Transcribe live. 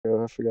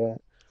I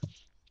forgot.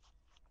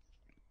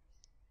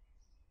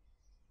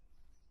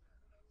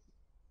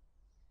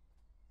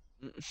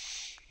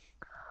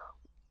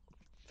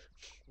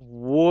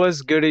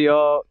 What's good,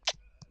 y'all?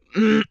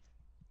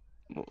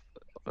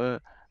 uh,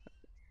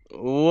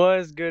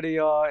 what's good,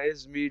 y'all?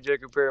 It's me,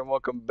 Jacob here, and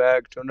welcome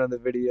back to another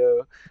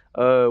video.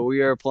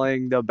 We are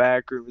playing the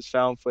Backrooms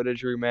Found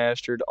Footage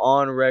Remastered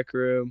on Rec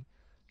Room,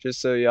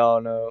 just so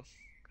y'all know.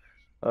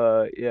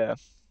 Yeah,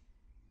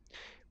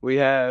 we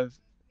have.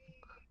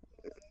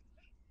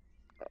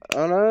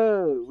 I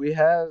know we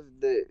have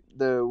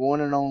the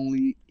one and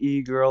only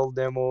E-Girl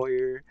demo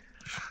here.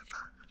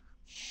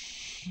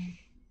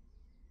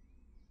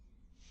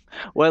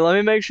 Wait, let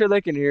me make sure they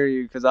can hear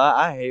you, cause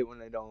I hate when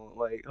they don't.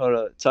 Like, hold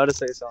up, try to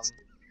say something.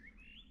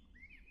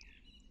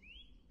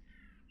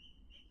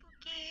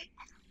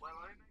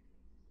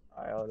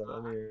 Alright, hold on,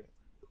 let me hear it.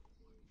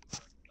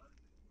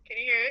 Can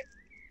you hear it?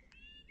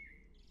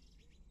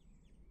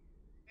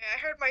 Yeah, I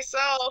heard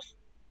myself.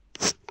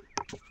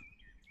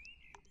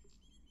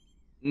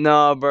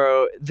 No,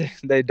 bro,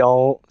 they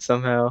don't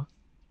somehow.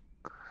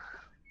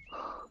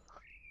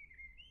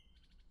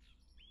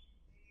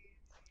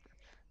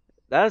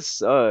 That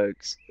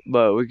sucks,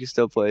 but we can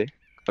still play.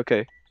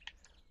 Okay.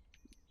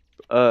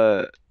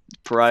 Uh,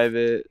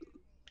 private.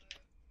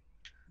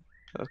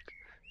 Okay.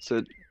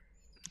 So,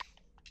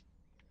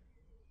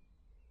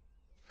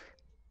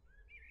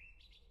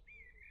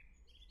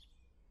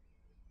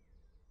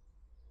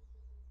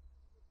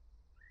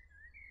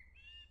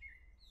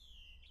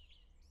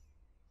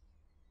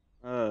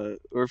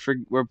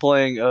 we're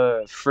playing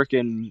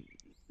freaking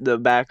the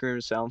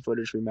Backrooms Sound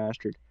Footage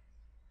Remastered.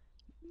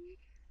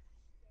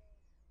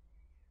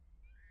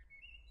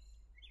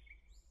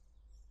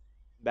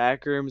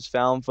 Backrooms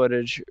Found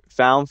Footage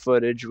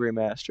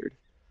Remastered.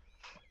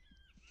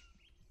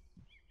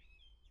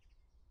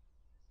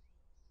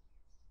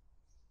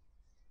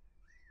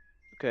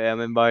 Okay,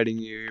 I'm inviting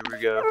you. Here we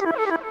go.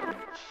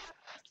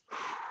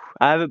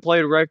 I haven't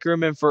played Rec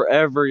Room in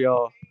forever,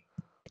 y'all.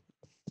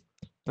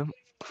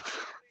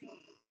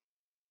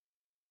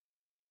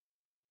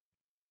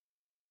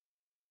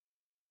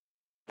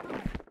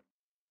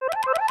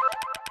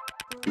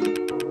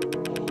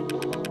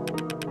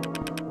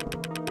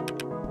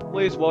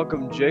 Please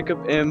welcome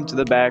Jacob M to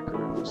the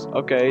Backrooms.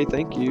 Okay,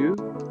 thank you.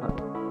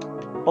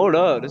 Hold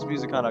up, this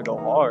music kind of go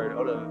hard.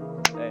 Hold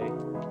up. Hey,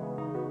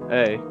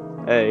 hey,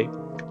 hey.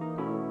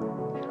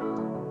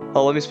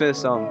 Oh, let me spit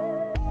some.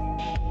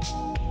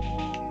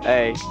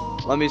 Hey,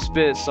 let me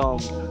spit some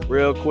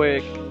real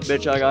quick.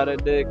 Bitch, I got a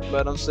dick,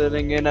 but I'm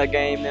sitting in a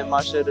game and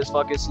my shit is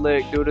fucking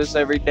slick. Do this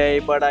every day,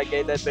 but I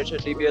gave that bitch a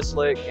DBS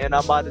slick. And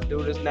I'm about to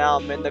do this now,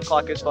 man, the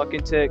clock is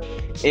fucking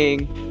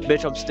ticking.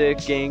 Bitch, I'm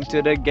sticking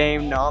to the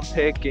game, now I'm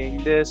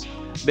picking this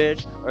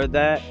bitch or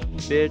that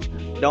bitch.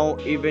 Don't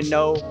even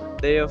know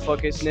they a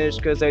fucking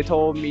snitch, cause they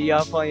told me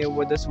I'm playing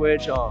with the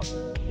switch on.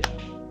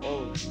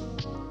 Oh.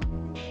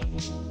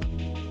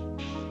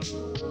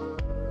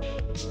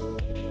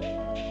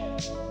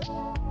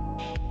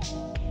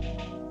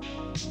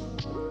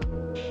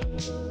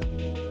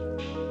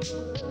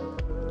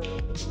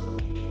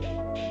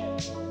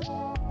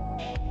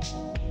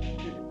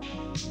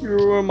 You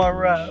ruined my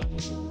rap.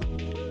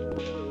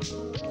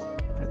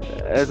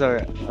 It's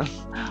alright.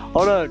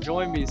 Hold on,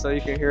 join me so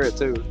you can hear it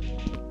too.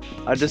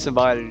 I just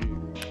invited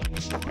you.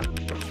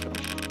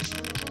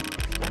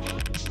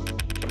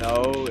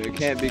 No, it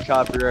can't be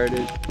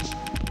copyrighted.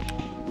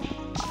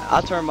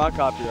 I turned my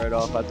copyright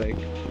off, I think.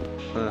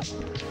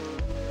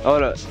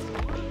 Hold up.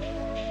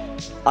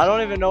 I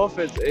don't even know if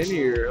it's in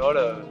here. Hold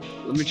up.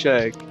 Let me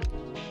check.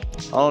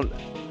 I don't.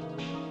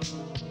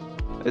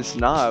 It's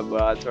not,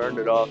 but I turned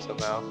it off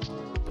somehow.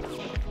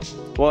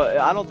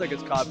 Well, I don't think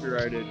it's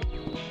copyrighted.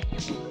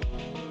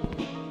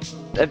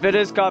 If it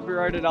is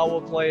copyrighted, I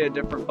will play a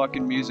different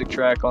fucking music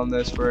track on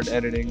this for an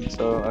editing,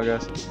 so I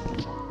guess.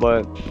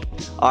 But,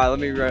 alright, let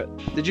me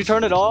did you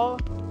turn it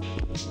off?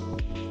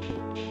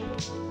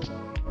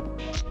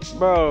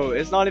 Bro,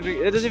 it's not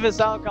even, it doesn't even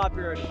sound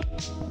copyrighted.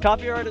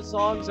 Copyrighted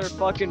songs are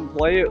fucking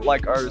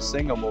are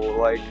singable,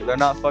 like, they're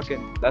not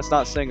fucking, that's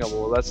not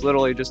singable, that's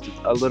literally just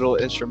a little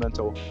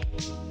instrumental.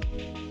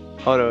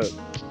 Hold up.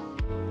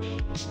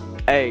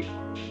 Hey.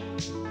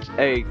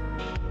 Hey.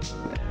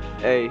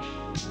 Hey.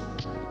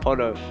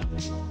 Hold up.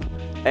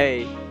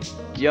 Hey.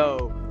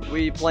 Yo.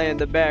 We playing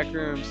the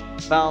Backrooms.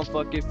 Found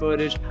fucking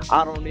footage.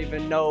 I don't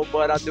even know,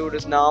 but I do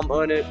this now. I'm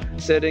on it.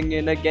 Sitting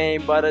in the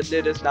game, but I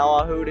did this now.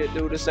 I hoot it.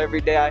 Do this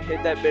every day. I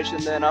hit that bitch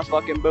and then I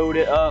fucking boot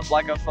it up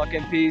like a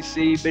fucking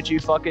PC. Bitch, you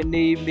fucking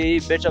need me.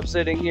 Bitch, I'm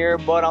sitting here,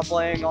 but I'm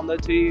playing on the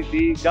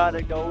TV.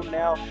 Gotta go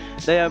now.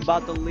 They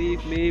about to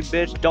leave me.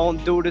 Bitch,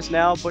 don't do this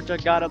now, but I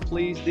gotta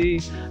please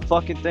these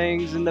fucking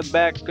things in the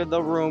back of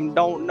the room.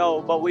 Don't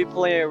know, but we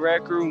playing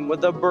Rec Room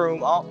with a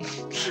broom.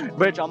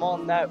 Bitch, I'm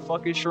on that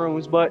fucking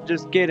shrooms, but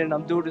just kidding.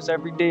 I'm doing this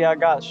every day. I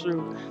got soon.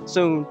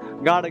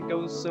 Gotta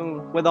go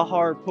soon with a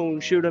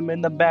harpoon. Shoot him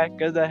in the back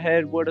of the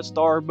head with a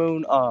star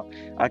boon.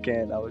 I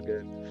can't. That was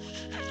good.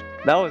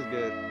 That was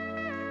good.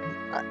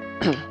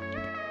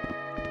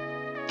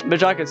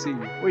 Bitch, I can see you.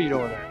 What are you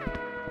doing there?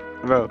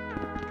 Bro.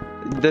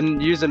 Then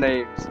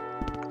usernames.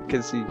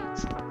 Can see.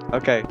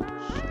 Okay.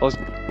 Let's.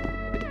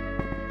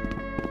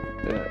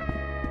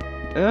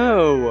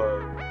 Oh.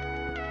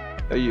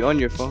 Are you on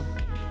your phone?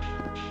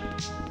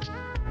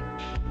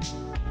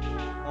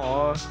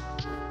 Aw.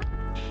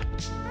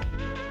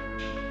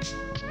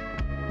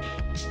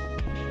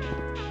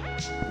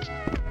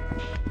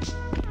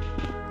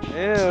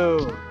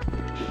 Ew.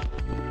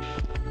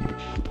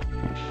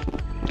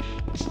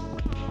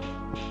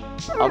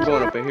 I'm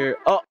going up in here.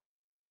 Oh.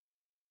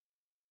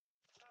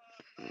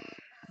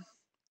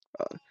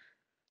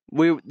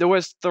 There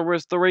was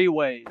 3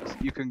 ways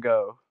you can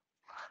go.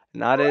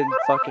 And I didn't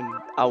fucking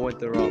I went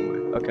the wrong way.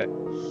 Okay.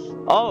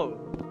 Oh.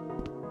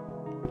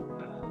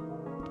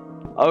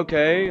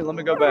 Okay, let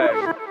me go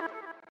back.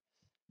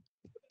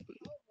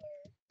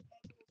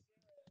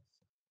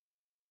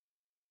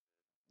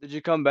 Did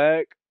you come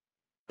back?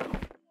 Are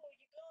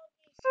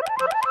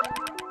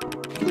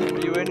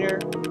you in here?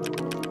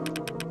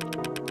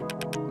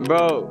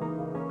 Bro.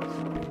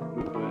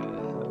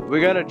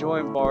 We gotta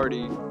join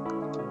party.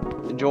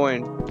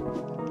 Join.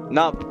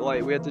 Not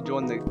like we have to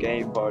join the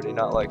game party,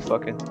 not like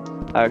fucking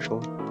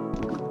actual.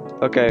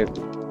 Okay.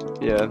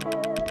 Yeah.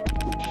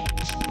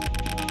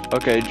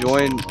 Okay,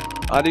 join.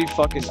 How do you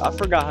fucking I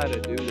forgot how to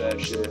do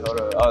that shit. Hold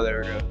up. Oh, there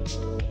we go.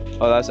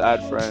 Oh, that's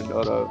add friend.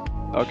 Hold up.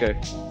 Okay.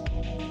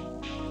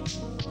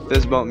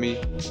 This bumped me.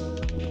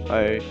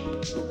 Alright.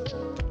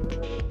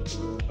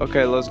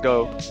 Okay, let's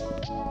go.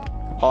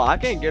 Oh, I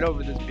can't get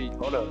over this beat.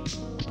 Hold up.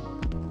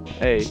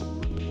 Hey.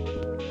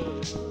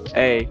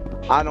 Hey.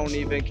 I don't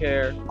even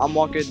care. I'm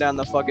walking down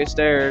the fucking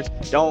stairs.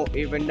 Don't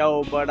even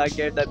know, but I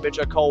gave that bitch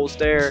a cold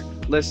stare.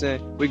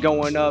 Listen, we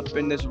going up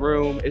in this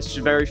room. It's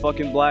very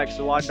fucking black,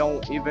 so I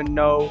don't even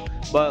know.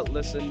 But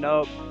listen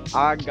up,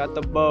 I got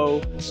the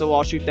bow, so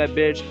I'll shoot that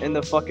bitch in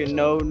the fucking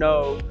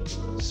no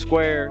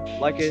square,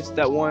 like it's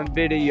that one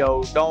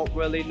video. Don't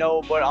really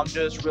know, but I'm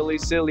just really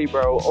silly,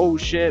 bro. Oh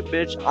shit,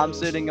 bitch, I'm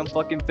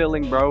fucking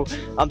feeling, bro.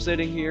 I'm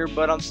sitting here,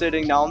 but I'm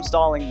sitting, now I'm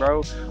stalling,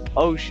 bro.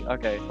 Oh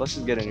okay, let's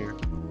just get in here.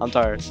 I'm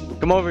tired.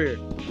 Come over here.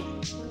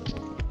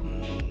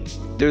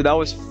 Dude, that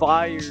was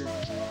fire.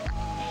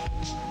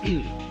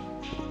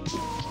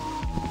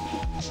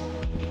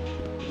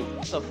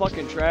 That's a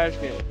fucking trash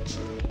can.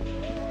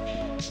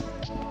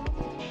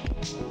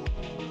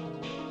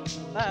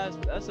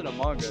 That's an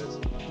Among Us.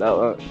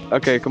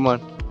 Okay, come on.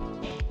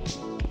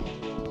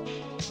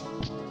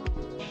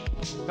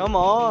 Come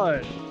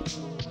on.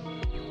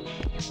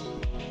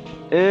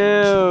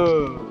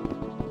 Ew.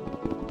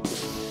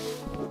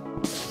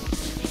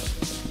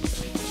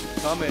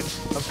 I'm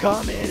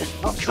coming.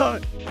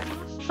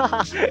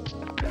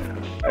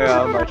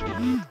 Yeah, I'm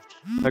watching.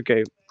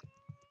 Okay.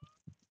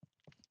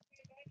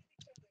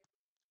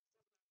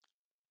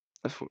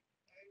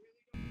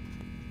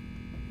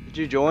 Did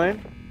you join?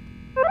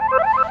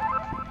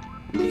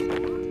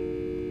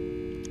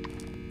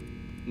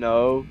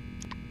 No.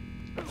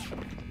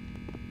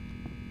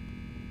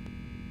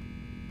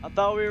 I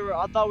thought we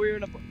were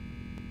in a.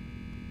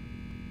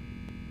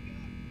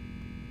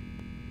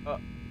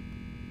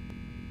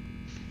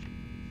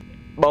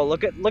 Bro,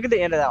 look at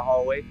the end of that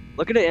hallway.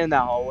 Look at the end of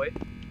that hallway.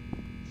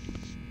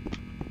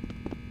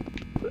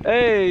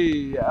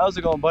 Hey, how's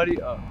it going,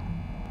 buddy? Oh.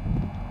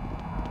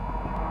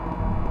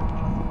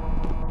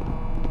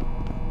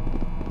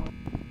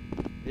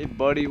 Hey,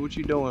 buddy, what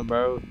you doing,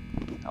 bro?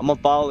 I'm gonna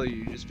follow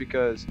you just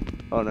because.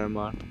 Oh, never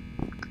mind.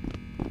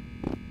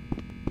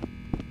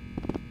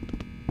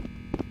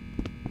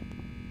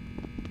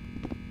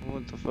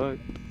 What the fuck?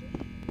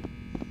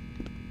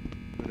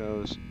 Who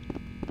knows?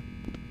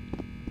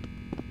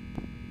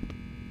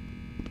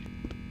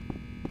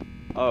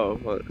 Oh,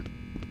 what?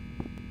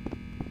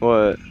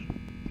 What?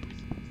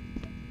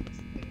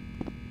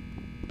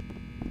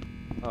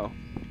 Oh.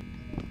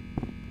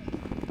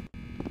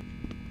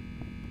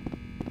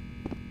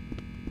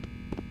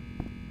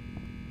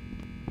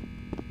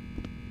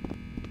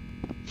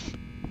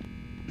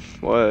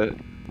 What?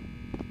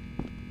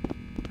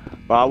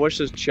 Well, I wish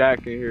this chat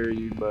could hear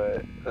you,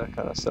 but that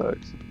kind of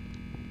sucks.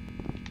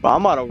 But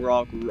I'm about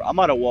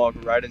to walk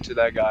right into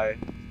that guy.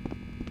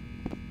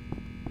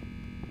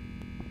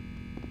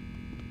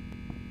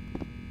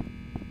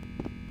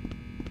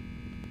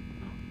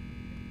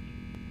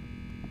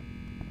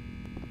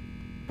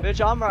 Bitch,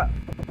 I'm right.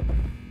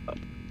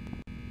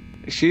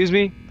 Excuse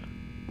me?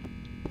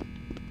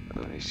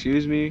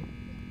 Excuse me?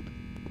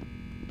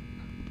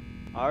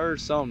 I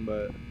heard something,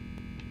 but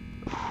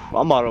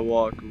I'm about to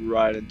walk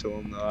right into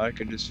him though. I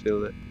can just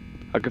feel it.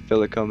 I can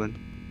feel it coming.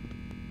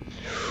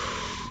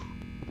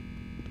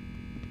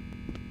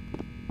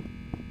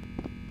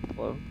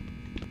 Hello?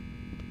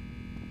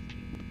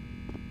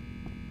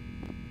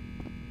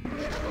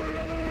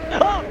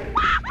 Oh!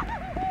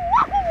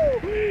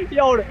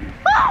 Yo!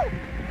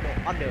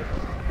 I'm dead.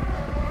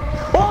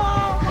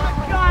 Oh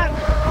my god!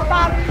 I'm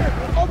out of here!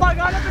 Oh my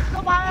god, I'm gonna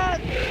kill my ass!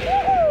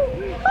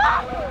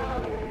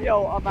 Ah!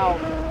 Yo, I'm out.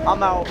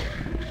 I'm out.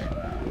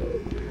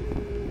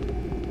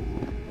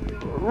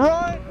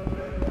 Run!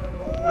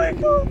 Oh my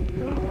god!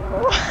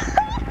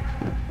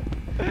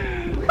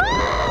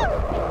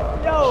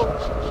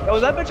 Oh,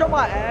 is that bitch on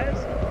my ass?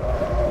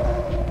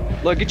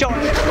 Look, get your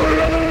ass.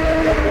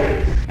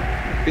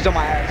 He's on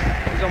my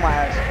ass. He's on my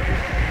ass.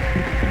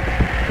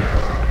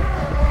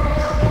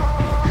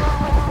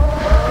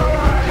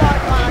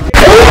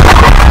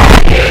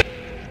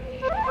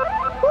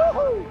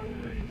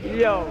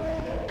 Yo.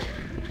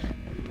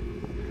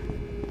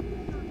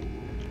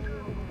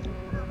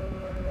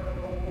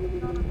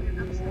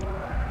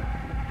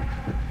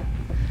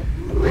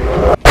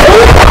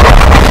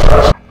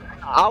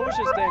 I was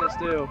just standing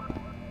still.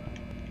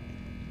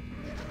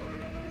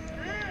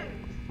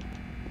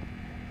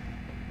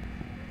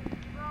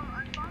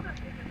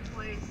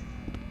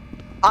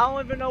 I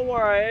don't even know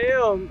where I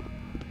am.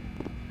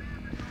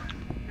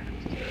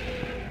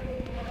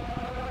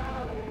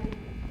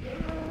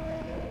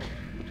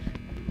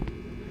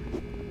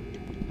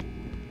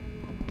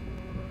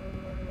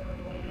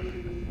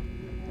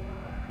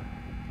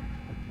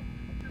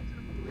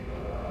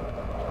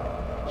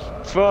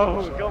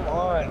 Bro, come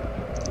on.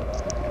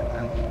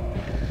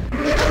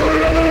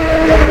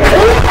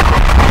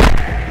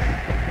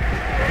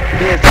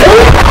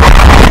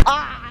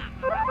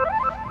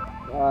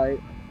 Alright.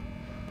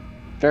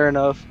 Fair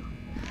enough.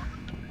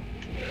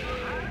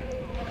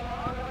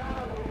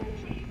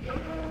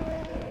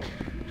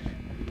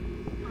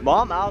 Well,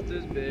 I'm out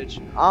this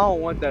bitch. I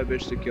don't want that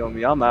bitch to kill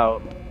me. I'm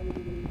out.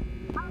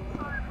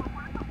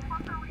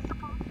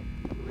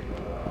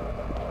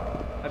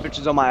 That bitch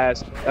is on my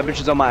ass. That bitch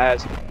is on my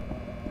ass.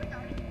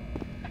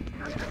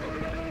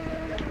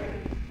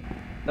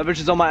 That bitch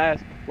is on my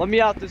ass. Let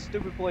me out this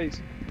stupid place.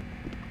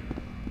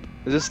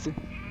 Is this the...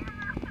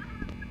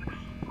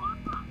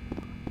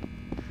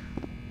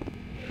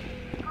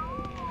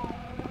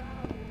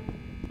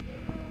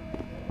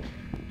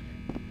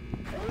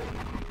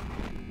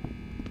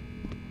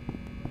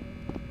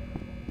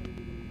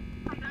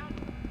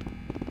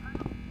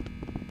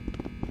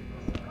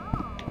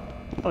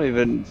 I don't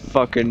even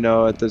fucking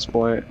know at this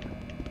point.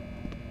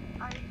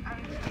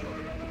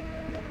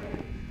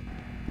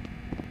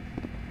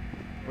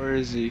 Where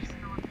is he?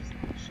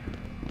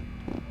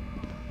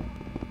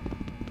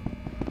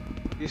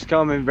 He's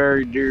coming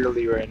very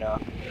dearly right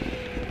now.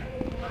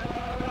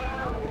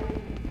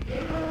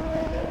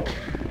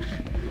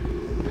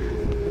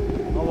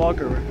 I'll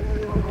walk around.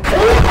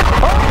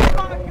 Oh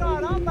my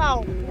god, I'm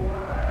out!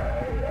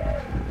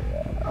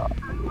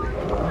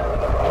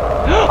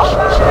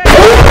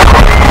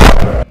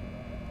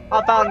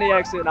 I found the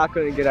exit and I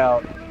couldn't get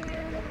out.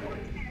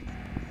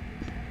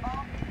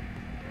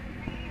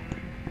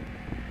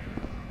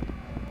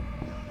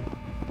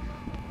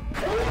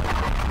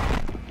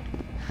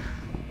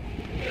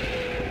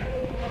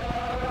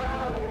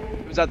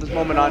 It was at this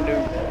moment I knew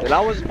that I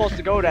wasn't supposed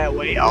to go that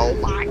way. Oh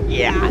my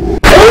god.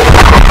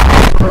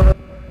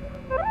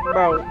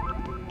 Bro.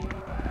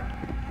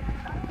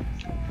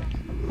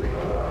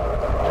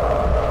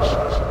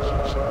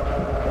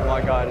 Oh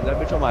my god, is that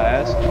bitch on my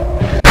ass?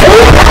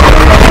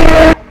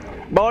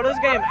 Bro, this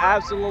game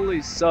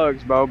absolutely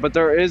sucks, bro, but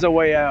there is a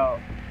way out.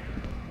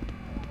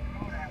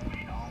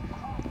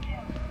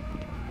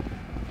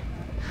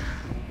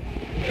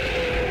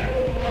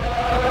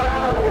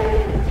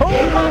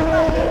 Oh my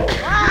god!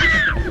 Ah!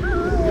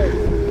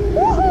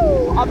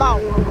 Woohoo! I'm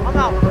out! I'm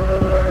out!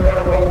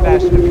 He's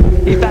faster than me.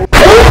 He's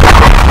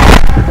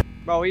faster.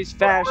 Bro, he's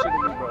faster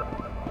than me, bro.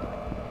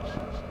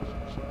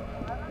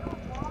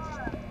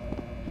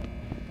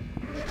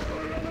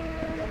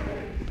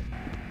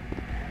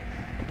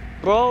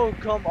 Bro,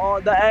 come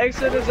on. The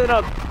exit is in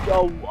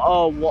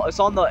it's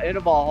on the end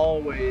of a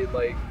hallway,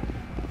 like.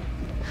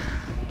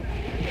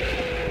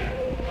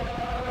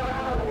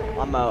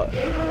 I'm out.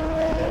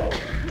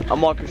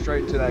 I'm walking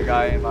straight into that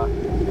guy, am I?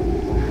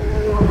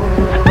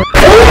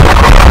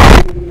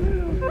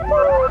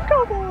 Oh,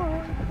 come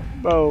on.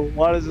 Bro,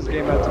 why does this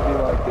game have to be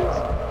like this?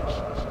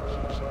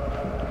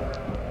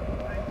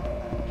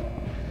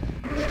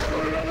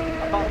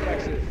 I found the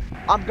exit.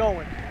 I'm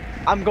going.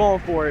 I'm going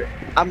for it.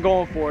 I'm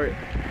going for it.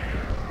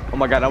 Oh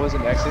my god, that was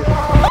an exit.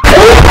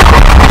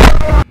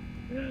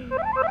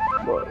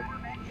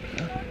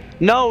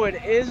 No,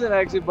 it is an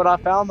exit, but I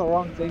found the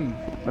wrong thing.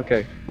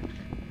 Okay.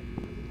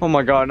 Oh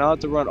my god, now I have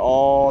to run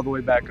all the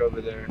way back over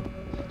there.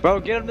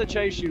 Bro, get him to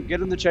chase you. Get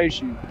him to chase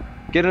you.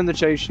 Get him to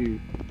chase you.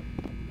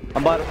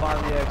 I'm about to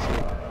find the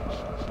exit.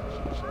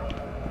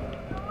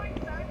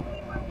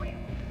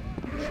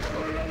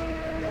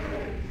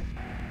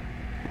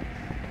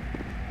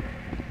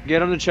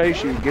 Get him to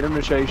chase you. Get him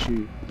to chase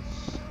you.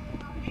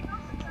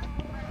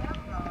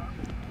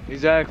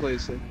 Exactly.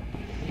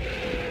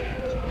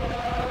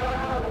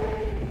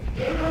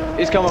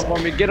 He's coming for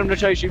me. Get him to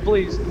chase you,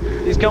 please.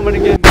 He's coming to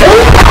get me.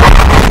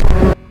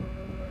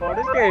 Bro,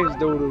 this game's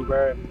doo-doo,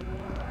 bro.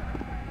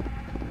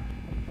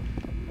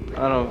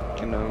 I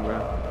don't know, bro.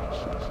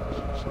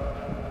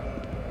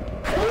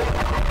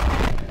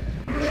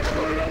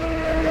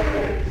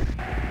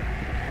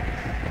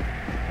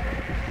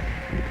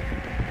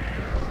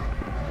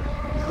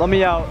 Let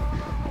me out.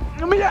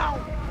 Let me out.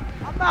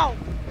 I'm out.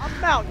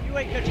 I'm out. You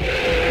ain't catching me.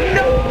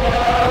 No!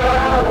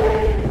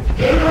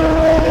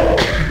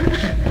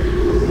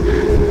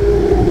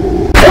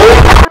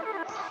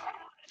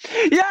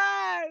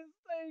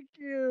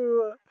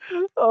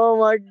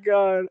 my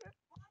god.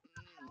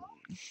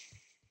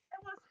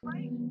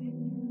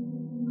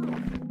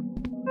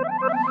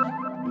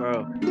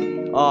 Bro.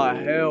 Oh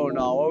hell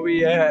no. Where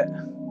we at?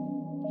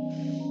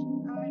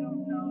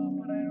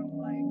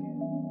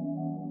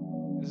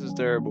 This is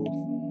terrible.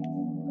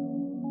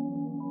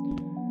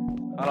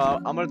 Hold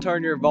on, I'm gonna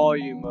turn your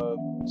volume up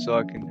so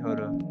I can hold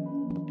on.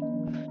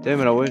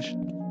 Damn it, I wish.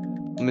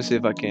 Let me see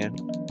if I can.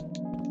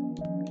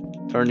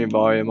 Turn your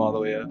volume all the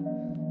way up.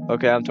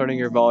 Okay, I'm turning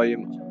your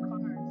volume.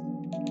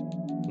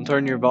 I'm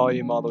turning your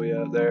volume all the way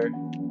up there.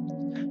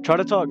 Try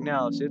to talk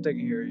now, see if they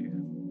can hear you.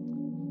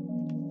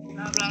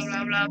 Blah blah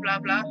blah blah blah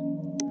blah.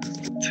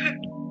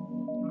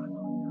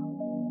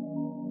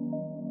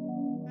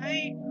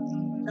 I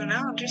don't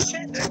know, I'm just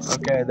saying this.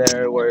 Okay,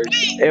 there it works.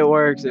 It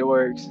works, it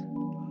works.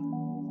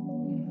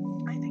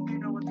 I think I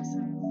know what this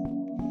is.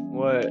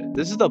 What?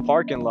 This is the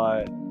parking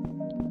lot. I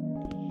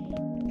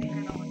think I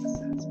know what this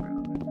is, bro.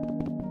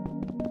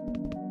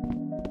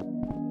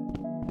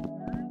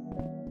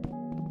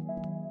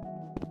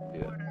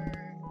 Yeah.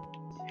 Order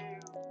 2,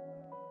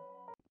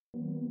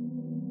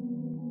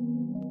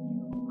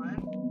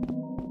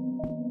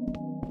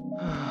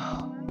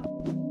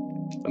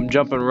 1. I'm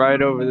jumping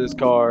right over this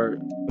car.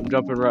 I'm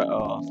jumping right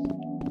off.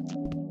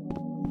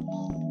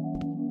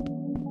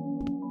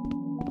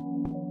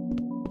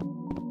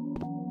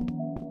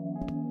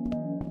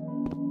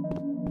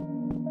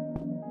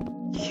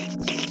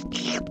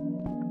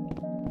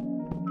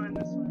 Going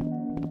this way.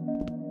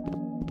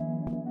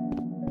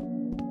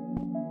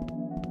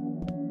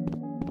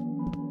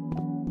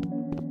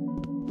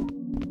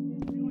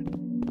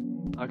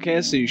 I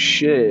can't see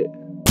shit.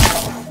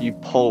 You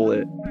pull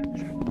it.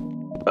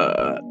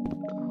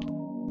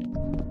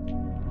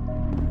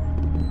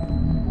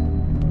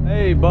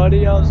 Hey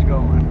buddy, how's it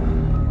going?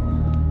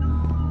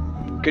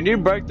 Can you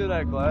break through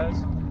that glass?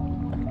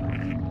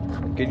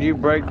 Can you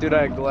break through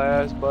that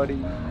glass, buddy?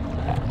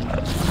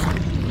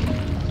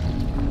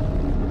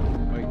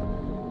 Wait.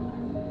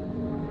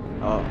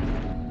 Oh.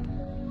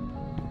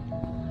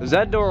 Is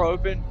that door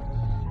open?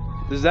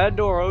 Does that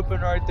door open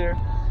right there?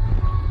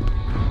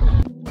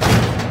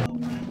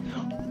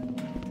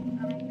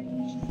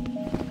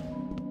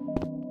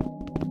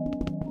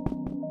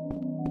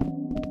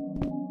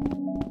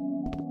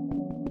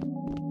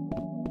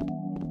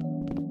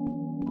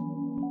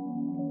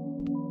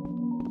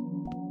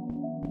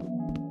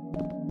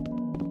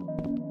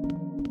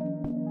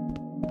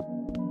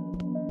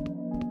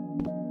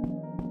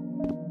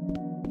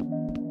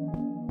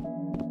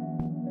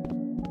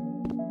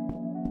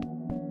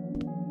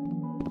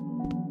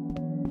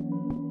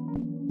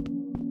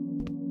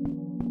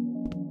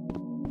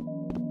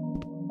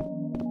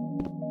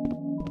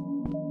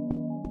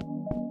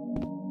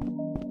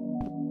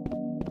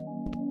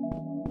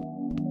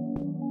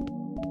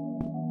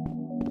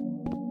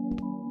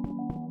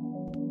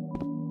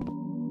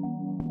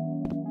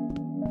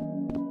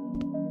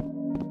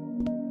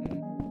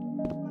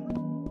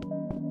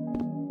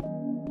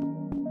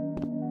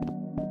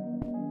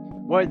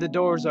 Wait, the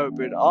door's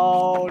open.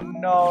 Oh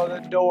no, the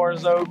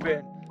door's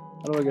open.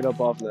 How do I get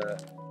up off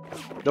that?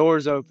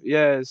 Door's open.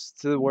 Yes,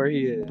 to where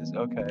he is.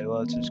 Okay, well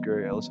that's just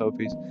great. Let's hope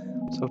he's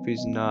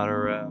not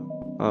around.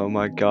 Oh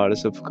my god,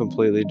 it's a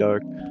completely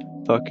dark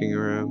fucking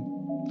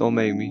room. Don't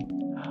make me.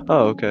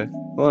 Oh, okay.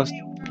 Well,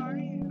 Hey, where are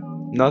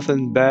you?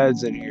 nothing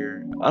bad's in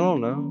here. I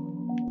don't know.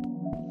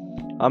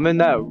 I'm in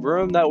that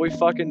room that we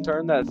fucking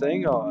turned that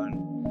thing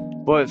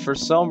on. But for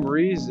some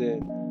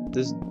reason,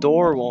 this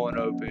door won't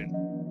open.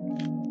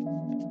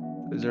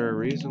 Is there a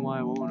reason why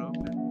it won't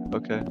open?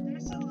 Okay.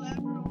 There's a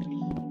lever over here.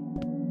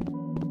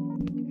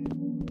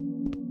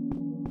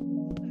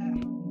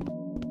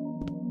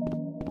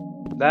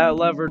 That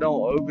lever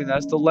don't open.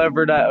 That's the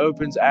lever that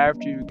opens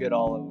after you get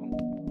all of them.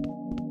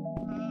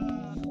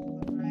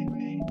 Right.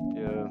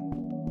 Yeah.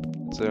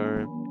 It's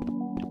alright.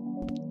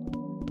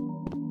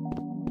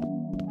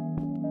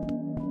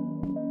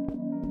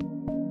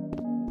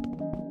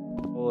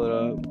 Pull it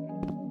up.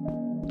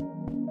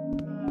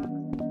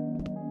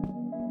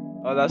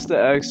 Oh, that's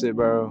the exit,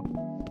 bro.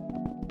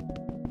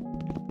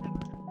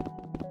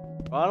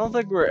 I don't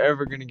think we're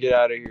ever gonna get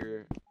out of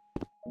here.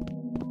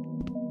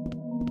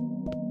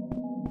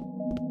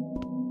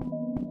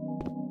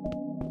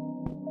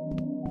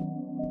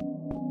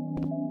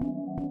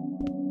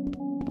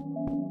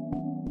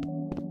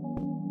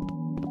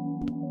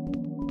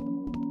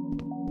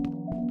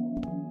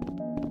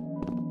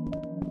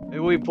 Maybe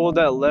we pulled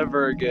that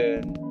lever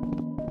again.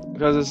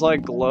 Because it's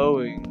like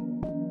glowing.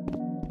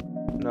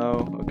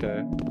 No,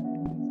 okay.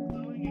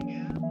 Glowing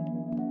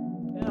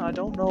again. Yeah, I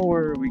don't know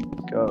where we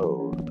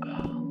go.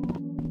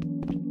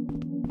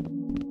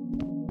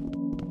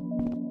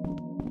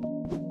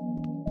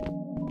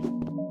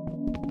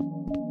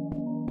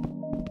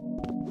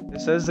 It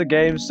says the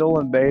game's still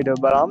in beta,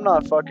 but I'm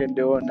not fucking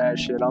doing that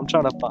shit. I'm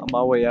trying to find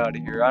my way out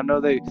of here. I know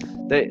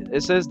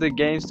it says the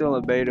game's still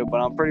in beta,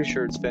 but I'm pretty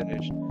sure it's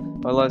finished.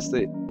 Unless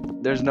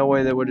there's no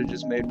way they would have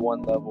just made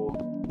one level.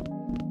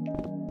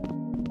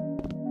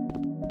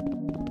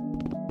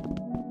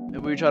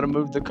 Maybe we try to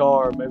move the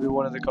car, maybe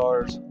one of the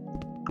cars.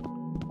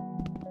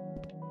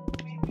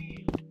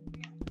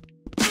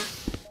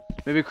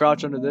 Maybe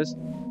crouch under this.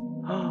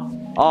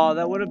 Oh,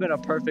 that would have been a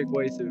perfect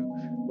way through.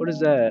 What is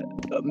that?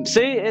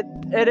 See,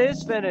 it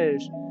is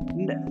finished.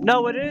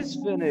 No, it is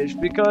finished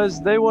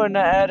because they wouldn't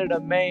have added a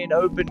main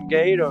open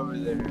gate over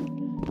there.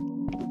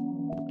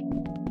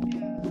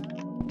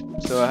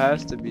 So it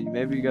has to be.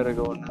 Maybe you gotta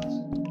go in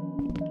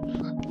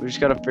this. We just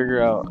gotta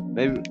figure out.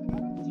 Maybe.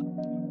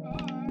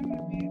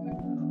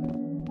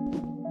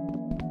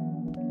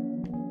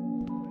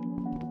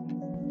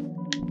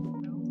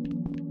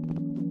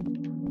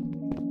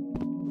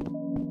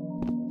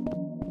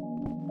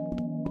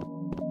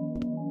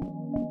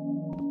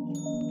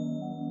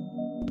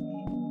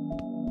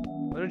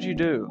 What did you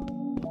do?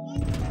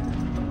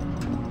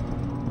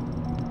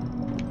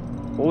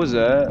 What was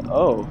that?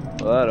 Oh,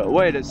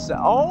 wait a sec.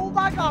 Oh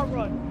my God,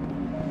 run!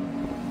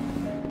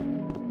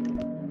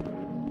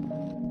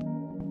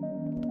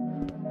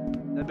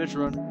 That bitch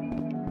run.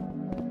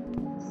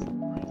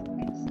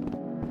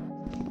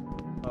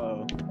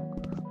 Oh.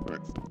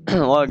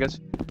 Well,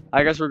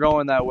 I guess we're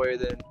going that way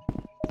then.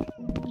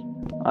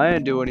 I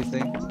didn't do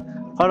anything.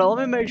 Hold on,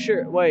 let me make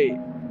sure. Wait.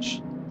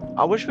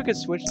 I wish we could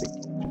switch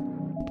the.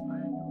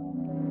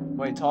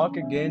 Wait, talk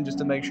again just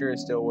to make sure it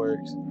still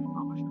works.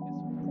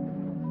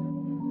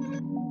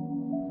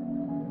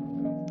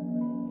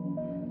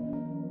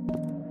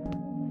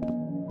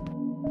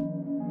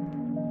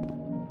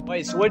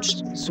 Wait,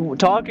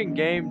 talk in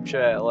game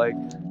chat, like,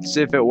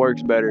 see if it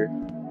works better.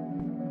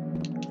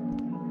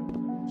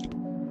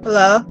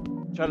 Hello?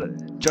 Try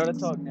to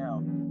talk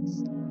now.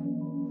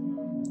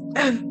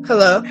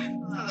 Hello?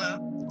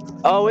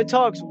 Oh, it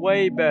talks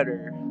way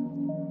better.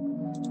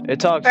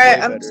 It talks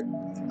Alright, way better.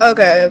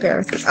 Okay.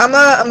 I'm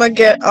gonna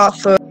get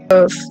off of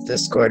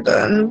Discord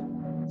then.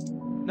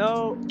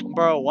 No,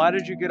 bro, why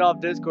did you get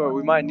off Discord?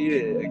 We might need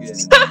it again.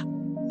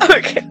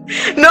 Okay.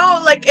 No,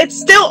 like it's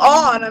still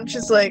on. I'm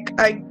just like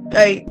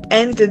I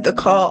ended the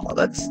call.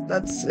 That's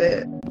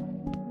it.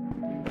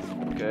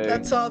 Okay.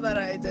 That's all that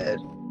I did.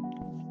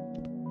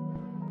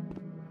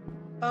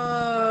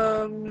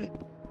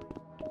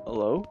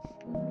 Hello?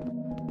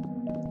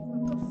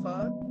 What the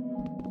fuck?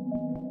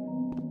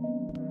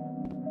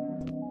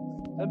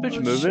 That bitch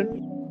Oh, moving?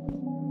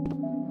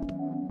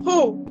 Who?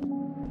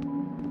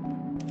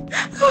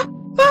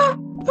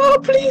 Oh,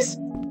 please.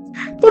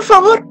 Por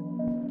favor.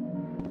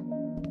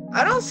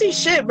 I don't see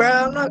shit, bro.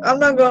 I'm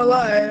not gonna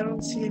lie. I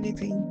don't see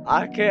anything.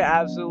 I can't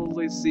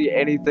absolutely see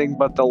anything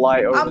but the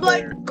light over I'm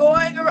like there.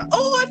 going around.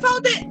 Oh, I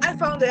found it. I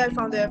found it.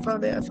 Oh.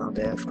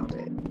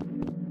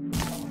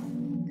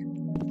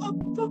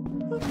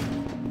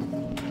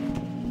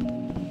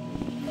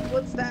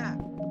 What's that?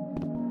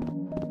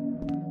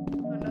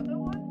 Another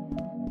one?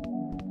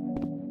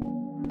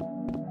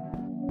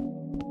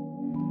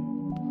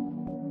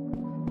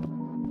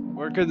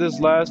 Where could this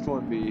last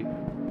one be?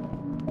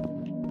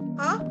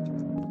 Huh?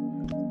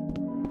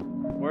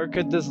 Where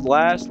could this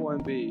last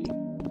one be?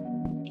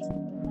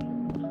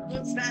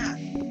 What's that?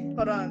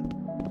 Hold on.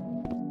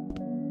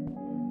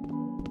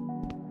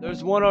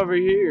 There's one over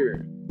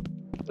here.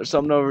 There's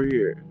something over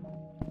here.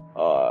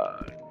 Nah,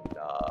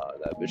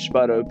 that bitch is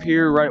about to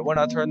appear right when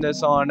I turn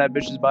this on. That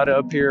bitch is about to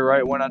appear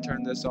right when I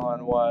turn this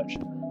on. Watch.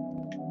 That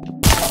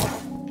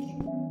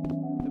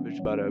bitch is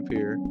about to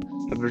appear.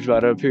 That bitch is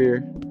about to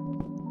appear.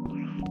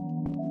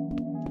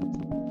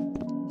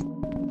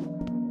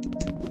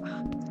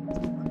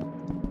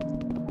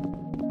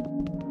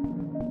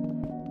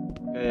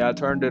 Okay, I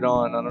turned it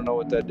on. I don't know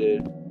what that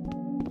did.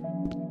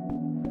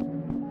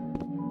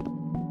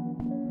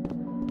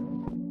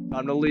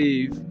 Time to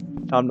leave.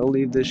 Time to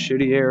leave this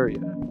shitty area.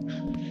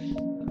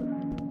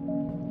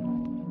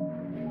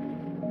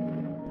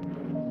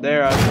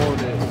 There, I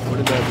pulled it. What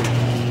did that do?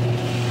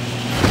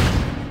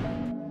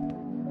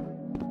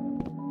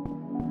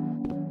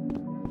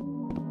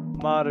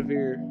 I'm out of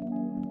here.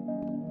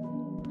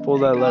 Pull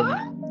that lever.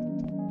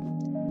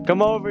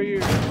 Come over here.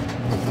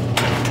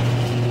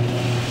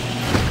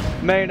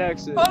 Main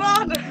exit. Hold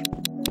on.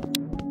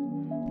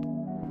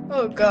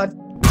 Oh god.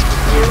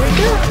 Here we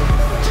go.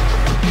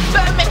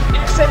 That main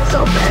exit is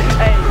open.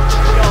 Hey,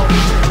 yo,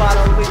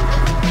 finally.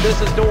 This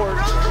is Doors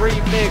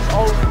remix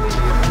only.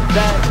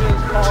 That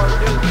just car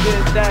just did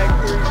that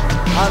creep.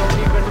 I don't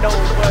even know,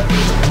 but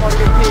he's a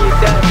fucking kid.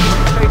 That bitch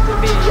is facing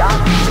me. I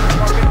don't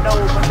even fucking know,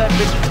 but that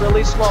bitch is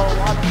really slow.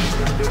 I don't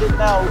even do this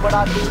now, but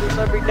I do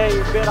this every day.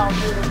 Bet I'll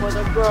do it with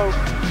a bro.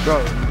 Bro,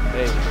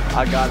 hey,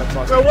 I gotta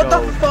fucking Bro, what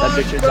go. the fuck, That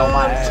bitch is bro? on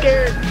my I'm ass.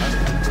 scared.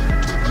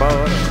 Bro,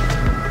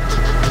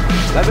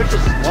 that bitch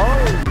is slow.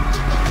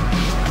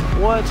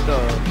 What the?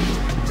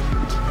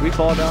 We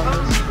fall down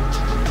this?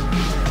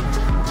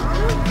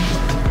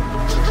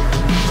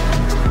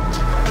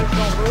 That bitch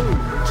don't move.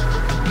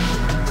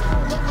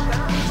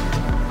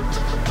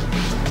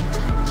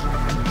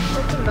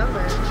 What's the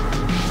number?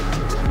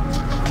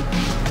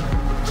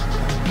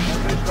 That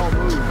bitch don't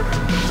move.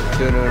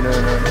 No.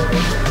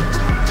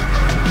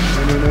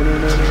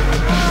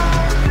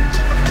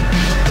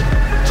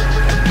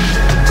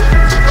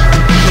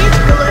 He's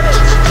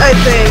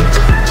glitched,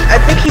 I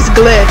think he's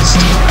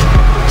glitched.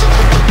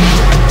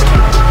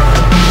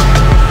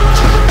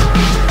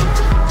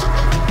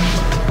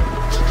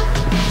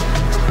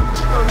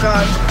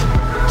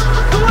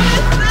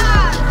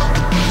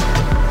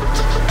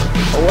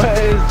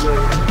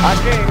 I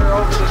can't hear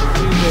over this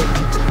music.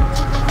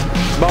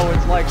 Bro,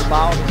 it's like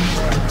loud as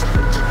fuck.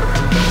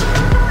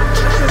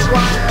 This is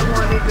why I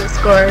wanted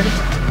Discord.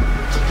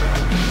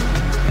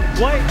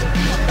 Wait,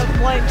 the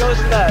plane goes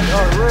to that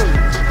room.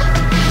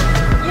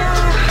 Yeah,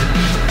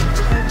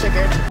 I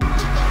figured.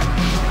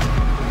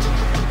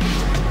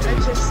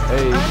 I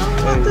don't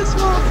want this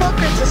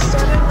motherfucker to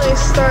suddenly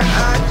start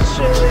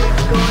actually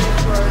going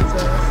towards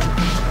us.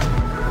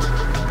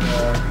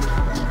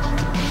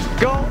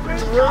 Go,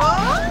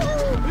 Run!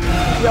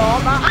 yo,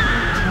 I'm out.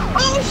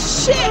 Oh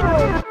shit!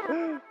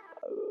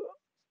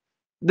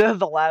 Then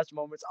the last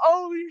moments.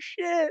 Oh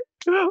shit!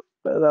 That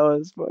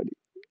was funny.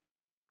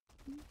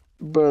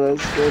 Bro,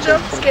 that's good.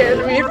 Jump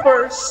scared me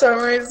for some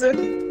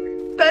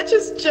reason. That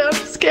just jump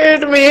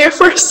scared me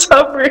for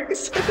some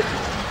reason.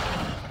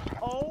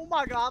 Oh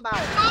my god, I'm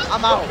out.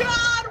 I'm out.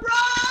 God,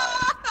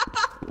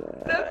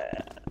 run!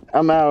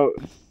 I'm out.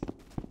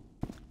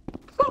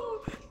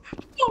 Oh,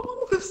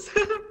 what was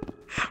that?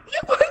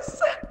 What was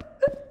that?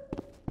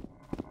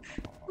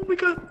 Oh my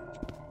god.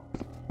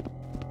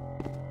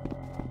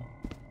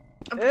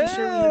 I'm pretty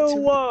sure we had Ew,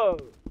 to. whoa.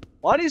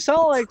 Why do you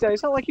sound like that? You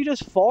sound like you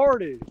just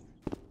farted.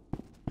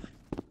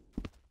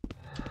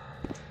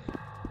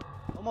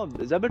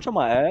 Is that bitch on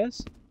my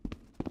ass?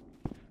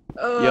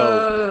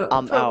 Yo,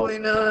 I'm probably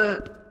out.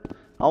 not.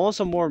 I want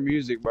some more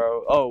music,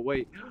 bro. Oh,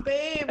 wait.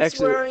 Babes,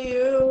 Exit. where are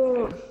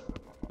you?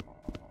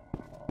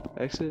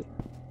 Exit?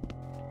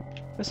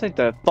 This ain't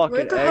the fucking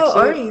Where the exit. hell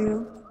are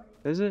you?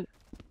 Is it?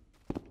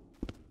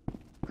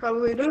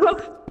 Probably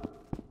not.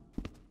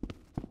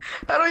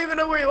 I don't even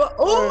know where you are.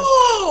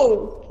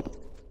 Oh!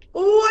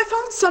 Oh, I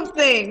found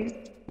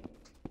something.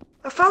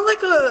 I found like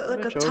a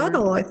Bitch, over.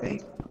 tunnel, I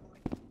think.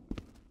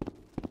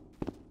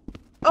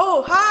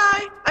 Oh,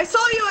 hi! I saw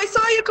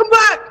you, come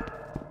back!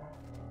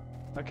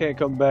 I can't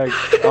come back.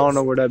 I don't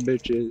know where that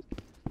bitch is.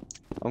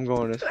 I'm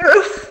going this.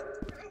 I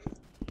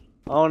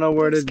don't know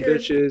where I'm this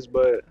scared. bitch is,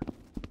 but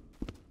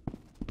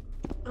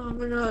Oh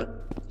my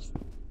god.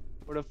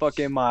 where the fuck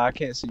am I? I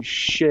can't see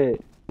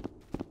shit.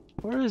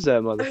 Where is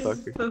that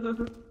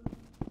motherfucker?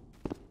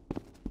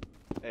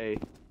 Hey.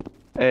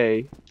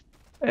 Hey.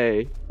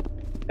 Hey.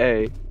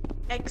 Hey.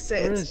 Where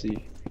Exit. is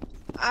he?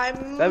 I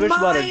That bitch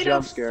about to might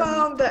jump have scare me.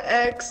 found the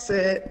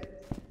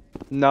exit.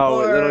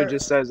 No, it literally Or-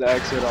 just says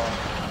exit on.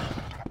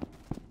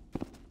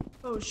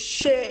 Oh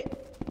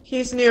shit.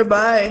 He's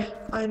nearby.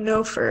 I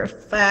know for a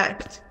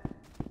fact.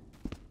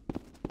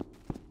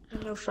 I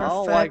know for I a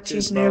don't fact like this,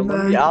 he's bro. nearby.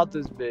 Let me out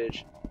this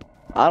bitch.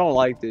 I don't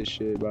like this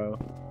shit, bro.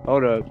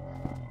 Hold up.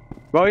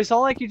 Bro, he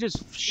sound like he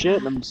just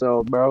shitting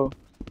himself, bro.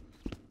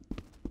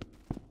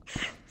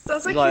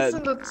 Sounds like Like-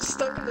 he's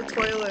stuck in the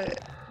toilet.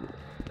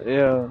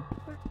 Yeah.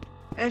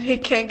 And he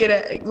can't get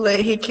it, like,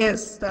 he can't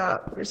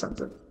stop or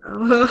something.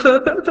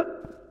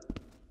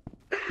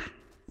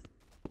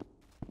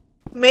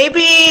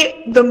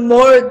 Maybe the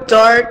more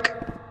dark.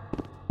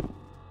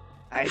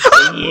 I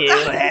see you.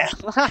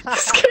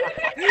 Scared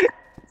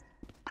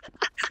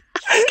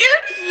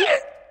me.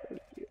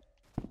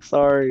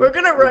 Sorry. We're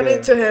gonna run Okay.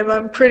 into him,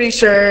 I'm pretty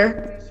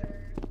sure.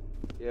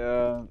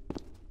 Yeah.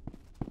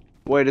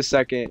 Wait a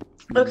second.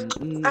 Look,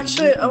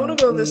 actually, I wanna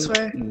go this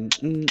way.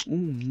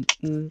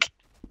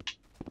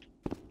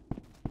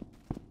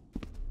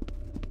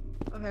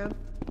 Okay.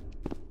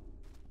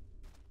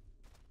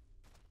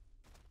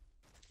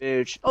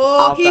 Bitch.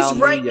 Oh, I he's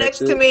found right the next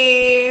to exit.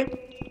 me.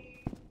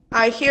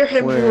 I hear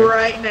him Where?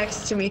 right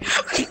next to me. He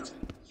saw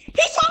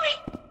me.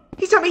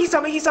 He saw me. He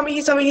saw me. He saw me.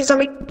 He saw me. He saw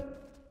me.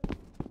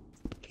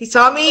 He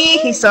saw me.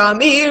 He saw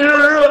me.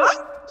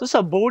 Is this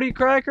a booty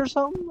crack or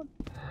something?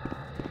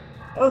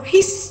 Oh,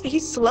 he's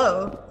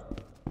slow.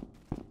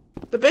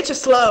 The bitch is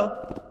slow.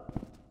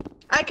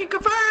 I can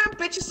confirm.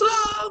 Bitch is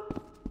slow.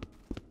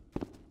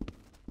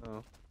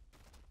 Oh.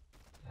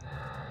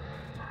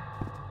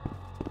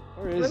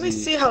 Where is Let me he?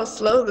 see how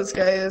slow this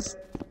guy is.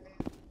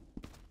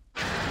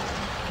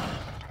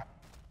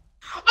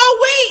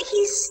 Oh wait,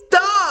 he's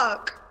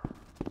stuck.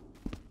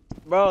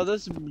 Bro,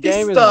 this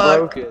game is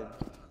stuck. broken.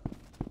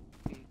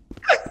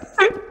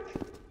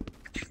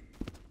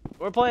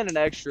 We're playing an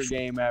extra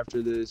game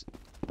after this.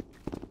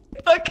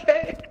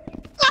 Okay.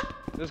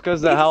 Just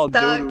because of He's how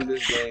stuck. doo-doo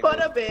this game What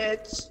is. a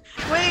bitch.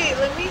 Wait,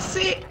 let me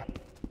see.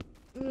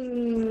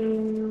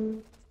 Hmm.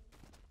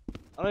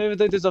 I don't even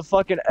think there's a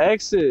fucking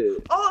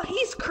exit. Oh,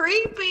 he's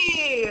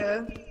creepy.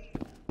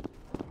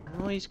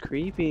 Oh, he's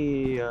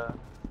creepy.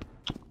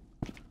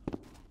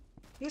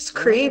 He's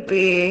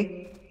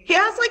creepy. He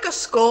has like a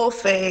skull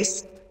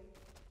face.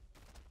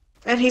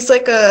 And he's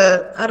like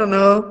a, I don't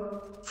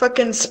know,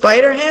 fucking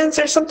spider hands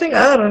or something?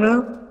 I don't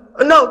know.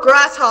 Oh, no,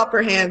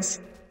 grasshopper hands.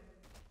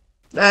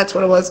 That's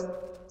what it was.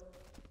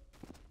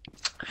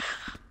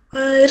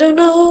 I don't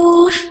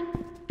know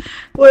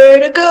where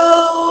to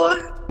go.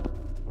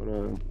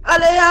 Whatever.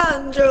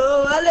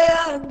 Alejandro.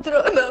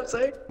 No, I'm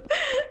sorry.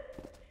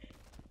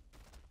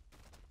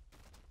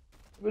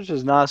 Which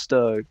is not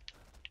stuck.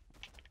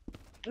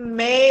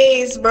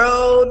 Maze,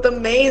 bro. The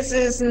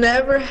mazes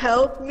never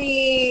help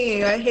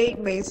me. I hate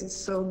mazes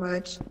so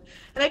much.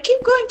 And I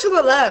keep going to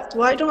the left.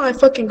 Why don't I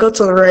fucking go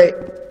to the right?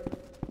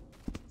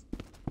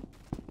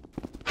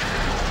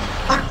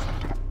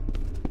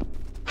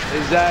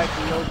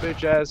 Exactly, your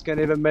bitch ass can't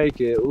even make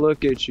it.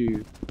 Look at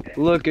you.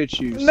 Look at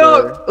you,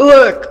 No,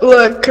 sir.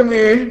 look, come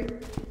here.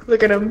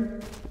 Look at him.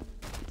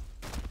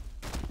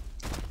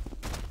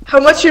 How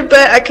much you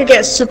bet I could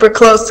get super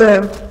close to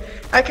him?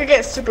 I could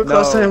get super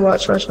close to No. him.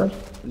 Watch.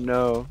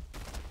 No.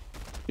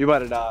 You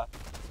better die.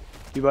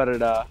 You better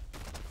die.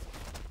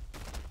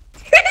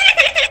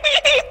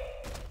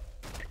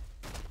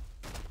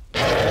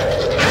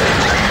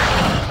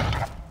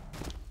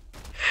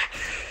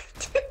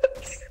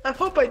 I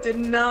hope I did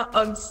not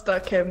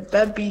unstuck him.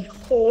 That'd be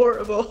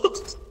horrible.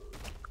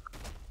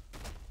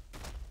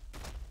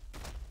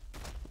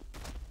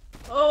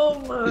 Oh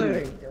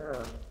my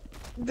god.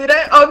 Did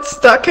I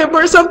unstuck him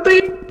or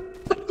something?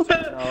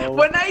 No.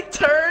 When I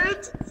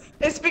turned,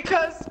 it's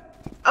because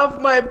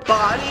of my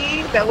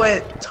body that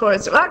went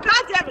towards him. Oh,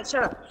 god damn it,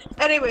 shut up.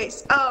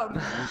 Anyways,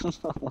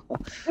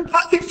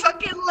 he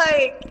fucking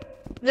like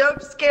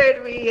jump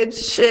scared me and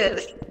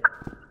shit.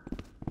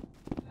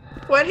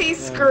 When he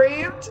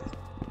screamed,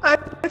 I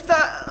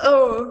thought,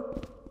 oh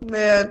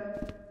man.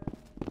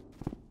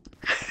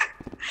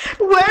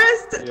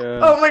 Where's the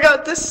oh my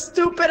god, this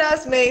stupid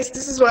ass maze.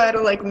 This is why I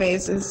don't like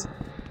mazes.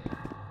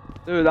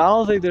 Dude, I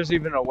don't think there's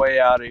even a way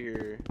out of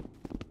here.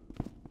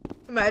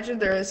 Imagine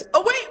there is.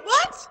 Oh wait,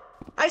 what?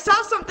 I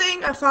saw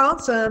something. I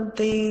found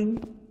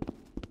something.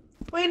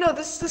 Wait, no,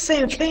 this is the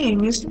same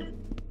thing, isn't it?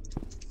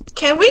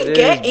 Can we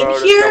get in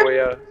here? No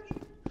way out.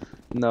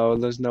 No,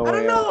 there's no I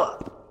way don't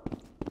out. know.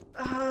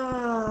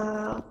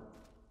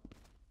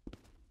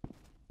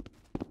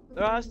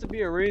 There has to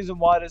be a reason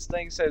why this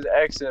thing says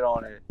exit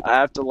on it. I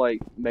have to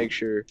like make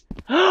sure.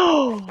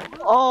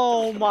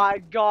 Oh my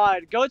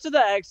god. Go to the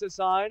exit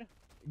sign.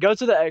 Go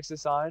to the exit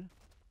sign.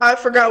 I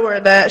forgot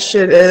where that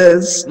shit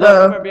is. Look,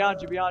 come here,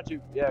 behind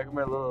you. Yeah, come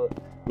here,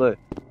 look.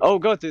 Oh,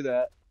 go through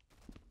that.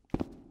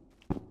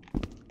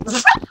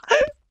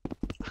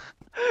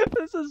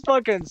 This is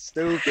fucking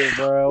stupid,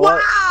 bro. Wow!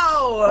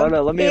 Hold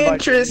on, let me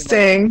invite you.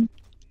 Interesting.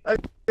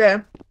 Okay.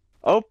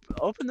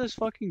 Open this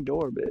fucking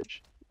door,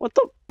 bitch. What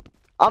the?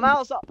 I'm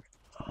outside.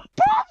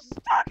 Bro, I'm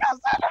stuck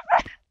outside of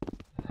it.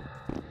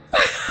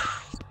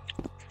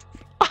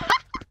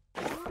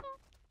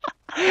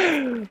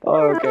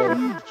 Oh,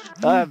 okay.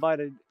 I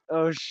invited.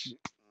 Oh shit.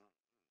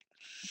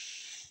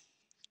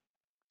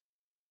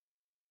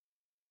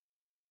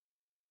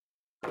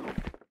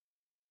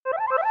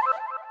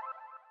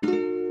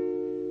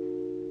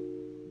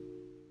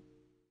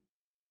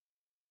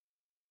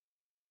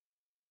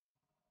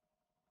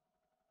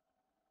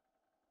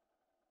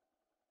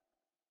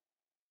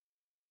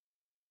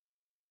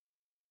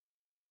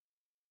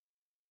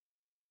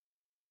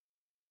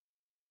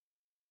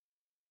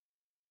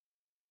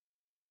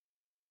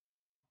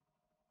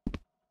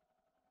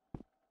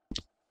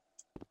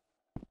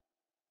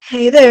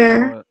 Hey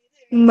there, What?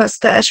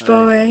 mustache Hey.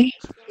 boy.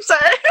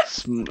 Sorry.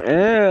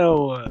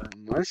 Ew,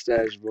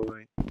 mustache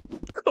boy.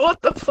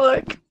 What the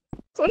fuck?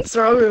 What's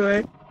wrong with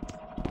me?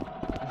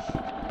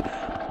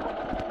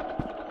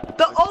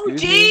 The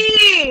OG!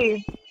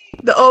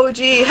 The OG.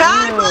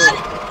 Hi, Ew. buddy!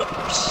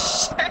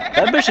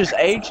 That bitch just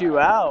ate you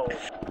out.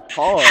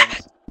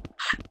 Pause.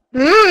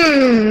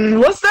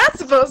 What's that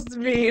supposed to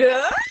mean,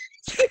 huh?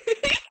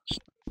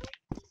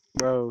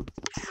 Bro.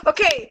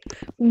 Okay,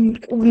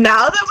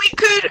 now that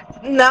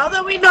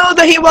we know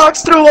that he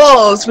walks through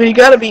walls, we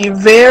gotta be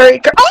very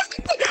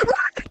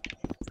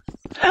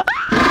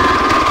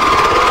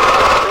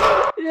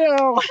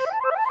Yo.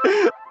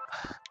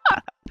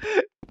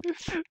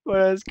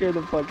 Bro, that scared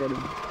the fuck out of me.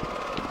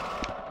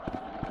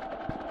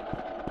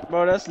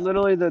 Bro, that's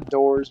literally the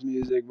Doors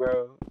music,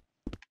 bro.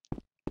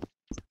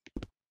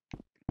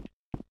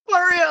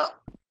 For real.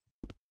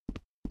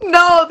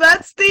 No,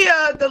 that's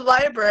the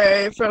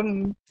library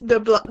from the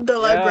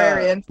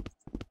librarian.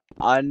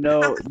 I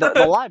know.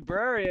 The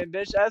librarian,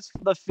 bitch, that's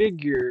the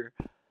figure.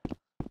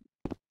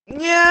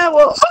 Yeah,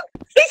 well,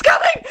 he's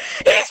coming.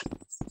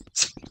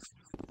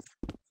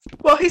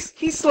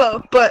 He's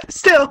slow, but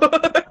still.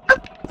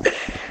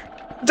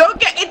 Don't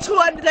get into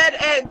a dead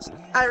end.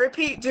 I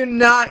repeat, do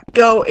not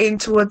go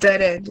into a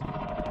dead end.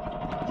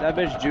 That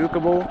bitch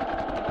jukeable?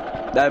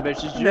 That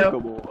bitch is No,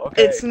 jukeable.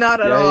 Okay. it's not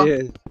at all. He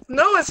is.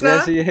 No, it's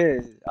Yes, not. he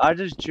is. I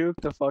just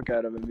juked the fuck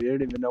out of him. He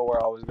didn't even know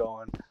where I was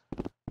going.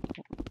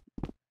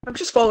 I'm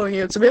just following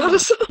you, to be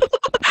honest.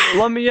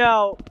 Let me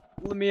out.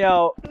 Let me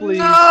out, please.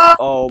 No.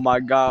 Oh my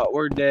god,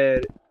 we're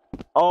dead.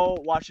 Oh,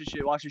 watch this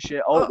shit. Watch this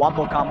shit. Oh, Oh.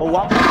 wompo combo.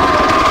 Wompo combo.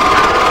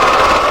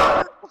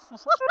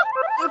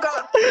 Oh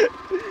god.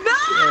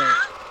 No!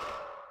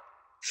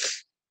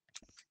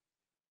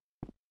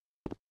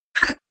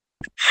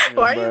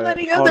 Why are you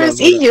letting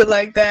others eat you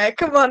like that?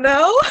 Come on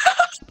now.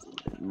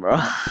 Bro.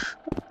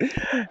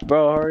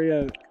 Bro, hurry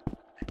up.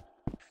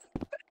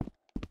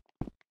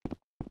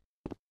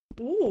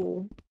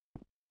 Ooh.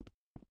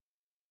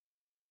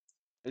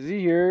 Is he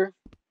here?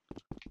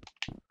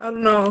 I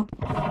don't know.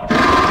 I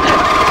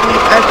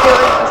feel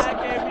like That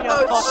gave me a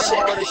Oh, fucking shit.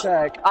 heart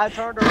attack. I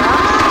turned around.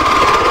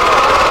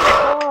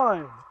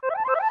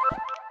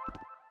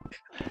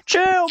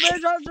 Chill,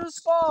 bitch, I just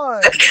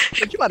spawned.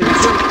 But you about to get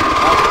He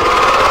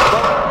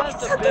has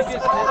the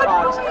biggest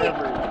hitbox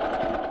ever.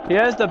 He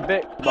has the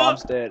big.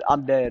 Mom's dead.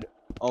 I'm dead.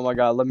 Oh my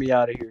god, let me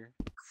out of here.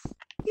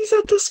 he's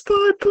at the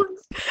spawn point.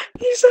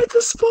 He's at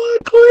the spawn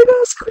point.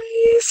 That's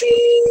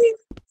crazy.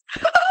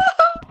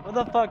 Where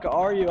the fuck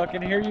are you? I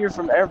can hear you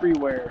from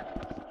everywhere.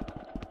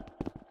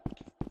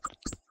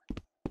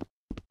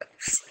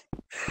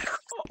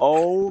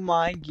 Oh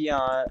my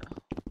god.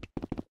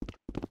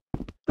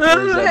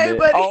 Where's that Hey, bitch?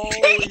 buddy. Oh,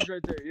 he's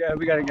right there. Yeah,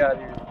 we gotta get out of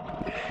here.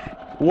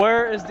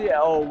 Where is the?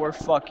 Oh, we're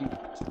fucking.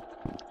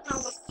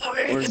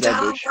 Where's that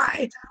Down, bitch?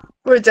 right.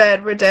 We're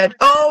dead. We're dead.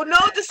 Oh no,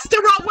 this is the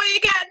wrong way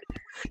again.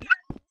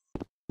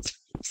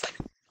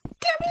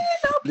 Damn it!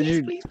 No, Did please,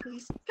 you- please,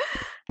 please.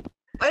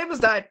 I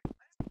almost died.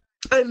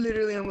 I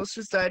literally almost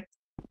just died.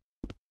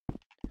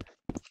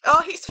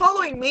 Oh, he's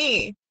following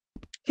me.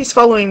 He's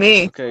following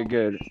me. Okay,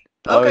 good.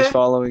 Oh, he's Okay.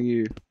 following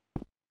you.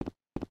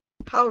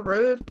 How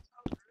rude.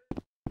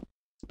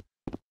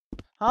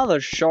 How the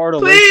shard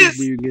delicious Please.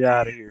 do you get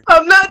out of here?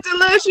 I'm not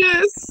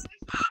delicious.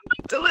 I'm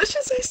not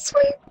delicious, I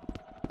swear.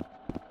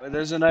 Wait,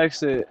 there's an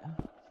exit.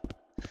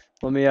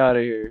 Let me out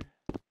of here.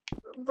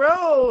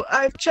 Bro,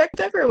 I've checked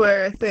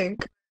everywhere, I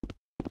think.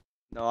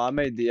 No, I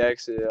made the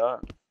exit.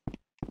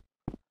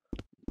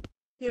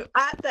 You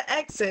at the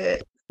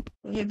exit.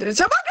 You did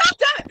it. Oh my god,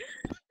 damn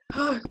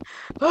it!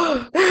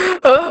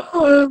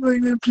 Oh my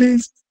god,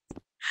 please.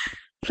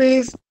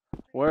 Please.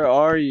 Where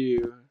are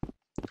you?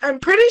 I'm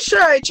pretty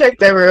sure I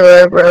checked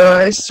everywhere, bro.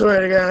 I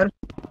swear to god.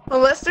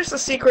 Unless there's a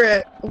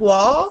secret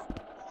wall.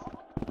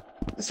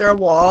 Is there a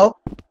wall?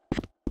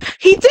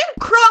 He did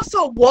cross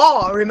a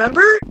wall,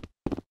 remember?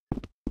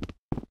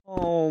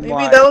 Oh Maybe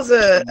my. that was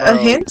a Bro,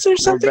 hint or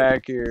something? We're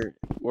back here.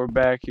 We're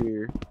back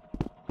here.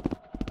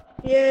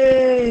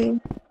 Yay.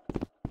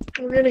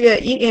 We're gonna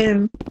get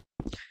eaten.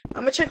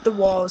 I'm gonna check the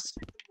walls.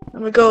 I'm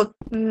gonna go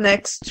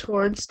next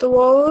towards the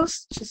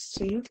walls. Just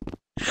see.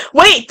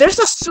 Wait, there's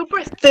a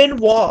super thin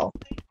wall.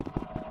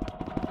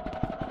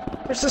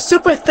 There's a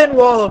super thin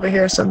wall over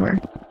here somewhere.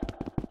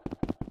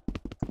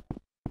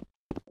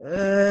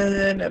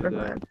 Never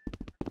mind.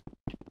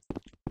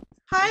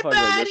 Hi, If I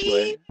go this buddy.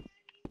 way.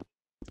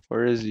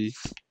 Where is he?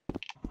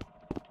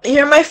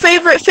 You're my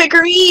favorite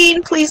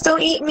figurine. Please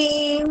don't eat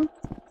me. I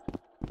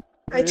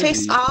Where is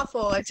taste he?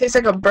 awful. I taste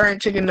like a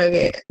burnt chicken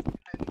nugget.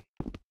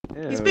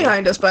 He's Ew.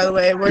 behind us, by the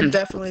way. We're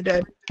definitely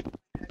dead.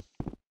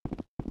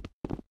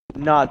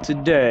 Not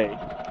today.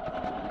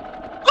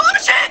 Oh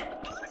shit!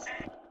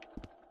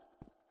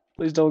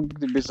 Please don't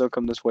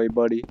come this way,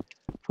 buddy.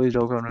 Please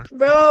don't come.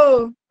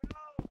 Bro,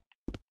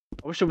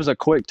 I wish it was a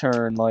quick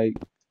turn. Like,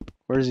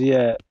 where's he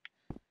at?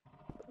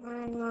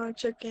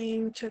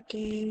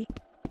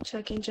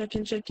 checking.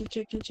 Checking.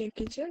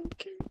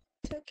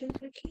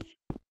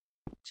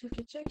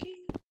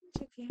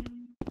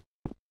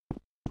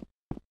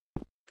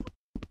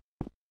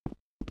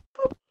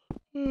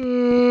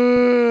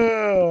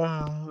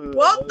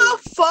 What the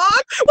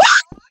fuck?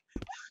 What?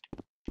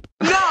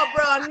 No,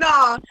 bro,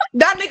 nah.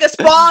 That nigga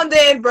spawned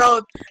in,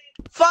 bro.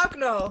 Fuck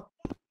no.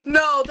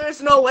 No,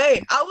 there's no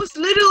way. I was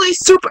literally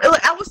super.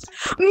 Like,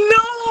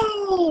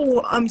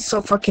 No! I'm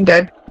so fucking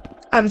dead.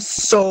 I'm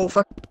so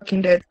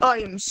fucking dead. I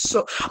am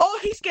so. Oh,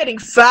 he's getting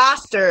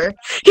faster.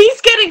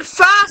 He's getting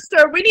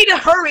faster. We need to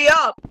hurry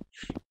up.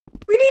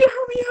 We need to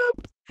hurry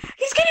up.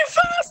 He's getting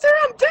faster.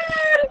 I'm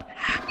dead.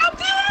 I'm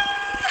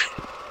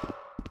dead.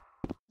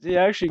 Is he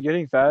actually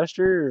getting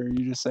faster, or are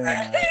you just saying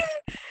that?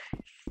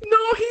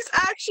 No, he's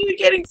actually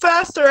getting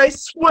faster. I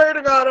swear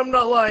to God, I'm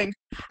not lying.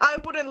 I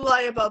wouldn't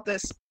lie about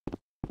this.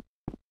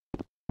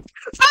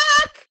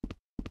 Fuck!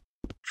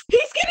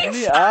 He's getting Get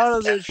me faster. out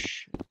of this.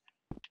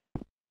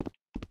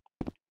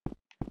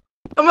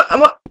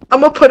 I'm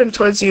gonna put him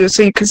towards you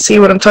so you can see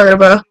what I'm talking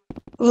about.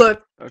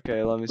 Look,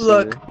 Okay, let me see.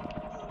 Look. this.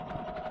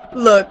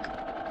 look,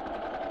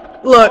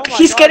 Oh my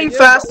he's God, getting yeah,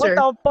 faster.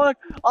 What the fuck?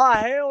 Oh,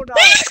 hell no.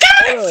 He's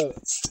getting Ugh.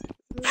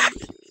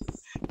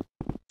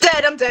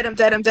 dead. I'm dead. I'm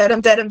dead. I'm dead.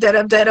 I'm dead. I'm dead.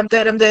 I'm dead. I'm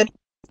dead. I'm dead.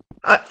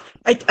 I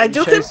He's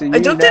duped him. chasing I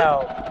you duped him.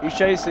 now. He's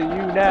chasing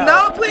you now.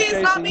 No, He's please,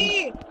 not chasing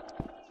you. me.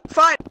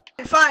 Fine.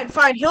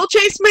 He'll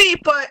chase me,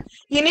 but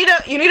you need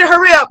to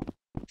hurry up.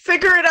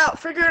 Figure it out,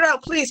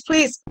 please.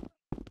 This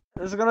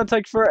is gonna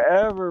take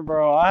forever,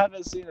 bro. I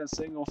haven't seen a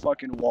single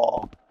fucking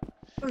wall.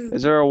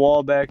 Is there a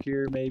wall back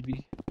here,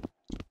 maybe?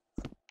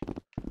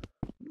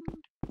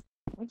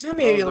 Tell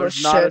me you little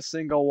there's not a shit.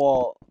 single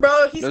wall.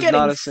 Bro, he's There's getting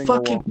not a single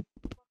fucking. wall.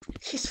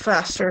 He's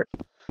faster.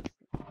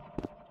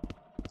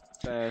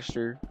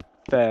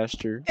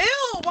 Faster.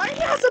 Ew, why he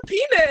has a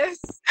penis?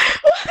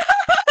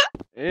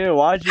 Ew,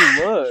 why'd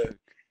you look?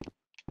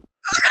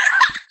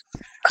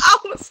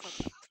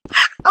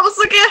 I was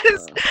looking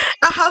at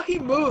at how he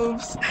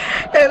moves,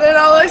 and then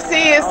all I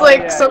see is Oh,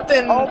 like yeah.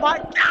 something. Oh my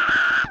god!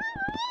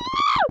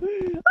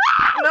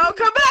 No,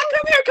 come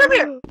back, come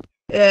here.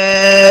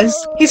 Yes,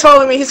 he's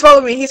following me.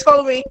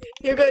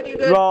 You're good.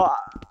 Bro,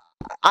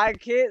 I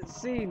can't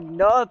see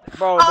nothing,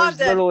 bro. Oh, I'm There's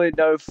dead. literally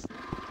no.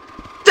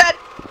 Dead.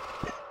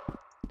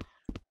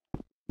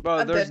 Bro,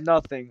 I'm there's dead.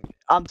 nothing.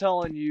 I'm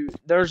telling you,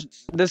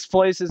 this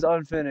place is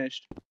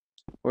unfinished.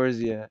 Where is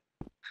he at?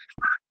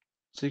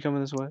 Is he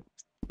coming this way?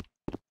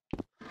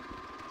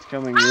 He's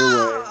coming your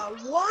way. Ah,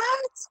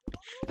 what?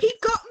 He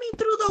got me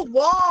through the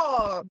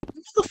wall.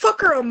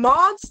 Motherfucker, a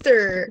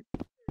monster.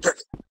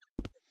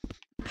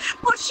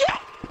 Oh shit!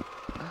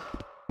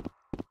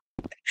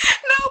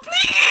 No,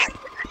 please!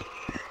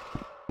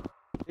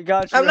 He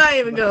got you. I'm not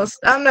even gonna.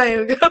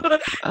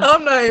 Ah!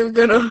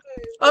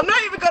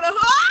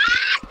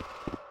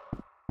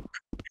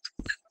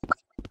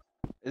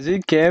 Is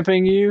he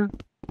camping you?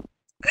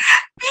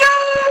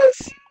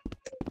 Yes!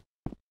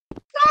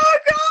 Oh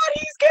god,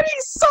 he's getting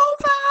so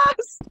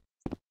fast!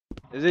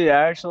 Is he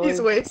actually?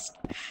 He's way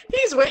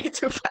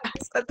too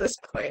fast at this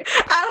point.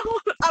 I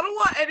don't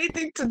want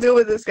anything to do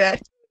with this guy.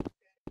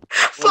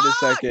 Wait a Fuck!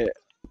 second.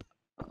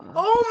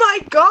 Oh my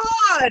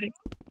god!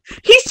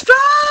 He's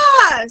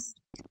fast!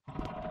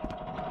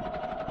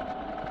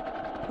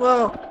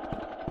 Well,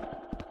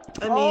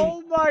 I mean,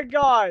 Oh my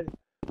god!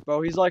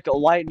 Bro, he's like a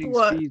lightning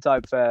What? speed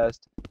type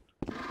fast.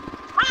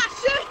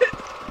 shit!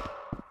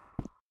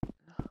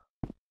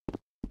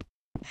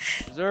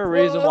 Is there a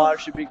reason why I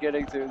should be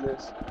getting through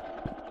this?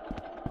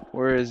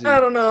 Where is he? I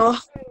don't know. How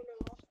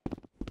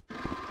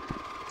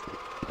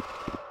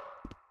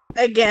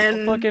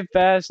Again, fucking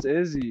fast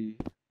is he?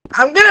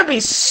 I'm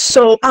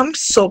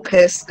so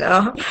pissed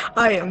now.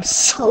 I am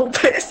so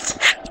pissed.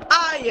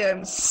 I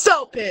am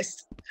so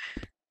pissed.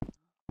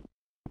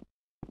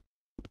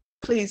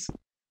 Please.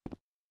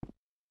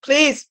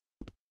 Please.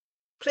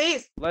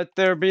 Please. Let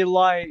there be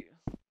light.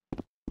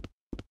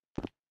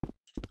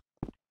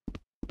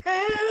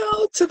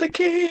 Hail to the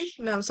king.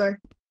 No, I'm sorry.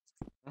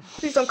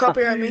 Please don't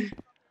copyright me.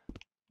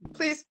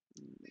 Please.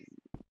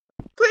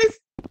 Please.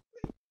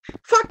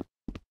 Fuck.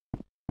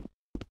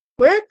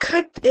 Where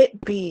could it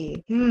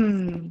be?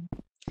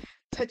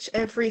 Touch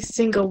every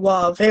single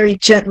wall very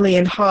gently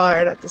and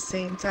hard at the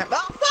same time.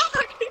 Oh,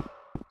 fuck!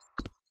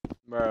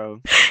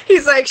 Bro.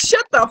 He's like,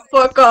 shut the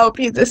fuck up,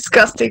 you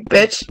disgusting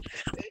bitch.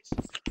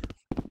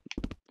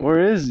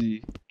 Where is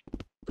he?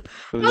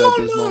 Was I that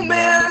don't this know, moment?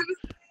 man.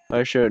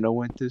 I shouldn't have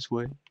went this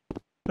way.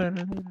 Wait a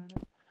minute.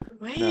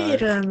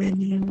 Wait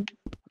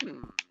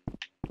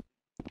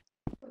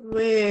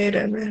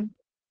a minute.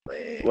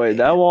 Wait,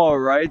 that wall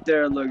right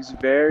there looks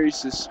very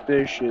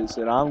suspicious,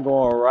 and I'm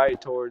going right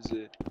towards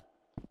it.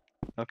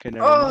 Okay,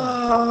 never mind.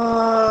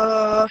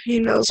 Oh, he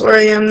knows where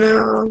I am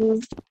now.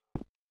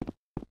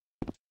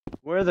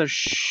 Where the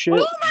shit?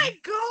 Oh my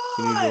Can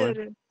you god!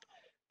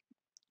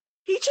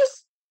 He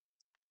just.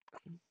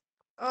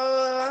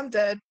 I'm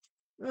dead.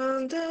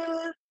 I'm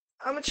dead.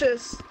 I'm a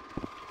chiss.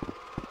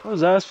 What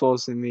was that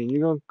supposed to mean? You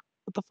gonna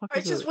what the fuck? I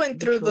is just a went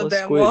through the killer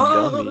damn squid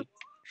wall. dummy?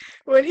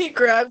 When he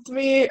grabbed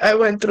me, I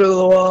went through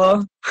the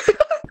wall.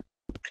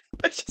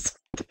 I just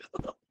went through the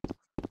wall.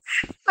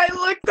 I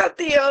looked at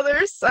the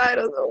other side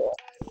of the wall.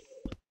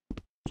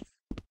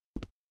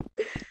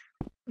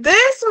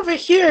 This over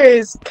here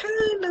is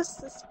kind of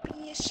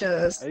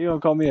suspicious. Are you gonna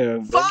call me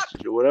a Fuck!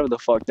 or whatever the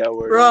fuck that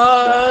word is?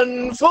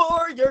 Run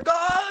for your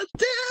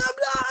goddamn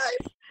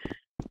life!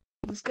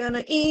 Who's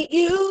gonna eat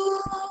you?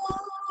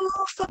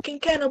 Fucking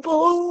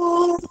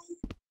cannibal.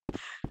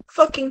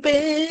 Fucking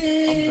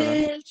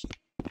bitch.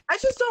 I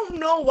just don't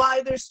know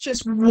why there's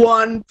just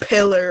one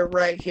pillar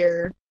right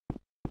here.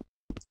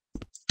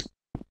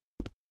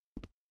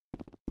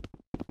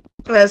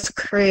 That's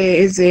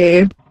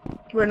crazy.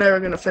 We're never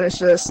gonna finish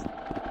this.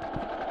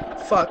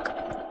 Fuck.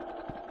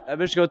 That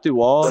bitch go through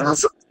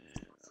walls.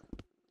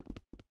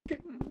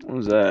 What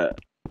was that?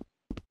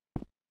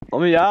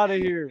 Let me out of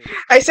here.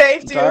 I I'm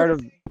saved tired you.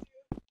 of.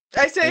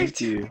 I Thank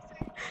saved you. you.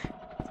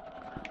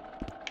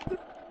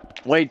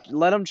 Wait,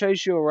 let him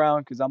chase you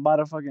around, cause I'm about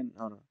to fucking.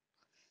 Oh no.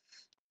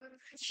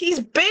 He's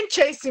been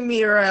chasing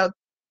me around.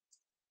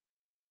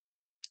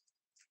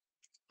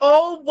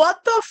 Oh,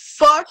 what the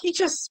fuck? He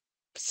just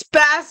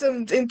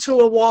spasmed into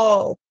a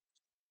wall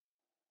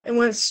and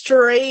went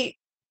straight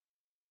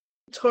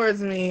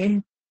towards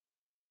me.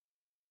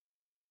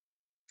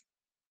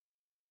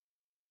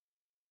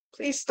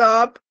 Please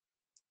stop.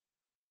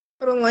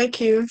 I don't like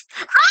you.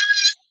 Ah!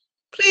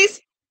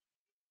 Please.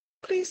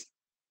 Please.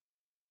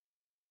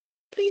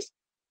 Please.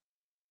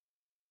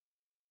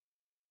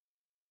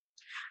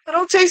 I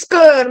don't taste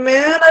good,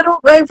 man. I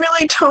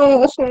really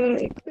don't.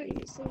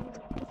 Please.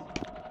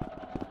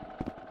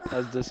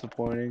 That's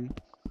disappointing.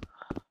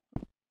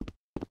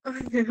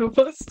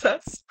 What's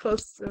that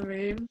supposed to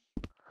mean?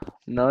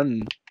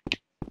 None.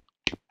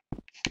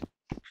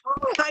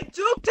 Oh, I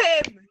juked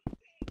him!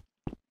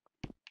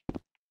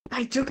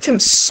 I juked him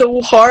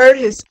so hard,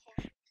 his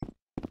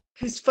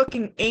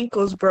fucking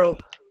ankles broke.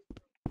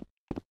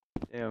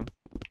 Damn.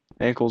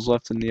 Ankles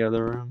left in the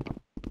other room.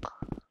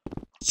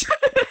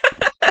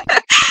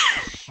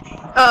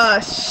 Oh,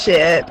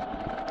 shit.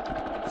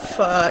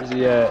 Fuck. Where's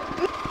he at?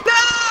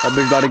 That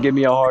bitch about to give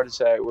me a heart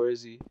attack. Where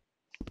is he?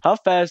 How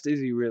fast is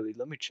he really?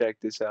 Let me check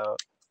this out.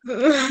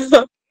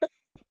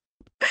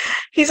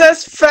 He's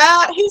as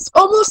fast. He's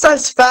almost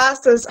as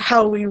fast as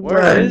how we Where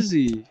run. is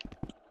he?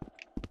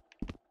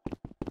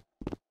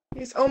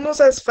 He's almost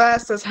as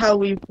fast as how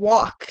we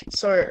walk.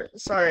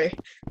 Sorry.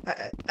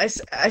 I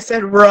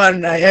said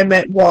run. I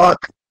meant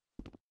walk.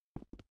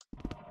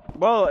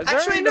 Bro, is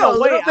Actually, there no, even a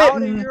a way little out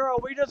bit- of here? Or are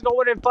we just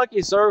going in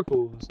fucking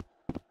circles?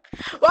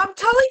 Well, I'm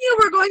telling you,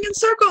 we're going in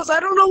circles. I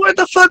don't know where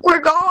the fuck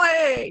we're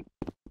going.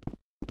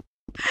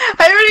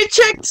 I already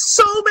checked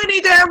so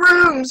many damn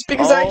rooms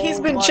because he's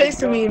Oh been my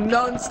chasing me God.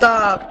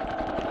 non-stop.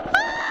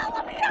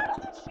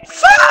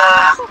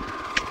 Fuck!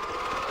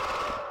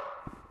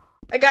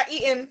 I got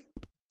eaten.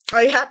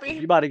 Are you You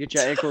happy? about to get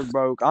your ankles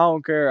broke. I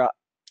don't care.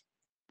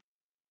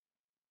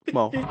 Come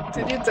on.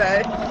 Did you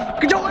die?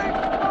 Get your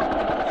ankles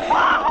broke.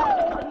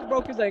 Wow! I just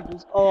broke his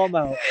ankles. Oh, I'm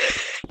out.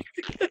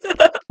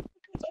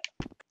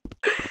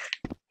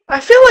 I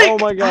feel like Oh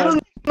my I God.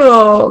 don't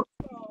know.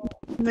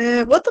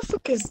 Man, what the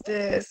fuck is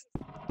this?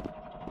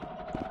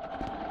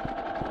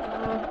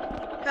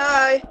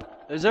 Hi.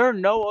 Is there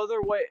no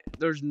other way?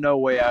 There's no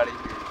way out of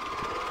here.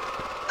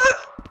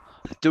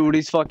 Dude,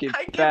 he's fucking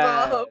I give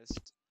up.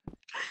 fast.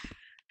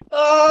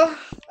 Oh,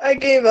 I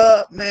gave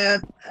up,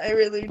 man. I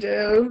really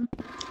do.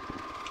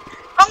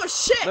 Oh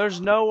shit! There's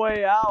no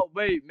way out.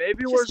 Wait,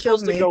 maybe we're Just killed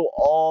supposed to me. go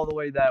all the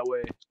way that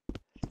way.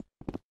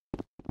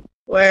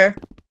 Where?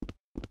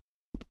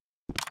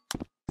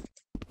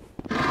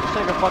 Just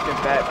take a fucking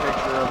fat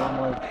picture of him,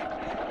 like,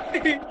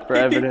 for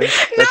evidence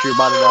that you're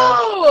about to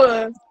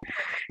die. No!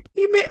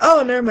 You made.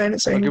 Oh, never mind.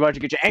 It's Like, saying. you're about to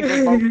get your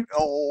ankles broke.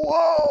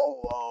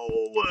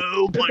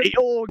 Whoa, buddy.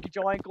 Oh, get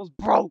your ankles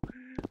broke.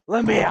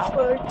 Let me out.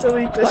 Fuck,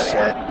 delete this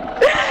shit.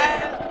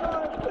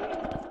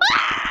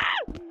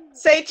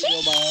 Say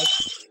Kill my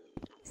cheese!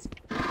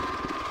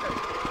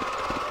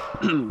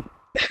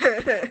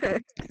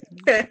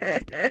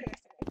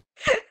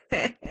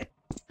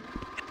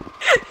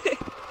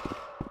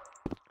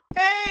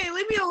 Hey,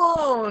 leave me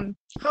alone!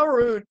 How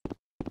rude.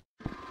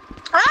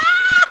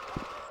 Ah!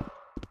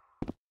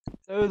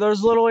 Dude,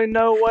 there's literally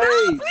no way.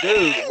 No, Dude,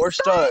 please, we're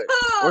stuck.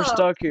 We're stop.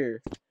 stuck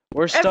here.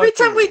 We're stuck Every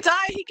time here. we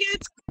die,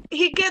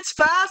 he gets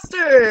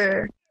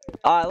faster.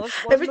 Alright, let's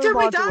Every move time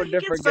we on to die, a he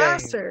gets different game.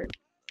 faster.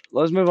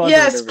 Let's move on to a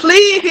Yes, different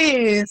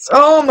please.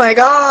 Oh my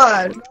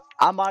god.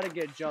 I'm about to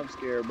get jump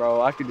scared,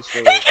 bro. I could just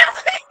feel He it.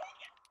 kills me.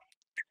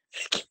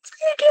 He kills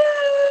me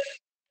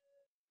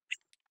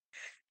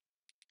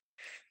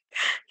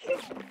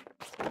again.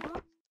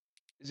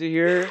 Is he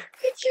here?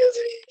 He kills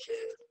me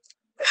again.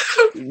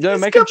 No,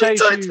 He's make him coming chase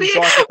towards you me.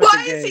 so I can Why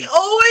pick the is he game.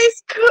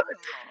 always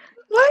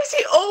Why is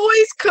he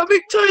always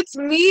coming towards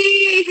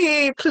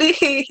me?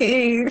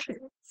 Please.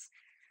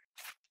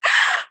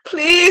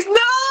 Please, no!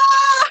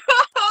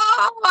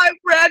 I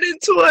ran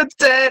into a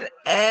dead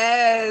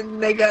end,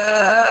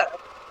 nigga.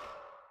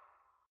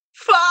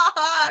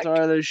 Fuck!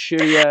 Sorry, this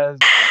shitty ass.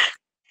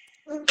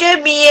 ¡Qué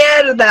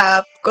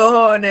mierda,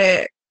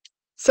 cojones!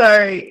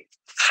 Sorry.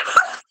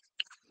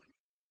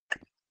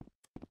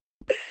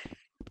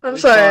 I'm Let me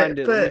sorry, find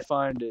it. Let me but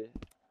find it.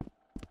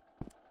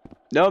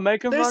 No,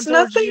 make him There's run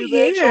towards nothing you,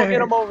 bitch. Don't get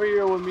here. him over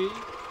here with me.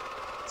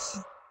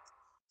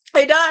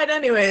 I died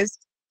anyways.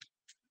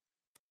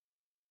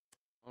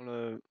 On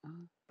a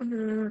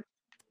Mhm.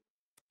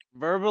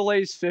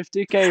 Verbalace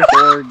 50k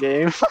horror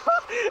game.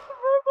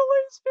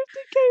 Verbalace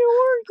 50k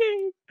horror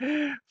game.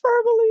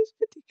 Verbalace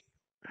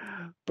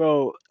 50k.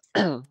 Bro.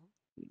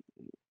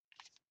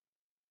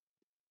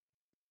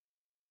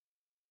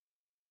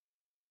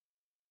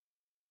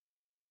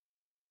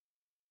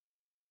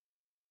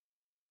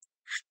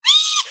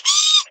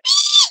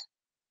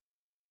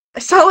 I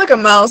sound like a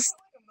mouse.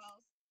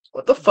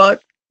 What the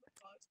fuck?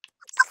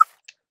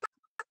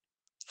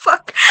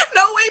 Fuck.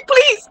 No, wait,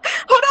 please.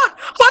 Hold on.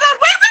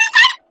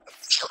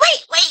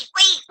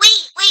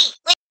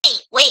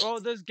 Wait. Bro,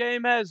 this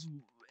game has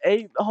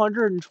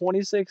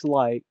 826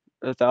 likes.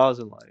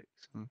 1,000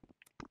 likes.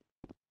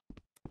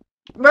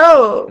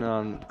 Bro,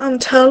 Um, I'm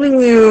telling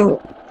you.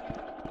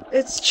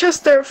 It's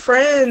just their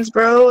friends,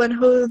 bro, and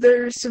who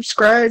they're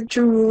subscribed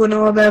to and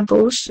all that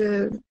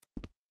bullshit. how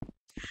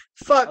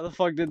Fuck. the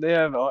fuck did they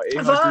have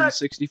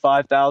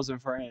 865,000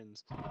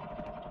 friends?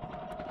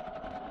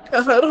 I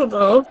don't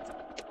know.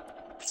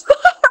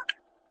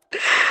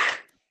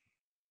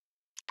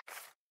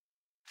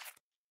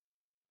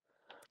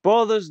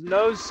 Bro, there's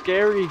no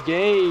scary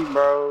game,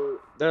 bro.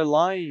 They're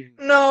lying.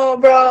 No,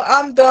 bro,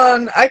 I'm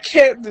done. I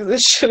can't do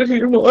this shit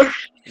anymore.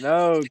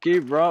 No,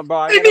 keep run, bro.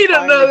 I I gotta need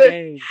find another. the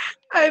game.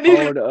 I need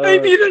Hold I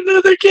up. need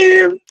another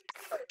game.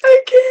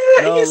 I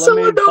can't. No, He's let so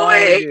me find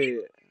annoying.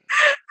 it.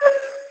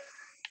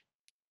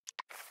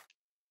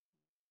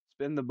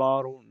 Spin the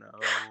bottle. No.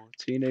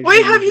 Teenage Wait,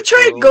 Mutant have you Ninja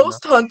tried Turtles,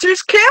 Ghost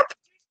Hunters Camp?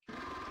 No.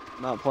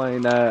 Not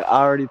playing that.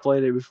 I already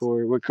played it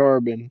before with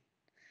Carbon.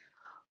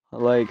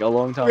 Like a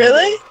long time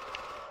Really? ago.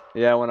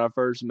 Yeah, when I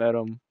first met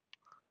him,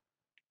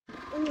 I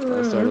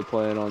Mm. started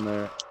playing on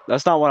there.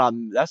 That's not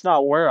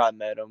where I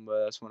met him,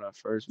 but that's when I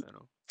first met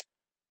him.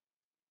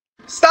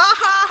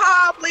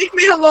 Stop! Leave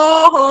me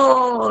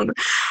alone!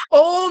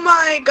 Oh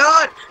my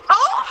god!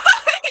 Oh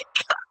my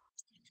god!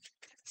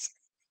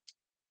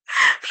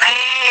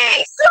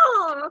 Please!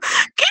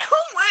 Get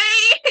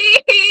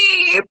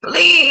away!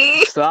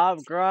 Please!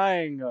 Stop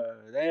crying.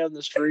 Damn,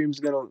 the stream's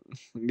gonna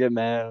get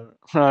mad.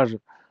 I'm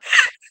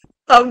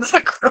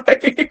not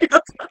crying.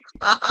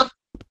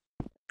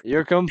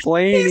 You're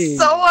complaining. He's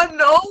so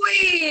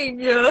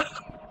annoying! You're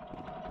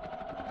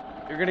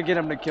gonna get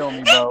him to kill me,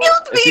 He bro.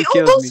 killed If he me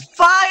kills almost me.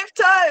 5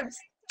 times!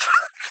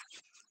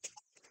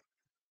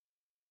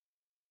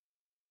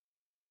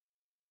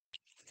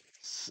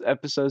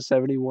 Episode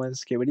 71,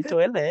 Skibidi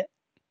Toilet.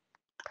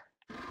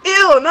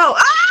 Ew, no!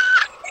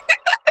 Ah!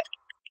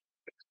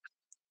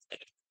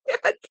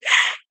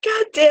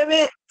 God damn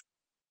it!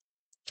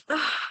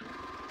 Ow!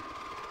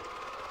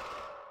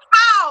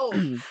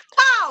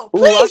 Ow!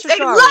 Ooh, I Please should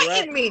try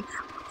enlighten me!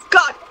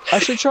 God! I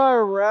should try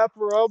a rap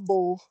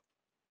rumble.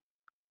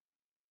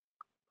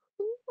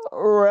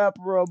 Rap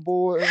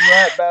rumble and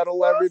rap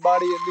battle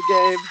everybody in the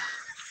game.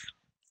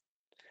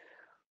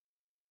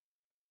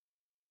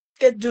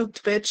 Get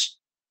duped, bitch.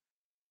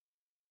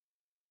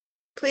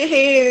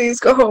 Please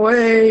go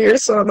away. You're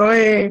so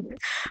annoying.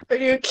 But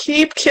you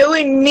keep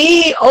killing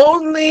me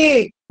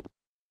only.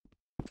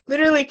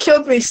 Literally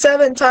killed me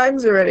 7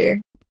 times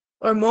already.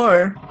 Or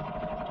more. He's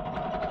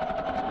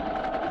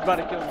about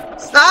to kill me.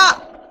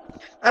 Stop!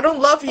 I don't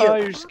love you. Oh,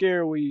 you're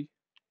scary.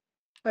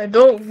 I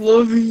don't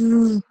love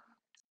you.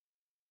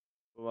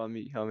 Well,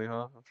 me, help me,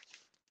 huh?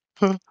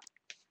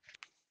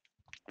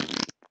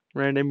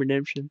 Random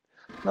Redemption.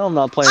 No, I'm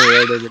not playing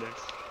Red Dead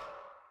Redemption.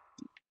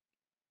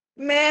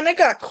 Man, I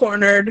got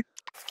cornered.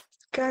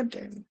 God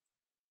damn.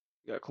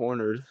 You got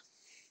cornered.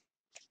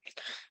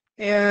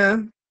 Yeah,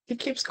 he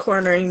keeps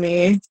cornering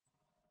me.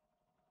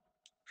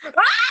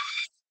 Ah!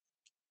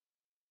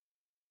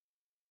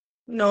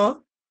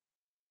 No.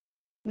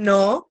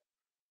 No.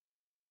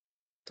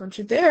 Don't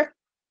you dare.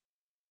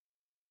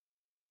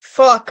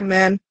 Fuck,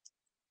 man.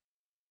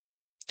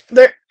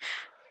 There.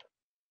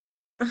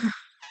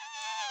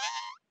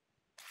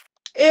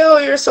 Ew,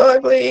 you're so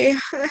ugly.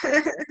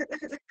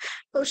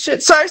 Oh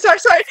shit. Sorry.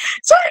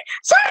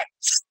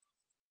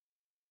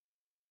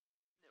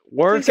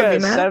 Work Please don't be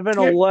at mad.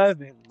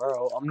 7-Eleven,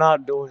 bro. I'm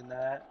not doing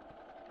that.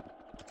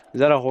 Is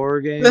that a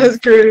horror game? That's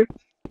great.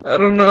 I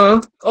don't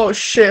know. Oh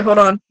shit, hold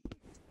on.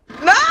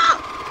 No!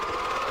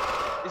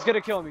 He's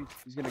gonna kill me.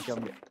 He's gonna kill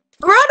me.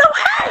 Run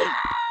away!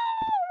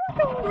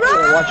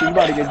 Run! Watch it. You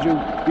about to get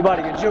juked. You about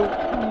to get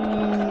juked.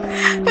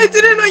 I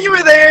didn't know you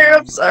were there.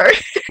 I'm sorry.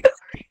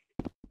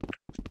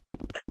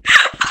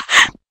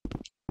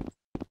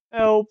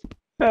 Help.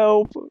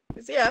 Help.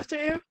 Is he after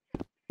you?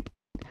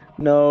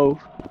 No.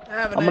 I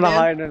have an I'm gonna idea.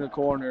 hide in a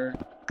corner.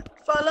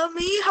 Follow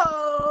me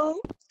home.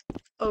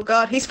 Oh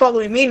god, he's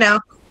following me now.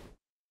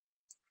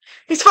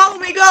 He's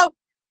following me, go!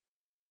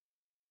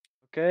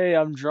 Okay,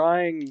 I'm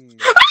trying.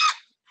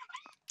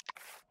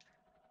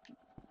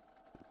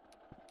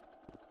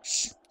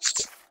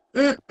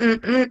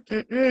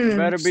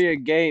 Better be a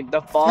game.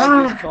 The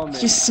fog is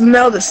coming. You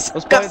smell Let's play The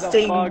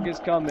disgusting. Fog is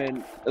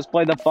Coming. Let's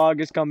play The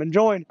Fog is Coming.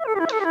 Join.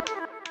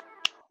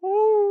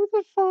 Oh,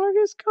 The Fog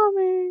is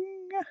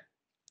Coming.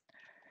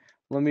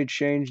 Let me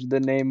change the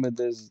name of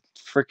this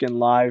freaking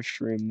live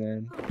stream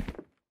then.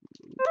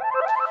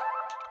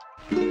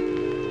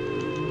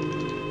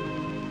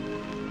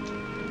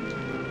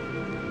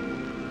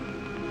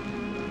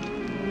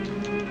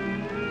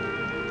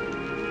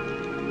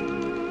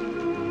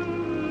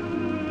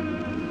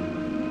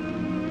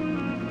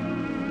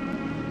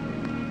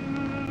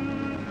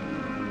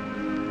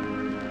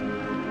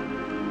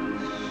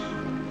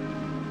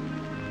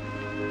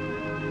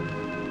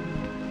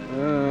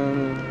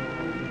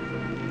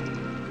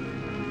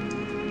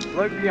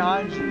 Look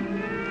behind you.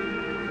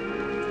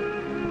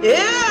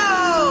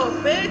 Ew,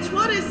 bitch,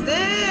 what is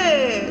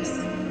this?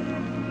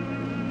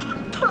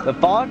 The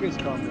fog is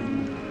coming.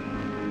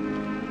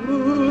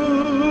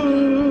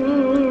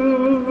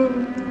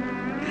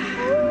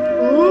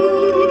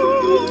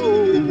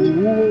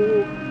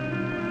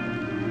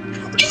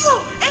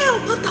 Ew,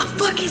 what the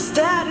fuck is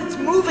that? It's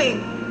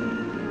moving.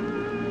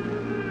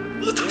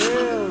 What the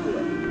fuck?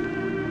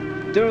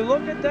 Ew. Dude,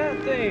 look at that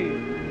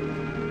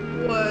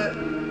thing. What?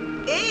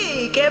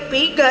 Hey, que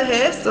pica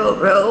eso,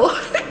 bro?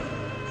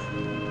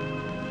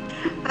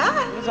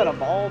 Hi. Is that a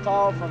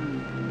Molotov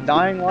from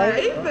Dying Light?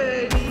 Hey,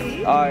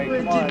 buddy. Alright,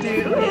 What'd come on.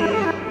 you do?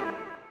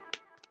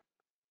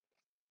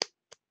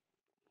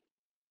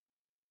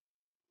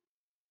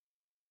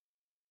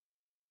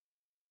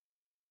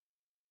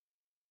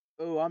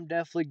 Oh, I'm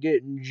definitely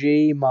getting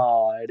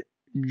Gmod.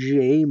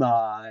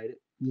 Gmod.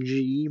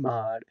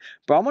 Gmod.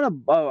 Bro, I'm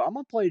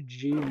gonna play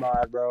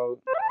Gmod, bro.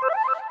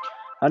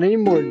 I need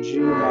more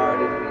Gmod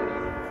in me.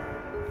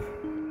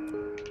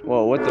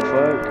 Whoa, what the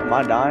fuck? Am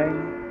I dying?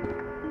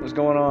 What's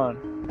going on?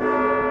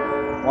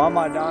 Why am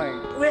I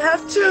dying? We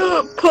have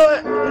to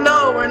put.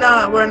 No, we're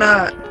not. We're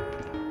not.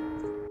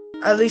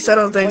 At least I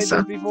don't think Played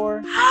so. this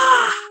before?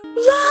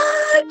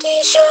 Look,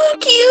 he's so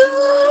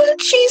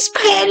cute. She's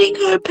petting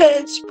her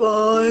pet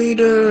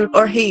spider.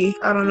 Or he.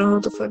 I don't know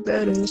who the fuck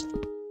that is.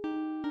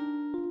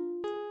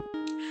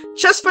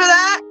 Just for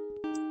that,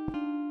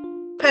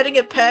 petting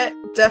a pet,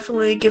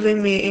 definitely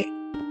giving me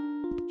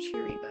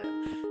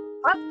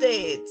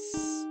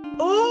updates.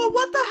 Oh,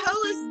 what the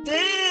hell is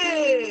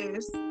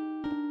this?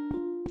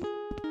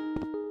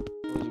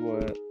 Was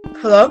what?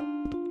 Hello?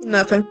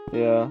 Nothing.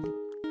 Yeah.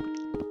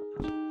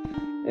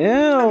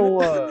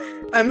 Ew.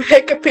 I'm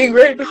hiccuping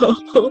right now.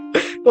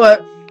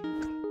 What?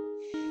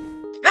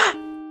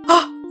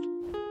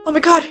 Oh my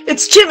god,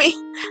 it's Jimmy!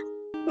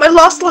 My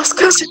lost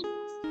cousin!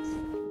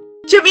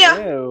 Jimmy-a!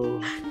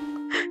 Ew.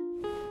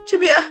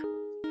 Jimmy-a!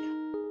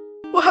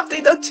 What have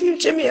they done to you,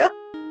 Jimmy-a?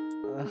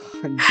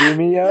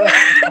 Jimmy-a?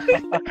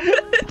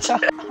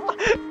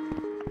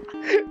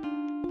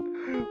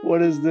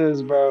 What is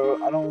this,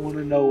 bro? I don't want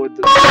to know what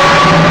this.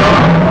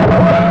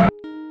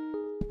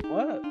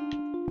 What?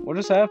 What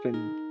just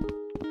happened?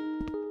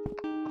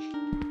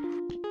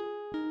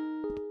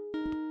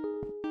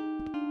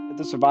 Did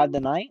they survive the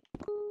night?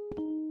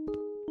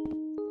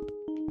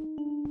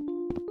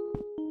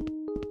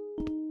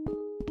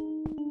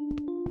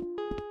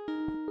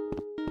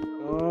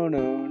 Oh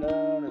no,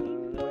 no, no,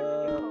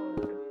 no.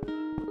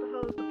 What the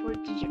hell is the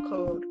 4-digit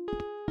code?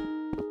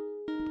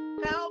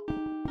 Help!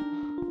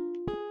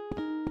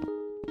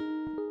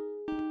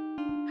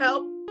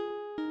 Help!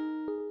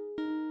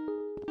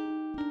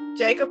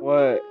 Jacob?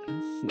 What?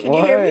 Can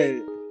what? you hear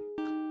me?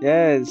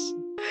 Yes.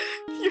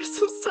 You're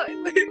so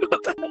silent.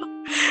 What the hell?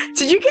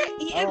 Did you get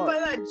eaten Oh. by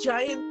that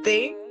giant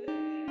thing?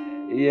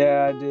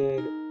 Yeah, I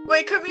did.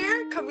 Wait, come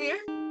here. Come here.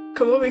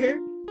 Come over here.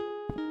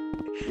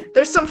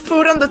 There's some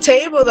food on the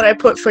table that I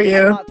put for I'm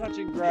you. not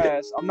touching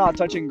grass. I'm not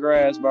touching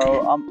grass,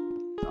 bro.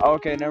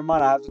 Okay, never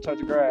mind. I have to touch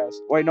the grass.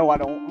 Wait, no, I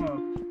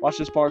don't. Watch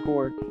this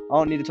parkour. I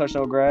don't need to touch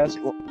no grass.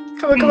 Come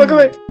on, come on, come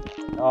on.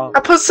 Oh. I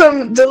put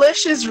some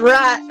delicious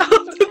rat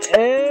on the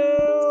table.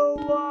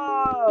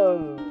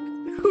 Ew!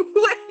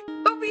 Wait,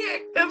 come here.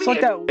 Come It's here.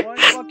 like that one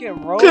fucking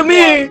Come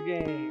here. Roblox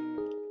game.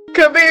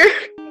 Come here.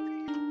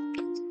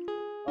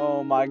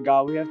 Oh my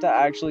god, we have to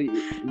actually,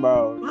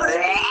 bro.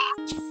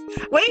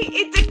 Wait,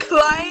 it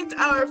declined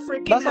our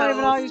freaking That's not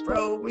even how health, you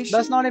bro. We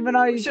That's not even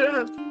how we you. should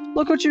have.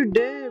 Look what you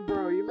did,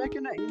 bro. You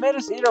made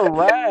us eat a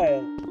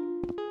rat.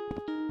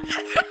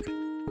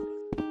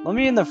 Let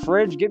me in the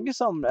fridge. Give me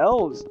something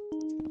else. I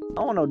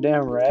don't want no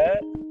damn rat.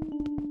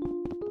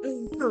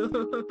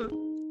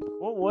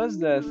 What was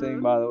that thing,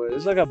 by the way?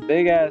 It's like a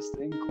big ass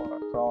thing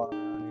crawling around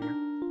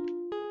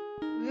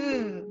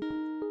here.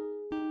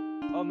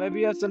 Oh, maybe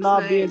you have to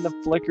not be in the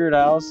flickered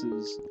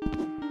houses.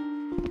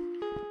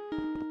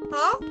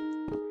 Huh?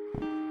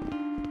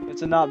 You have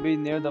to not be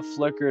near the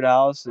flickered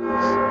houses.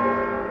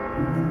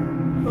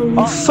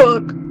 Oh,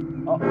 fuck.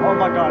 Oh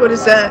my god. What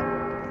is that?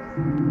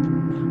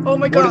 Oh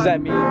my god. What does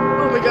that mean?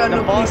 Oh my god, The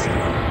no, boss- please.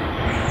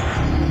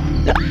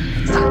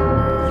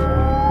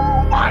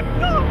 Oh my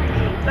god!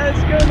 That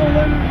scared the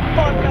living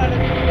fuck out of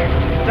me.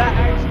 That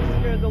actually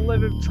scared the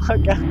living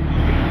fuck out of me.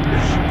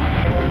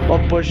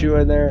 I'll push you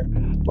in there.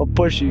 I'll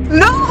push you.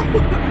 No!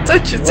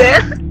 Don't you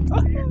dare!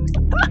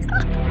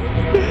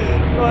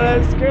 Oh,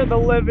 that scared the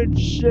living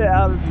shit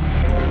out of me.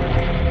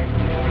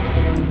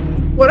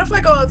 What if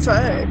I go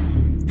outside?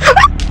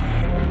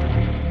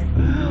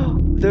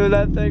 Dude,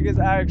 that thing is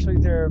actually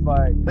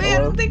terrifying. Wait, I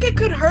don't think it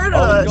could hurt Oh,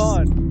 us. it's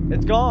gone.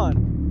 It's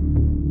gone.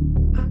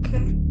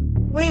 Okay.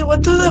 Wait,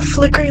 what do the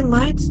flickering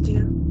lights do?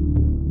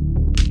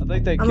 I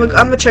think they I'm killed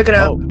gonna check it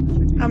out. Oh,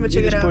 I'm gonna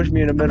check you it just out. pushed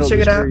me in the middle of check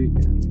the it out. street.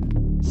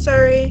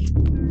 Sorry.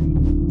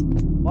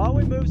 Why do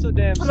we move so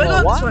damn I'm gonna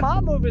slow? go Why this am way.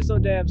 I moving so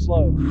damn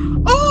slow?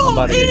 Oh,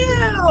 about to get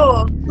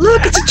ew!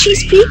 Look, it's a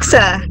cheese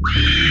pizza.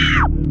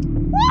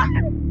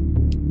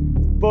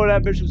 Bro,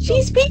 that bitch was so.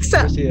 Cheese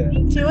pizza. Yeah,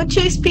 Do you want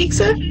cheese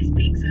pizza?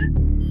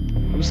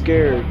 I'm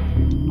scared.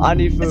 I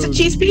need food. It's a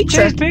cheese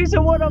pizza. Cheese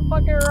pizza with a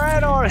fucking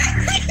rat on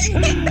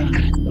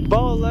it.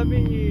 Bo, let me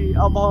eat.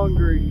 I'm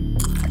hungry.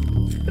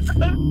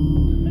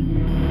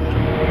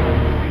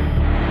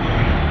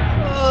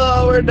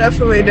 Oh, we're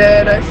definitely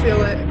dead. I feel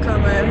it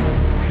coming.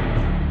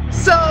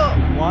 So,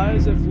 Why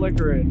is it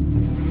flickering?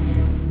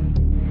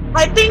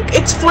 I think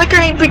it's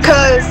flickering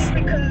because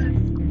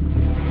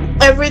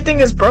everything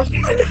is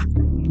broken.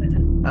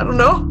 I don't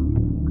know.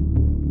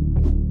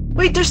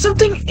 Wait, there's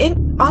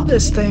something on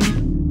this thing.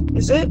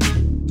 Is it?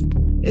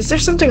 Is there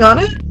something on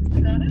it?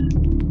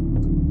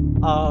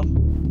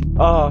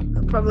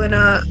 Probably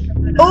not.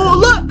 Oh,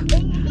 look!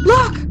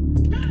 Look!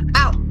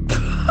 Ow!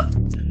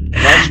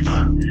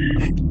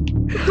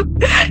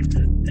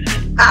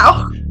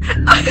 Ow!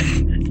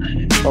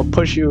 I'll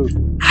push you.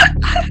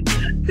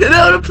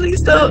 No,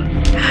 please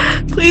don't.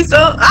 Please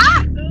don't.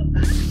 Ah!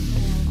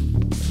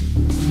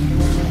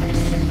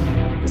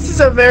 This is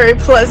a very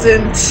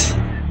pleasant.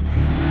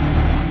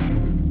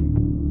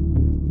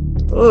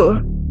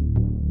 Oh.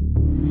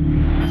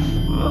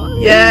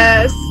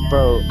 Yes.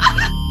 Bro.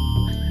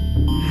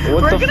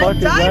 What We're the gonna fuck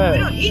is die if we that?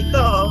 don't eat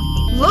though.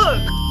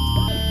 Look.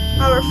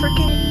 Our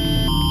freaking.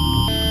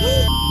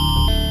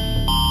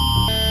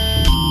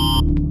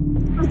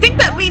 I think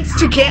that means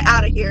to get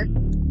out of here.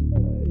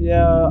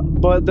 Yeah,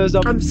 but there's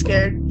a. I'm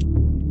scared.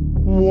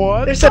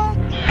 What? There's a.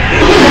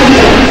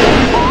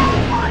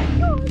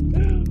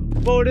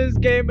 Bro, this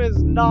game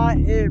is not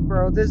it,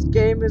 bro. This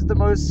game is the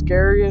most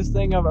scariest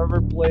thing I've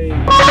ever played.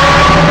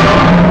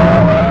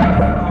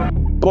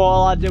 Bro,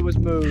 all I did was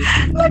move.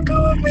 Let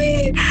go of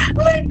me!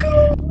 Let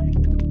go!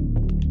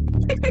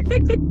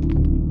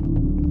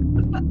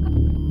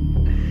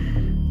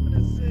 What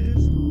is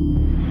this?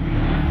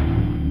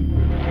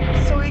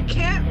 So it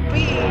can't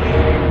be.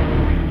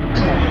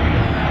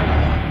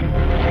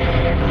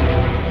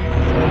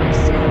 So as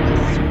soon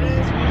as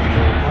we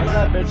How's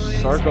that bitch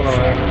circling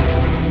around?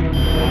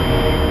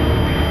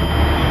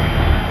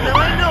 No, I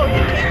know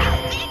you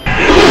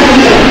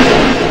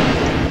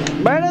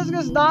can't. Man, this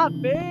is not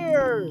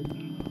fair!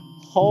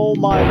 Oh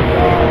my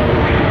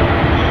god.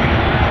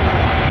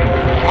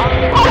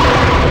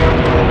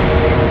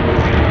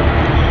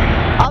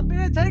 I'm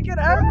being taken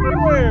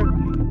everywhere!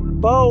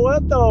 Bro,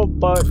 what the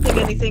fuck?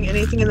 Anything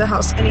in the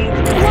house, anything.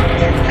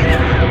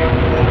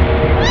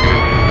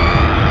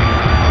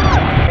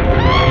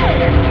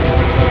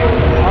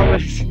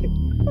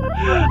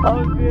 I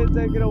was being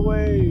taken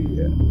away.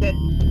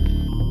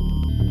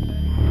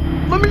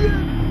 Let me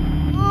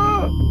in!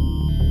 Ah!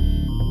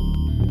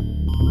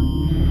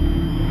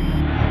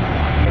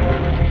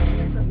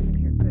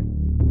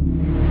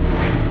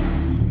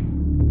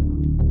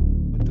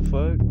 What the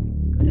fuck?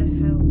 What the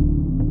hell?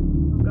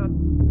 Oh god.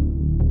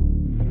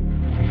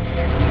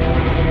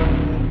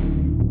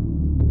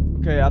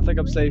 Okay, I think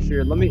I'm safe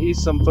here. Let me eat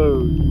some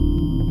food.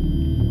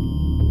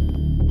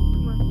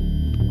 Come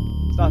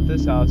on. It's not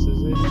this house,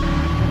 is it?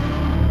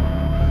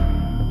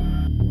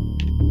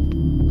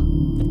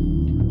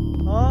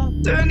 Huh?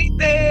 Do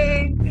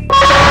anything!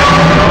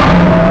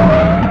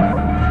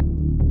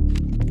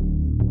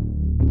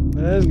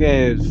 This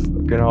game is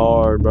fucking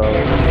hard, bro.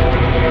 Let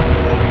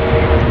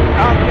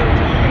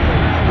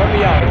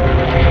me out.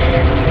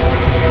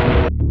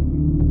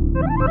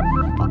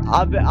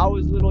 I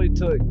was literally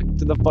took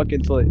to the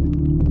fucking foot.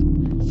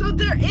 So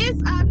there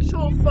is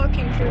actual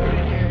fucking food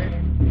in here.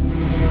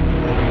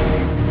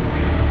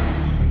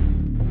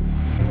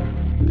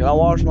 Can I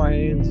wash my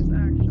hands?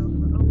 There is actual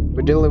food.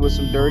 We're dealing with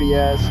some dirty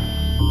ass.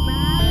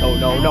 No,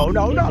 no, no,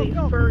 no, no, He's a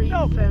no, furry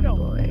no,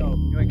 femboy. no.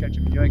 You ain't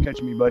catching me. You ain't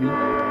catching me, buddy.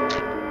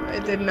 I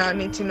did not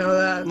need to know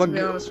that, to be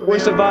honest with We you.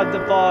 survived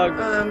the fog.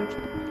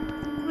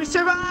 We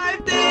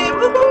survived it!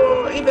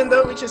 Woohoo! Even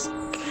though we just...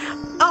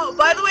 Oh,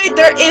 by the way,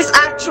 there is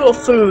actual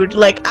food.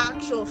 Like,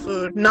 actual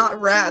food, not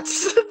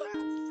rats.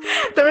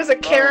 There was a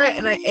carrot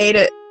and I ate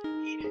it.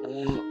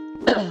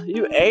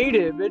 You ate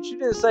it, bitch. You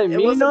didn't say It me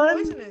wasn't none.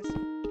 poisonous.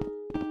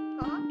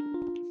 Huh?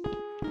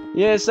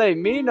 You didn't say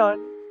me none.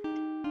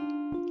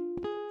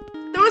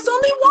 There was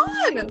only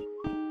one!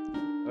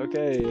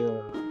 Okay,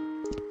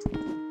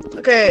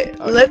 Okay,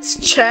 let's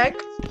check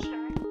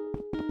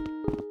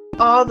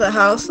all the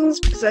houses,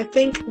 because I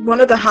think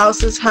one of the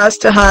houses has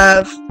to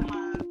have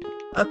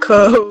a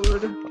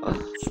code.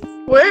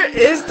 Where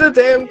is the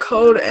damn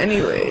code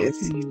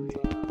anyways?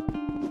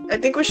 I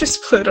think we should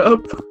split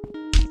up.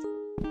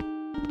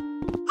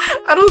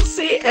 I don't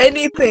see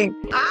anything.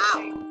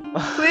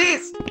 Ow!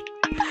 Please!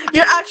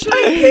 You're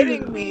actually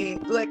hitting me.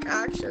 Like,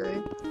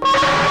 actually.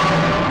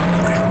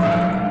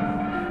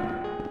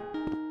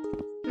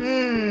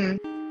 Hmm.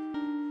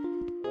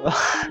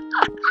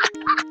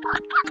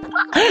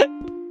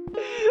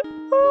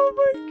 Oh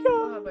my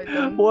What have I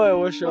done? god.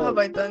 What's What your have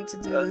I done to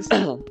do this?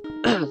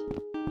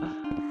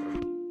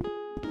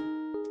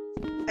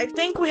 I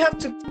think we have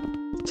to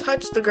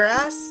touch the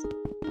grass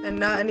and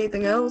not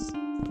anything else.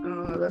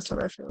 Oh, that's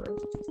what I feel like.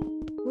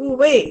 Oh,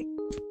 wait.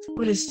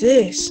 What is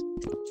this?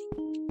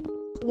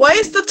 Why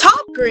is the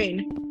top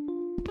green?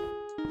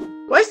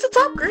 Why is the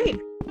top green?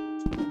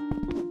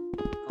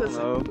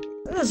 Hello.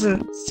 That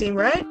doesn't seem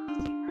right.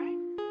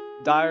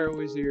 Dyer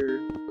was here.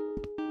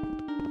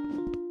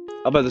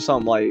 I bet there's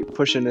something like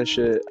pushing this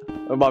shit.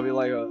 It might be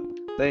like a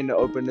thing to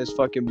open this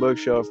fucking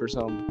bookshelf or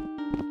something.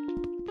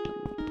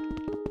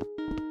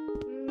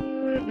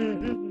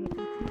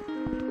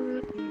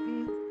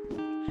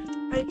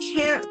 I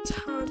can't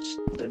touch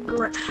the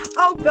grass.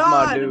 Oh Where's my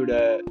god! dude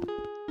at?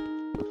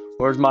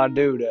 Where's my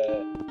dude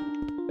at?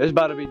 It's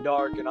about to be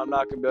dark and I'm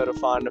not gonna be able to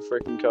find the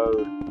freaking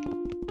code.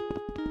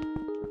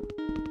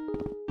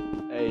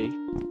 Hey,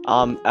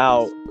 I'm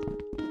out.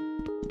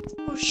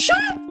 Oh shit!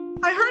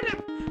 I heard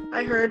him!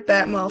 I heard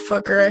that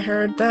motherfucker. I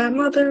heard that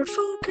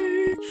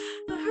motherfucker.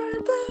 I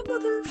heard that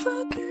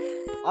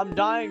motherfucker. I'm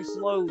dying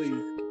slowly.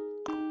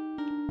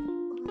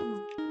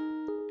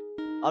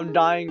 I'm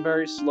dying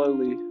very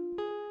slowly.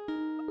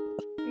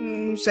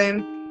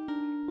 Same.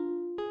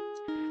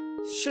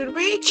 Should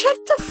we check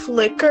the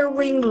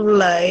flickering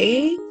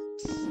light?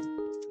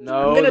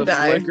 No, I'm gonna the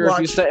die. flicker.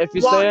 Watch. If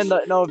you stay in the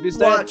if you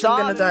stay Watch,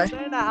 I'm inside, gonna die.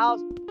 stay in the house.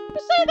 You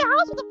stay in the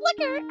house with a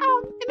flicker,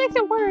 it makes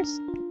it worse.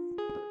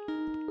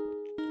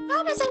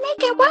 How does it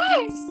make it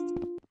worse?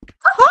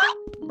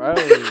 Bro,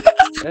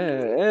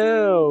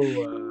 ew.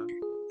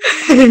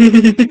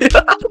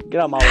 Get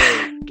out my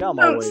way. Get out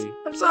my way.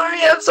 I'm sorry.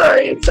 I'm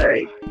sorry. I'm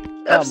sorry.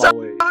 Get out I'm my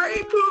way.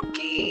 sorry,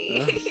 Pookie.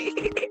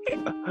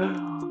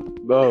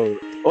 Bro,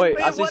 wait, Wait,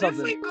 I see what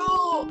something. if we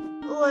go?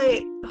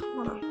 Wait,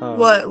 hold on. Huh.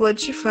 What?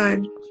 What'd you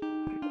find?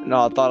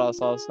 No, I thought I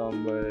saw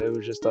something, but it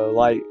was just a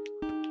light.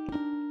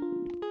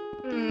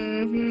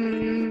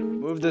 Mm-hmm.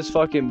 Move this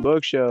fucking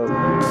bookshelf.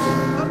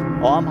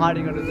 Oh, I'm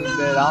hiding under this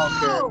bed. I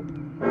don't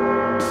care.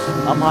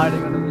 I'm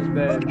hiding under this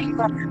bed. I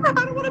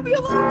don't want to be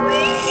alone,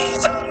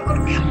 please. I don't want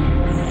to be alone.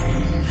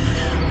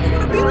 I don't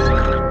want to be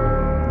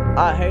alone.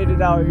 I hate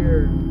it out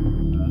here.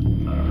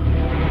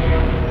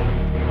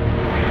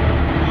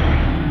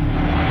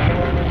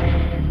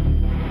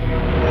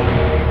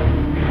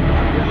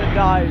 I'm gonna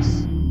die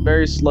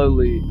very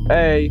slowly.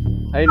 Hey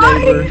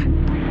neighbor.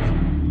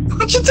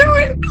 What you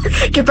doing?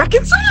 Get back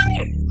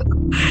inside.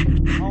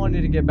 I don't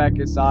need to get back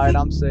inside.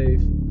 I'm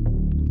safe.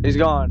 He's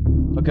gone.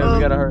 Okay, we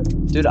gotta hurry.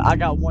 Dude, I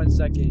got 1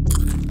 second.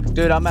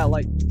 Dude, I'm at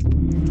like.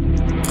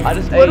 I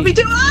just ate. What do we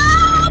do?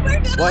 Oh,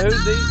 we're gonna What,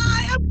 who's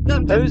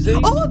die. Who's he?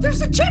 Oh,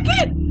 there's a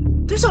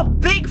chicken. There's a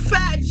big,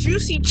 fat,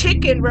 juicy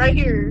chicken right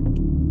here.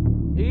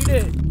 Eat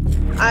it.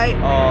 I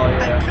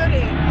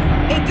couldn't.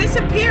 It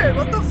disappeared.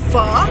 What the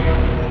fuck?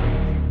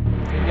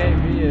 He gave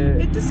me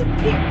it. It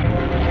disappeared.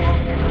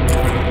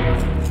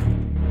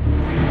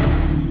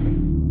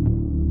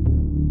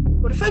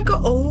 What if I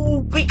go? Oh,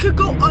 we could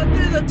go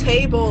under the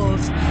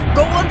tables.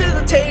 Go under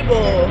the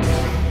table.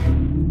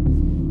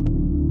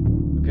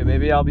 Okay,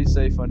 maybe I'll be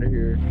safe under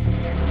here.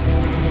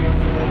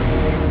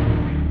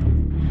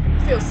 I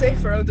feel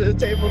safer under the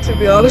table, to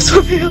be honest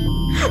with you.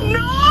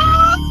 No!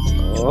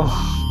 Oh.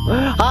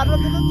 Hide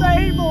under the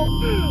table!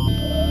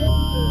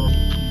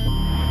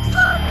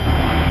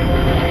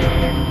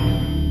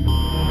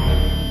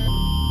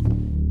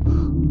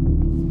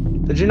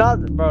 Did you not?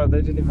 Bro,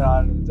 they didn't even hide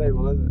under the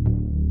table, is it?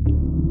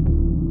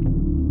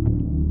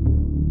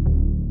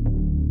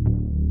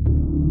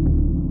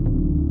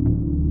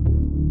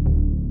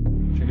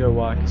 Should go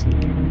walk.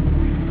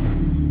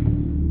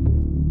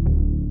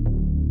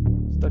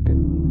 Stuck it.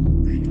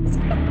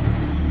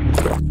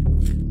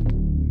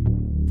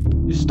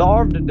 You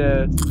starved to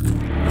death.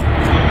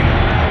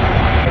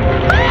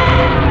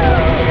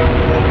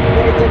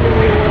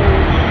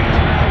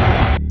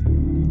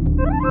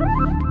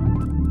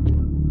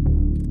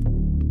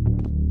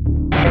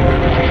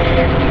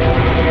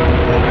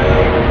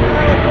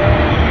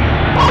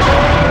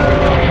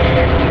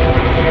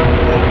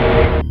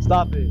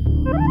 Stop it.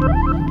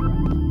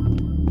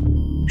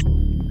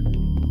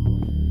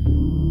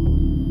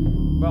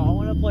 Bro,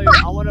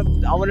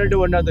 I wanna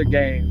do another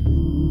game.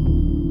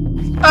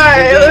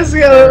 Alright, let's go.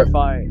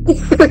 Terrifying.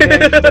 It's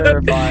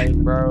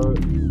terrifying, bro.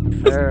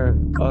 There,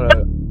 hold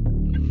up.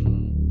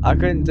 I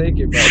couldn't take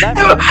it, bro.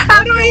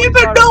 I don't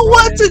even know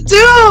what to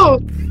do.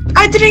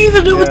 I didn't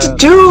even know what to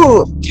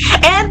do.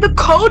 And the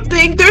code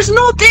thing, there's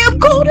no damn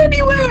code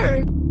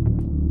anywhere.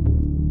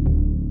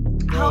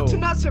 How to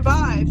not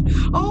survive?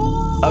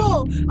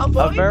 Oh,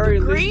 avoid a very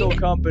the green. lethal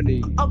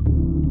company.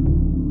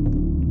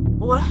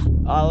 What?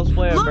 Let's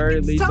play a Look, very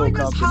it's lethal telling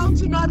company. us how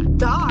to not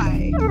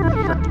die.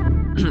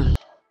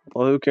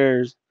 Well, who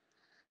cares?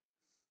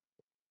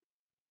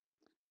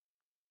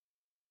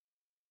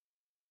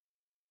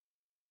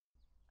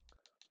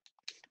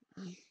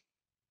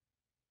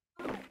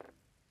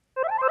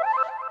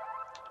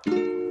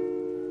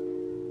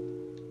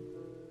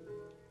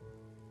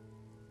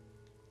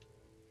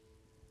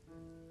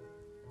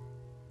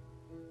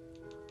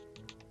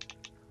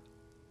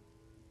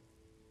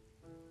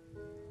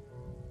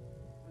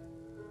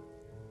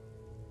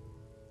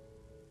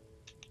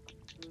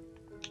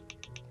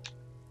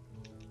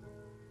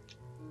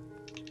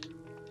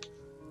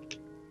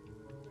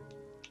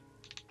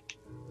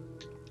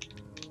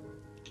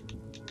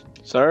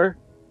 Sir?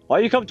 Why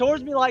you come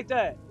towards me like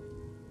that?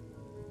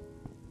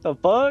 The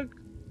fuck?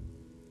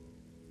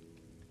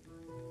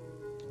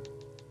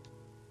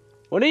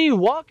 What are you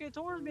walking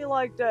towards me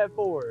like that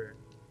for?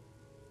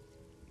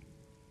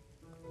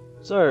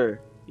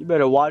 Sir, you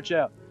better watch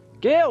out.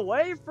 Get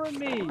away from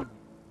me!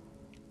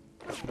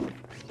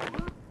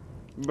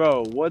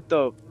 Bro, what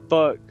the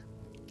fuck?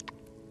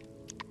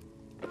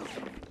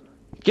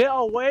 Get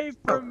away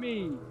from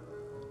me!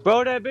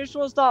 Bro, that bitch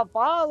will stop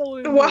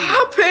following me! What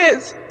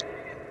happened?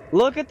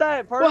 Look at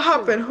that person! What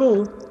happened?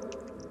 Who?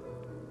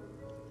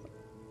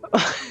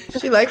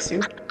 She likes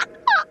you.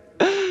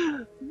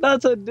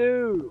 That's a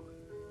dude!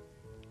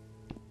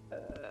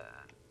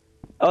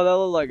 Oh, that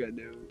looked like a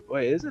dude.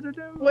 Wait, is it a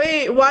dude?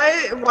 Wait,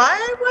 why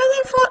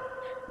the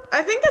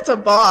I think that's a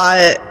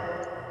bot.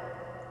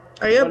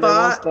 Are you a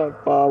bot?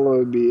 Stop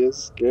following me. It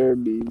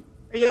scared me.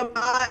 Are you a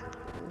bot?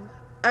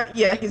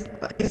 Yeah, he's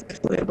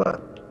definitely a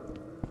bot.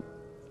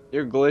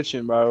 You're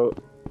glitching, bro.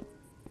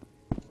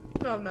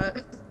 No, I'm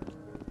not.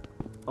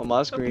 On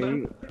my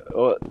screen.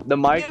 Oh, the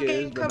mic New is,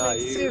 game but not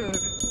coming you. soon.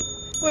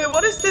 Wait,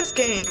 what is this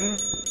game?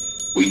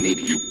 We need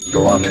you.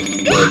 Your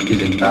honest word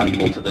is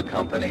invaluable to the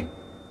company.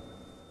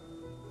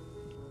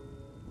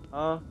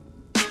 Huh?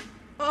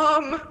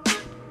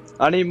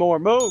 I I need more.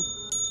 Move!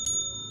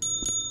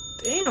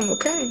 Damn,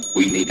 okay.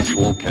 We need you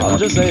all. I'm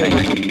just saying.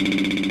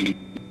 The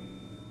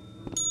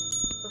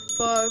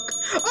fuck?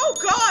 Oh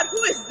god,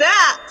 who is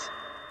that?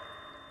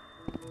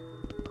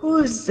 Who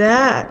is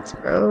that,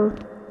 bro?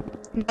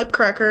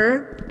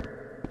 Nutcracker.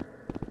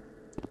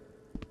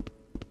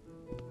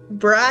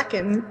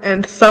 Bracken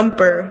and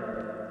Thumper.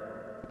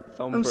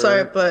 Thumper. I'm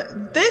sorry,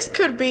 but this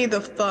could be the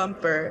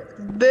Thumper.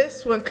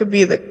 This one could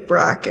be the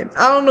Bracken.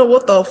 I don't know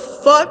what the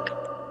fuck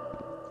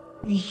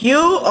you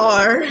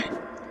are.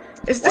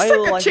 Is this Why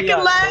you like a like chicken you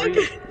got leg?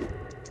 three-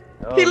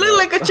 Oh, He looked no.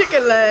 like a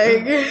chicken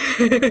leg.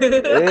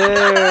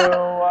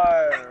 Ew,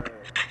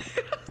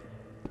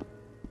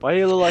 why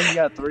you look like you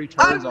got 3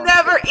 turns I'm on?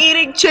 never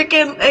eating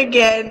chicken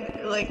again,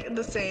 like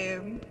the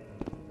same.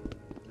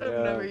 I'm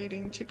Yeah. never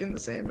eating chicken the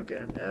same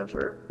again,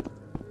 ever.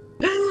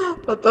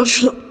 What the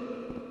fuck?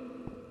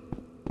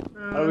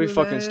 How do we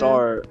fucking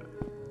start?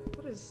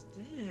 What is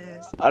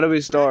this? How do we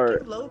start?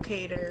 Tracking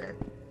locator.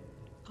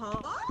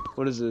 Huh?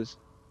 What is this?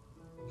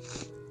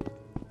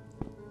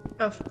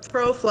 A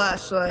pro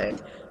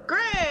flashlight.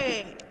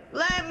 Great!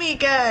 Let me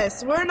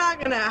guess. We're not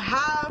gonna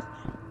have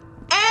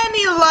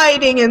any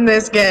lighting in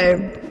this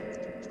game.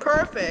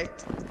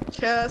 Perfect.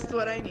 Just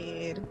what I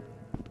need.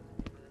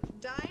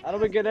 How do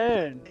we get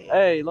in?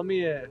 Hey, let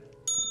me in.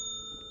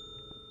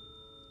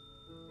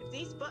 If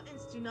these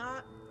buttons do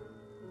not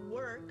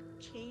work,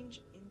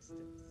 change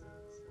instances.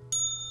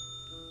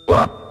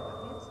 What?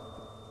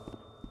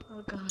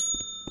 Oh god.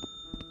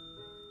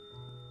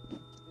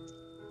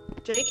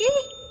 Jakey?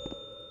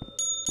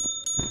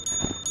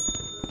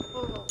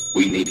 Oh,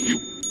 We need you.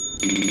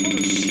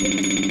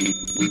 shit.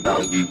 We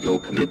value your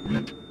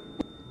commitment.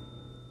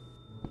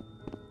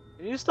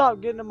 Can you stop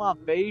getting in my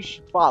face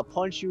before I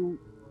punch you?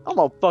 I'm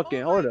gonna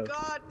fucking hold Oh my up.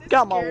 god, this Get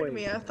out my scared way.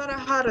 me. I thought I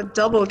had a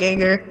double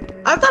ganger.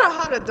 I thought I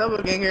had a double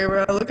ganger,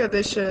 bro. Look at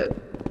this shit.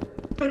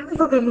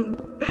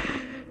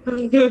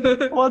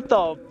 What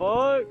the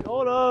fuck?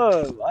 Hold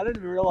up. I didn't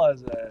even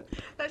realize that.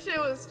 That shit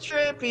was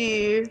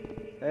trippy.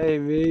 Hey,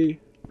 me.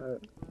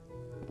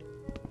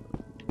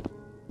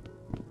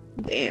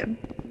 Damn.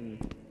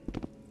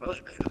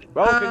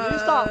 Bro, can you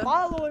stop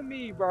following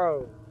me,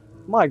 bro?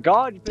 My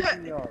god, you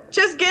pissing me off.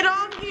 Just get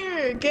on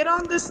here. Get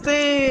on this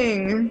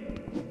thing.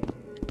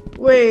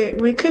 Wait,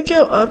 we could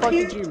go up Fuck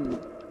here? did you?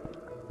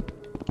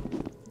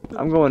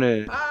 I'm going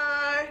in.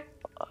 Hi.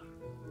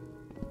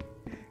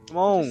 Come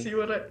on. See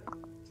what I...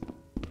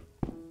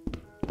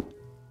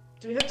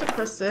 Do we have to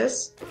press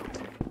this?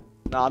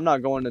 Nah, I'm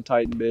not going to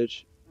Titan,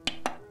 bitch.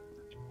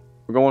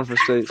 We're going for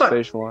Fuck.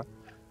 space one.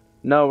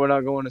 No, we're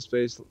not going to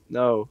space.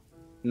 No.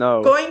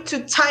 No. Going to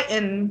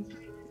Titan.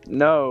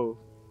 No.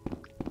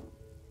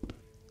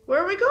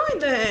 Where are we going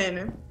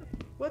then?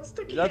 What's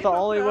the game That's the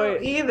only about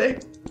way- either?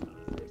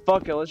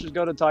 Fuck it, let's just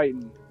go to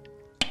Titan.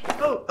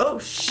 Oh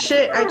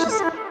shit, I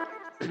just...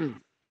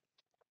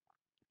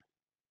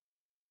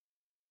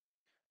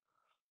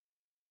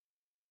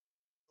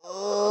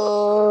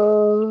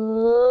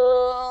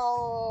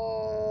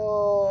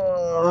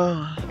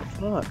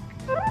 Fuck.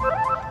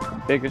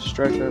 Biggest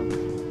stretch ever.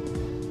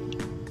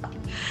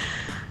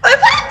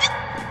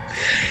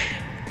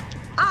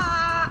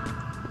 Ah!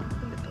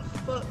 What the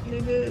fuck,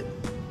 nigga?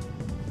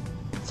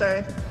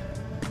 Sorry.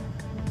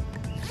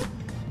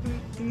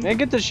 Man,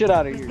 get this shit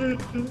out of here.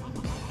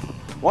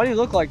 Why do you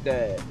look like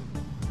that?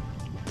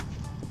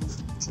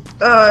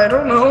 I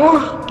don't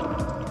know.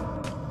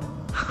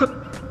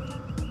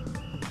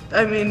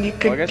 I mean, you I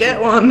could guess get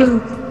you- one.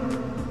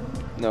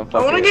 No, I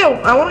fuck wanna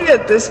it.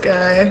 get this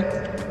guy.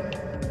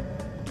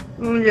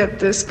 I wanna get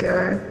this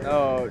guy.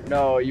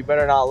 No, you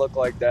better not look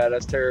like that.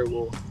 That's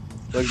terrible.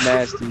 Look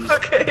nasty.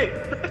 Okay.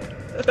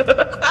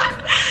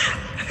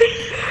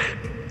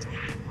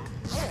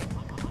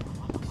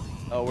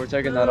 Oh, we're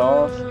taking that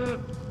off?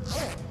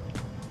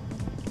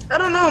 I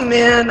don't know,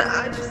 man.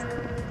 I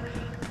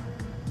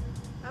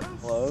don't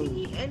Hello?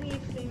 see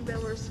anything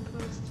that we're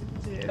supposed to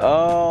do.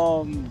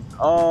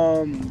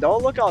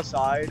 Don't look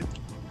outside.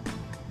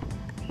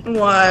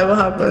 Why? What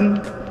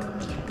happened?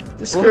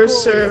 Discord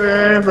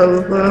server, blah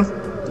blah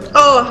blah.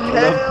 Oh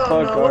hell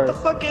fuck no! What are- the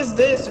fuck is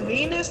this?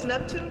 Venus,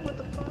 Neptune? What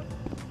the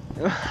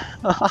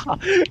fuck?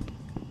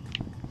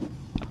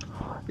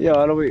 Yo,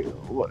 how do we?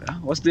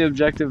 What's the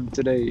objective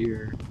today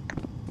here?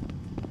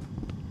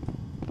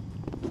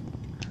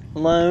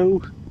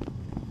 Hello.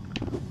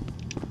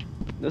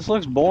 This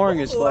looks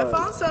boring as Oh, I fuck.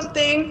 found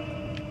something.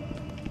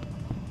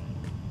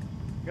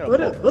 You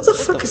gotta What the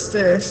fuck is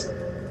this?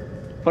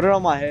 Put it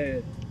on my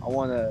head. I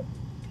want that.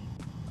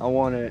 I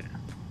want it.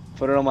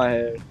 Put it on my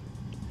head.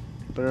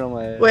 Put it on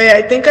my head. Wait,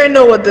 I think I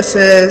know what this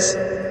is.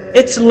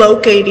 It's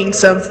locating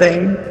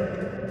something.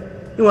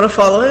 You wanna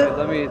follow it?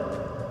 Let me.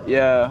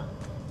 Yeah.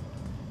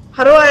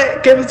 How do I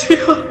give it to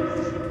you?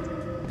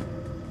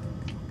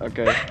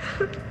 Okay.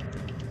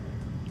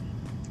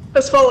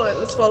 Let's follow it.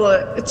 Let's follow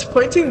it. It's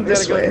pointing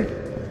this gotta way.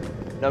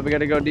 No, we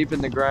gotta go deep in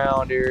the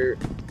ground here.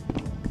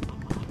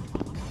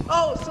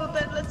 Oh, so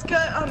then let's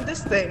get on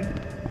this thing.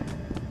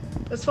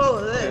 Let's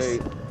follow this.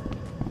 Wait.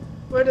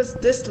 Where does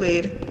this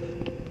lead?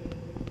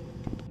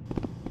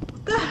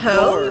 What the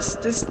hell door. is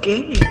this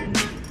game?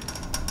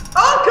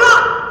 Oh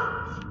god!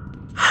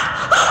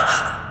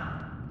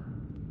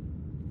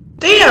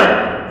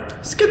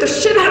 Damn! Scared the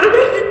shit out of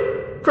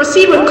me.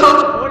 Proceed with Boys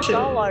caution.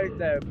 sound like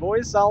that.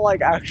 Boys sound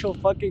like actual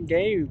fucking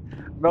game.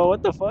 Bro,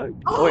 what the fuck?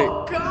 Oh Wait.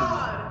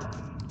 god!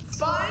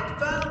 Find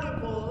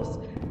valuables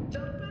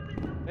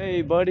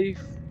Hey, buddy.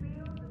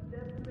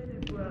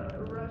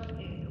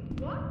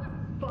 What the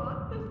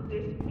fuck does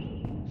this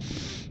mean?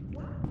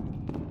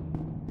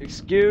 What?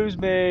 Excuse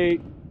me.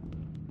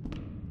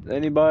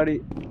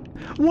 Anybody?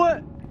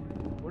 What?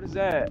 What is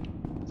that?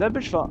 Is that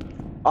bitch fun?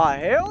 Ah,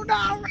 hell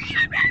no!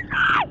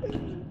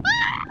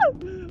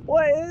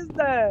 What is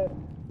that?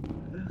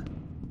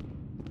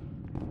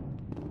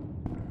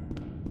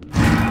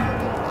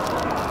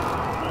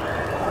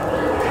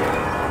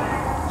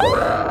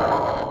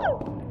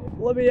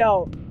 Let me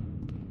out.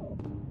 Oh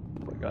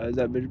my god, is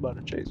that bitch about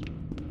to chase me?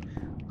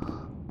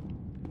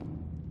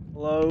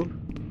 Hello?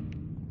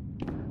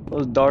 It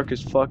was dark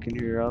as fuck in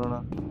here, I don't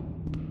know.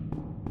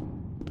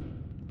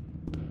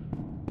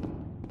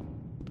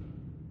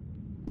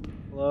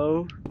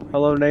 Hello?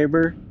 Hello,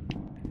 neighbor?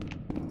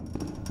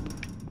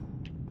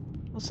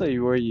 I'll say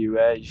where you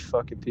at, you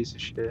fucking piece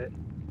of shit.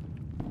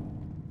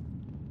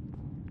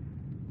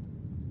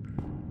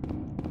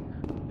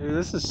 Dude,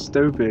 this is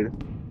stupid.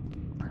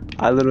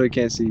 I literally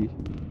can't see.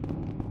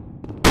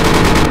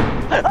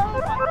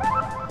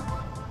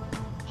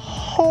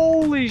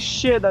 Holy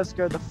shit, that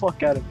scared the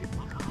fuck out of me.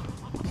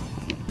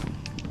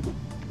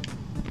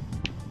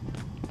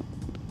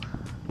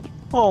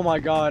 Oh my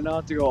god, now I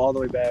have to go all the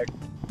way back.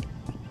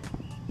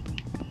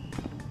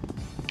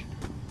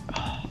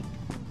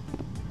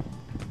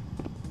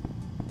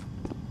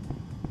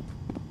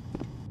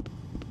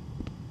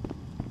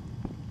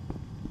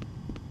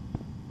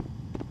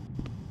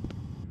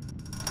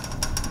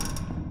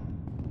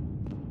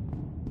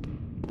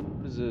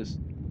 What is this?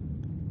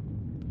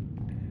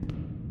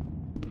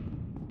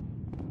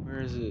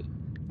 Where is it?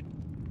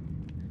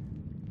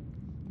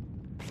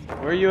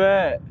 Where are you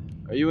at?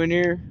 Are you in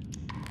here?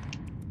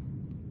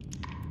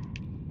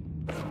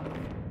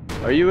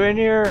 Are you in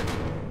here?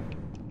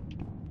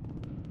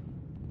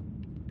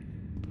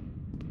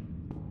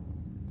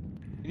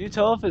 Can you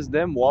tell if it's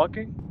them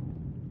walking?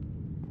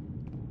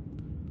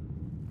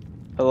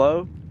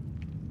 Hello?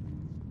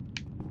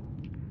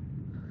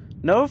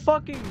 No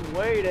fucking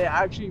way they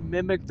actually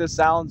mimic the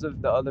sounds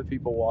of the other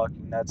people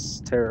walking. That's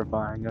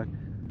terrifying.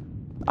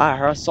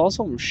 I saw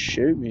someone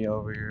shoot me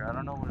over here. I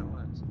don't know what it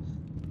was.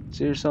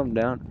 See, there's something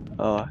down.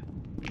 Oh.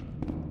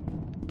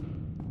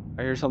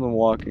 I hear something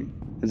walking.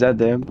 Is that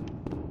them?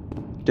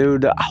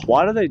 Dude,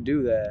 why do they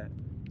do that?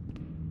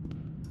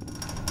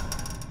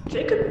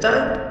 Jacob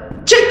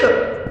died.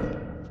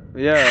 Jacob!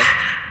 Yeah.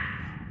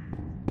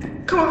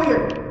 Come over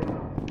here.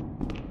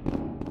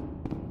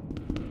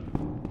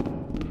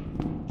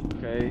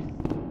 Okay.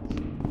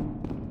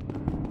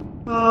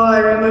 Oh, I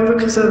remember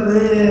because of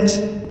this.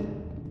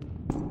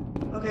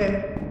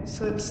 Okay,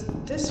 so it's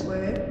this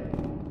way.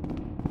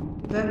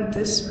 Then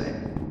this way.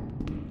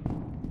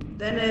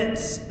 Then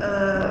it's, hold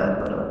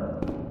on.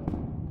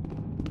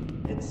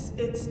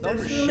 It's Something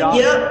definitely, shot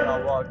me when yep.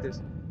 I walked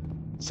this.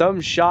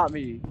 Something shot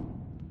me.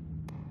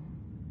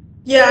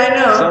 Yeah, I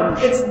know.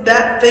 It's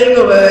that thing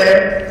over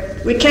there.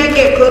 We can't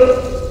get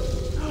close.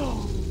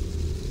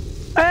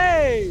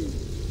 Hey!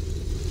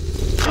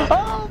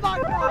 Oh my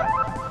god!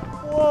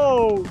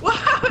 Whoa! What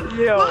happened?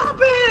 Yo.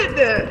 What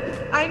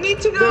happened? I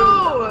need to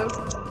know.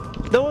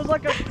 There was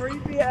like a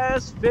creepy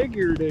ass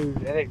figure, dude,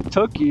 and it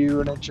took you,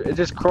 and it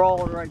just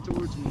crawled right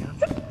towards me.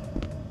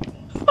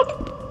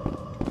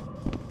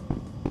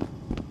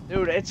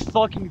 Dude, it's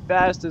fucking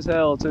fast as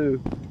hell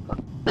too.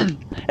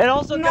 And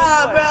also,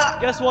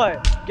 guess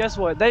what? Guess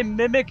what? They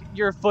mimic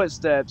your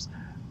footsteps.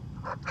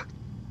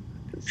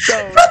 So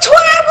That's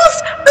why I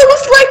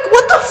was like,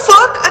 what the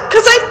fuck?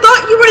 Because I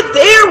thought you were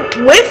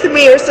there with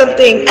me or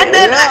something, and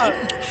then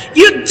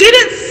you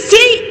didn't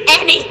see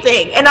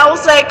anything, and I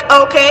was like,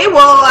 okay,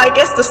 well, I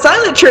guess the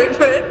silent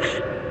treatment.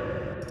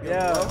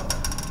 yeah.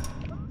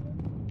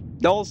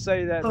 Don't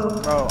say that,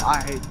 bro.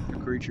 I hate the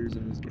creatures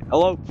in this game.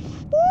 Hello.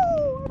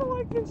 Woo! I don't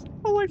like this. I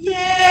don't like this.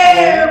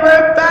 Yeah,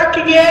 we're back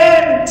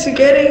again to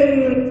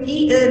getting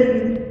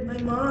eaten by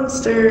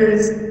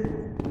monsters.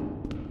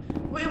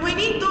 We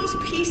need those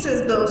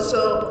pieces though,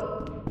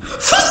 so.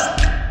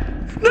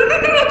 No,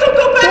 don't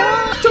go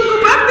back! Don't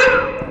go back there!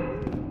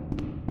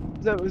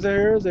 Is that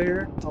here? Is that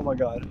here? Oh my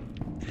god.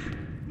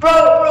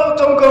 Bro,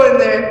 don't go in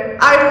there.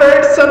 I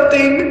heard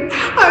something.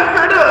 I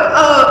heard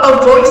a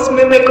voice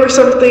mimic or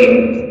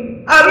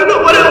something. I don't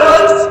know what it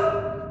was.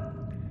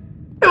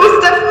 It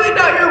was definitely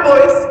not your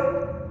voice.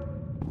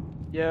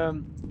 Yeah.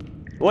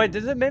 Wait,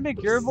 does it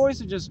mimic your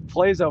voice or just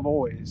plays a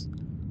voice?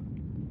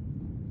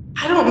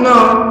 I don't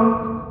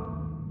know.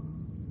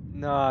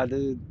 Nah,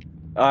 dude.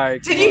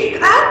 Alright. Did you hear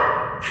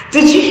that?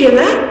 Did you hear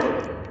that?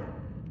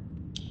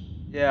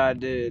 Yeah, I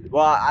did.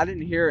 Well, I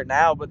didn't hear it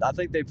now, but I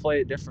think they play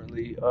it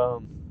differently.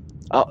 Bro,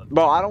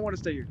 I don't want to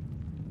stay here.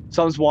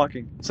 Something's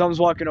walking. Something's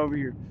walking over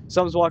here.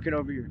 Something's walking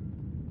over here.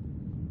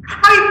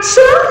 I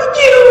told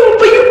you,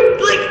 but you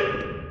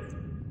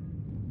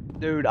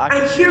Dude,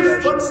 I hear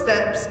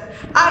footsteps.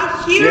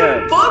 I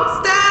hear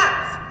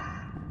footsteps.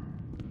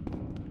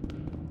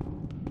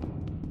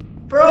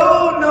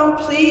 Bro, no,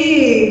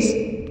 please.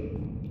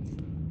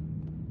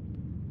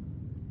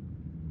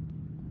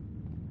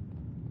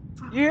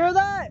 You hear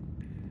that?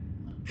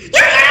 You hear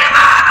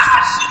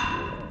that?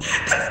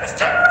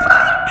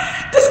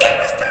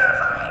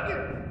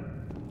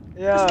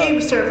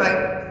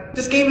 terrifying.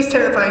 This game is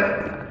terrifying.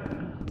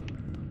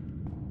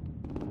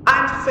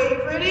 I'm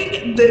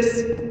favoriting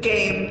this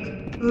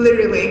game.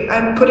 Literally.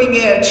 I'm putting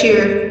it a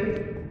cheer.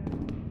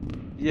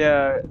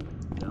 Yeah.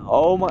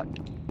 Oh my.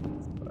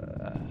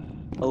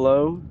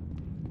 Hello?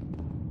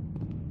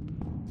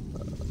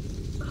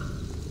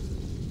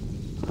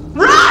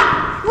 Run!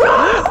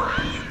 Run!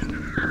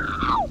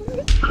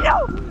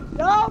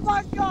 Oh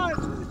my god!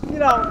 You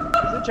know,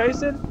 is it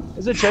chasing?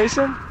 Is it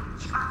chasing?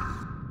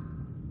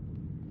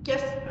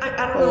 Yes, I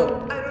don't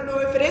know. I don't know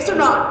if it is or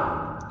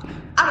not.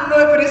 I don't know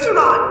if it is or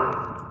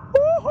not.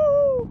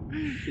 Woohoo!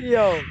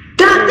 Yo.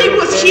 That thing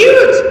was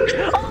huge!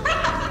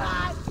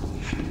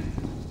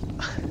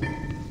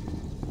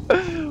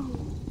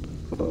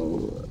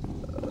 Oh.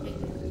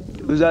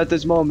 It was at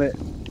this moment.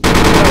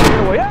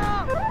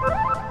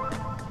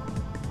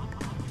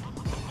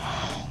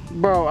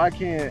 Bro, I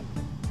can't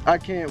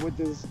with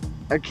this.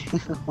 I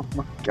can't. Oh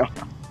my god.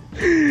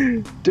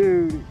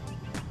 Dude,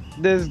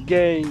 this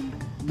game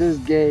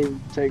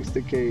takes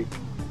the cake.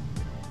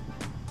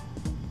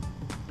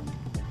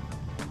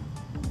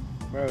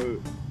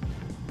 Bro.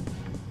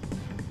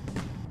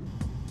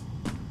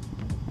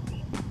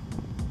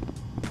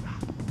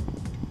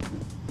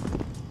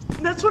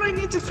 That's what I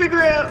need to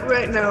figure out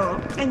right now.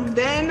 And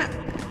then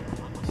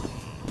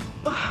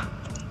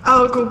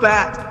I'll go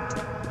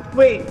back.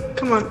 Wait,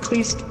 come on,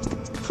 please.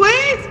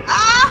 Please!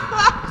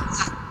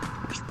 Ah!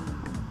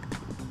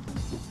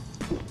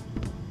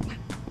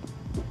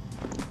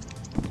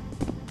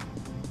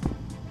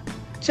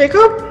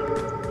 Jacob?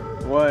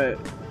 What?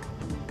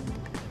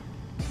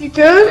 You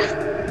good?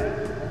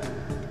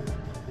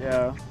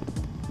 Yeah.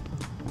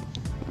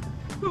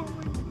 Oh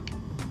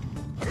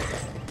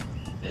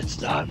It's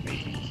not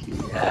me.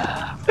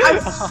 I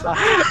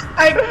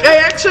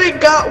actually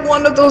got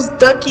one of those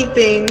ducky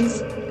things.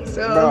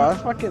 So Bro, I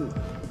fucking.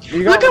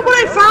 look at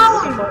what I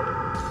found!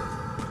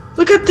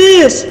 Look at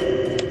this!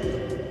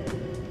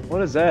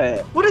 What is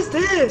that? What is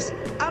this?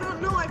 I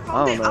don't know, I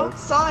found I it don't know.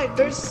 outside.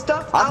 There's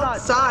stuff I'm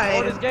outside.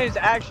 Not, bro, this game's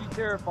actually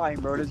terrifying,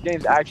 bro. This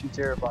game's actually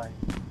terrifying.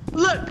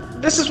 Look,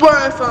 this is where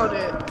I found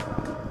it.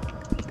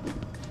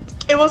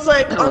 It was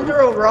like under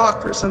a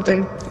rock or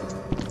something.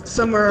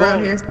 Somewhere around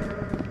Boom. here.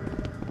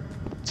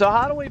 So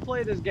how do we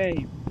play this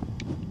game?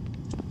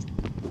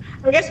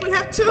 I guess we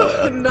have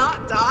to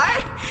not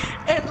die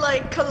and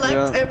like collect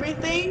Yeah.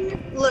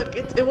 everything. Look,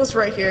 it was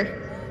right here.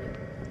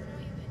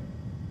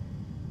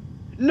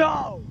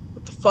 No!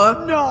 What the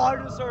fuck? No, I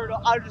just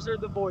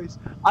heard the voice.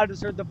 I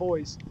just heard the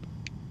voice.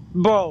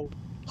 Bro,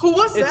 Who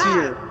was it's that?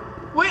 here.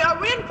 Wait, are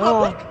we in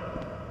Oh. public?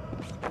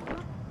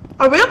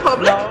 Are we in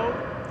public? No,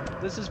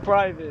 this is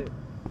private.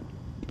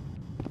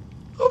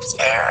 I'm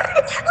scared.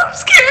 I'm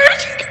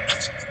scared.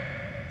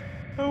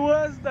 Who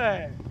was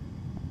that?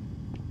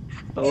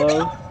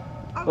 Hello?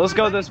 Let's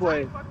go this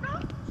way.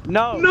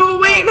 No. No,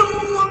 wait, no,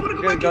 I wanna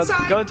go back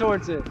inside. Go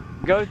towards it.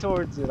 Go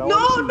towards it. I No,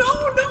 wanna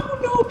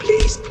see. no,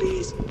 please,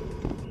 please.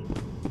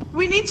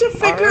 We need to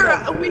figure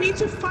Alright. out, we need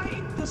to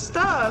find the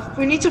stuff.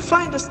 We need to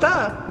find the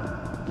stuff.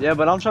 Yeah,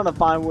 but I'm trying to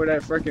find where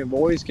that freaking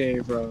voice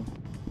came from.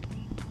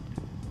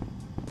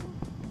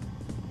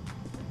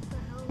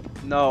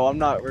 No, I'm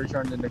not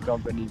returning the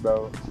company,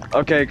 bro.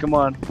 Okay, come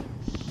on.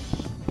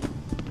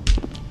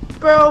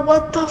 Bro,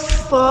 what the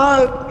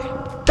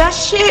fuck? That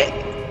shit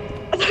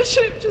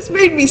just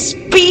made me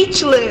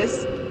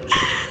speechless.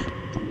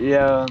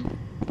 Yeah.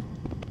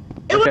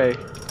 It Okay.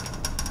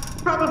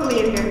 was probably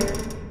in here.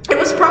 It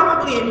was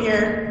probably in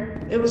here.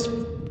 It was.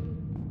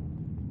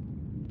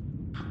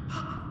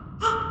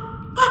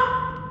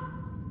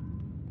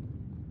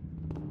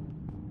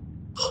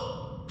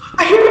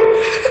 I hear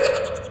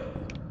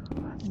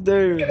it.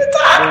 Dude,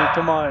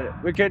 come on.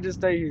 We can't just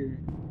stay here.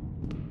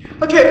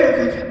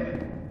 Okay.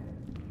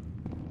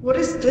 What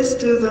does this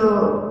do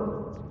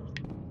though?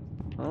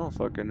 I don't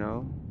fucking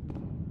know.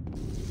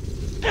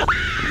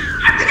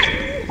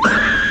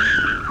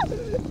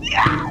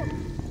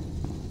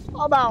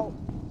 I'm out.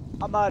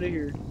 I'm out of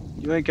here.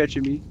 You ain't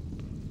catching me.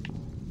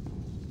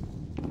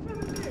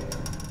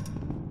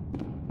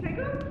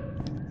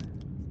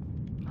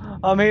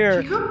 I'm here.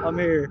 I'm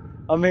here.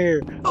 I'm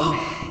here. I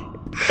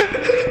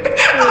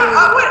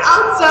went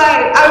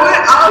outside.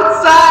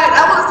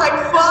 I was like,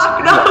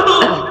 fuck no.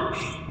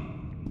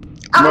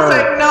 I was Bro.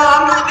 like, no,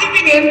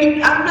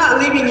 I'm not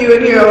leaving you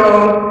in here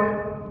alone.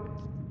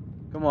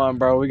 Come on,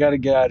 bro. We gotta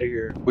get out of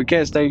here. We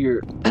can't stay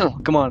here.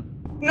 Come on.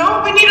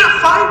 No, we need to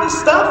find the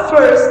stuff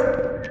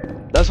first.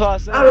 That's what I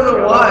said. I don't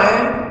know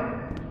why.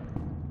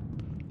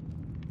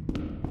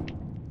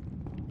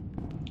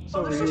 It's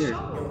over there's a here.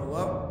 shovel.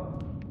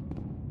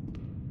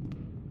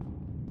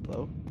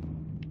 Hello?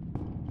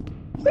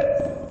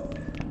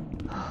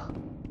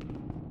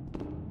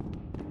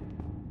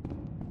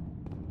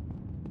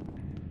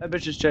 That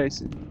bitch is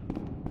chasing.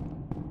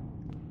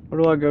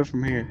 Where do I go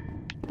from here?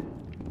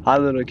 I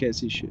literally can't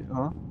see shit,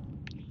 huh?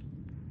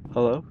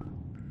 Hello?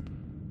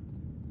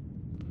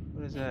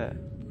 What is that? Is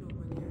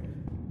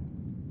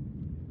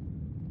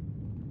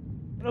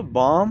that a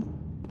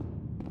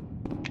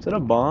bomb? Is that a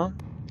bomb?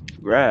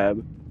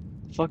 Grab.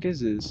 The fuck is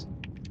this?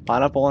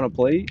 Pineapple on a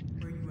plate?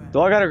 Do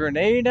I got a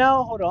grenade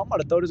now? Hold on, I'm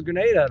about to throw this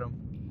grenade at him.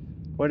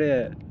 What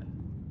is it?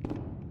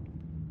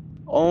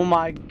 Oh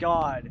my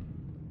god.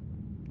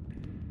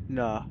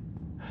 Nah.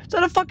 Is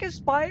that a fucking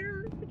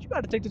spider? You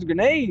gotta take this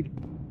grenade.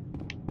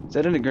 Is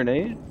that in a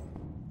grenade?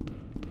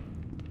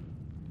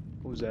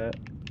 What was that?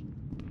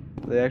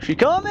 Are they actually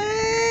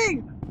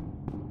coming?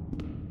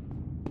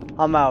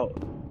 I'm out.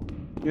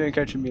 You ain't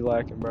catching me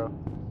lacking, bro.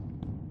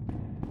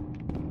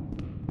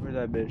 Where's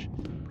that bitch?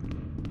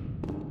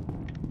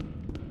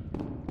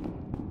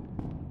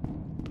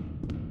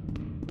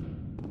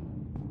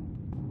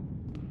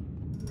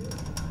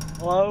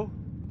 Hello?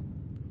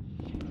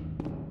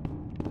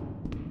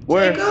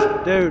 Where?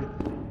 Jacob? Dude,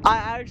 I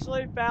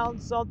actually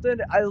found something.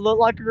 I looked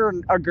like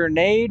a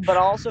grenade, but I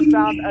also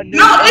found a new.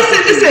 No,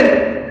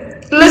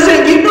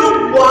 listen. You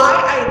know why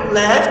I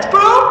left,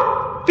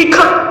 bro?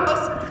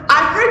 Because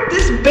I heard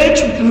this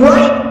bitch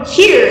right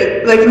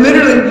here, like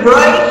literally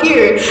right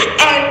here,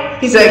 and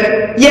he's like,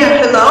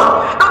 "Yeah,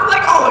 hello." I'm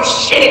like, "Oh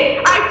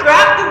shit!" I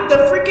grabbed the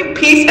freaking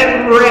piece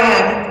and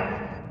ran.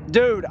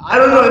 Dude, I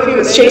don't know if he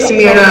was chasing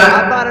me or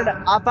not.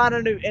 I found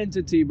a new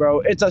entity, bro.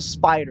 It's a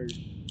spider.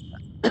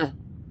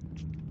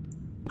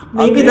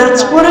 Maybe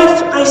that's what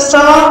I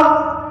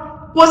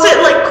saw. Was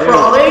it like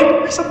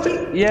crawling or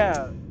something?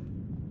 Yeah.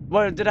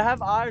 What, did it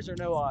have eyes or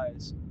no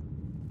eyes?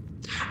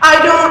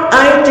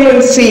 I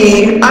didn't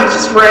see. I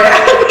just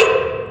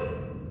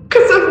ran.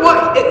 Because of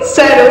what it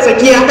said. It was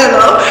like, yeah,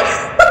 hello.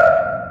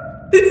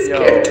 It's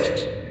scared.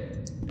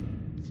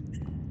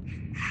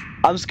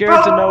 I'm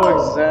scared to know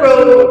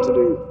exactly what to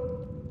do.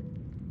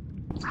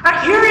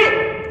 I hear it.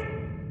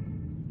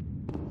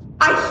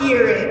 I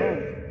hear it.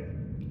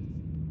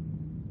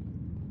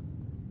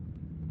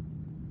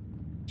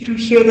 You don't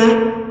hear that?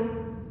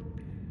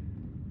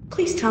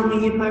 Please tell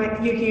me you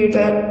hear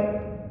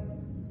that.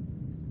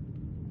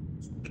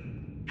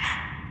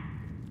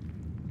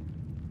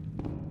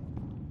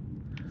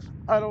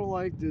 I don't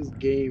like this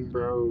game,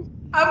 bro.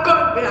 I'm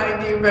going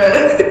behind you, bro.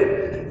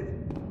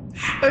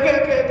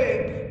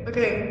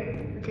 Okay.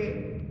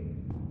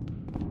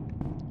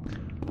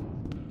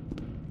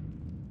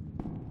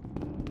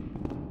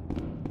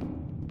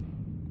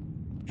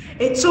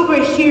 It's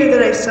over here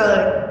that I saw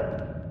it.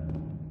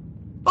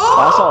 Oh!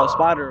 I saw a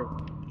spider.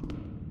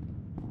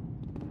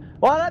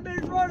 Why that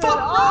bitch running?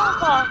 Oh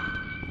my!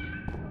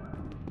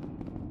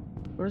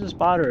 Where's the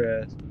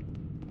spider at?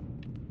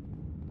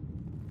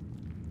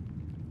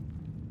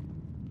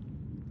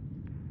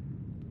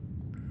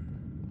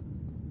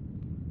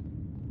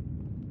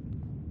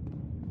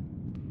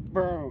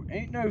 Bro,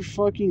 ain't no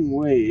fucking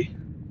way.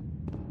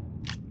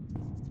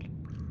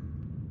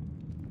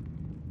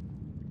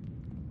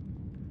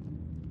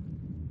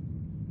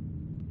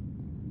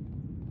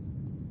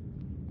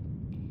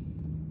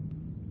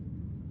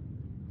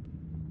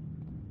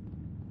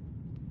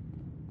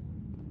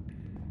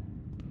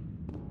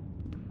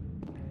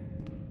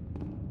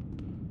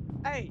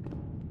 Hey,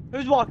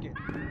 who's walking?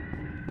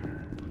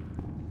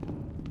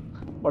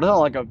 But that's not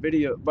like a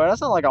video, but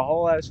that's not like a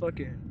whole ass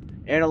fucking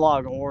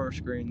analog horror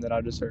screen that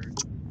I just heard.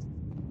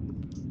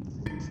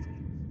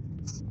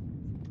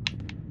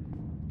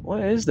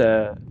 What is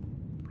that?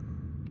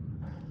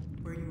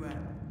 Where you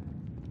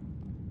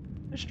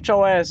at? Shut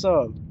your ass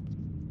up.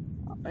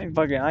 I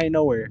ain't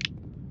nowhere.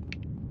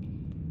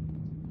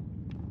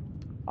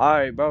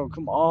 Alright, bro,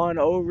 come on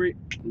over it.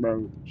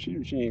 Bro, she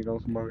ain't gonna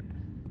come over.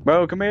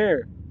 Bro, come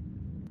here.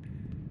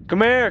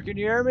 Come here, can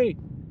you hear me?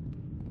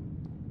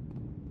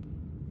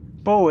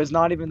 Bro, it's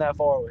not even that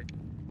far away.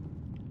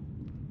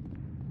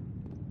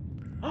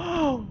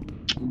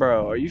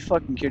 Bro, are you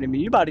fucking kidding me?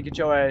 You about to get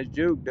your ass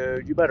juked,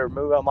 dude. You better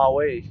move out my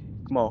way.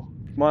 Come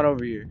on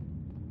over here.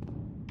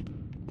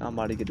 I'm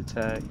about to get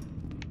attacked.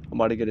 I'm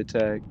about to get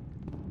attacked.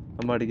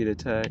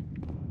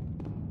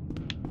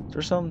 Is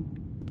there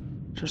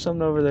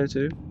something over there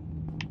too?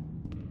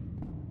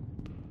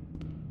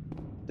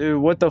 Dude,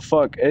 what the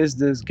fuck is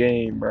this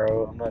game,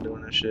 bro? I'm not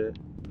doing this shit.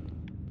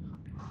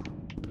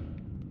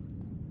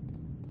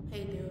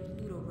 Hey,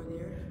 there's loot over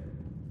there.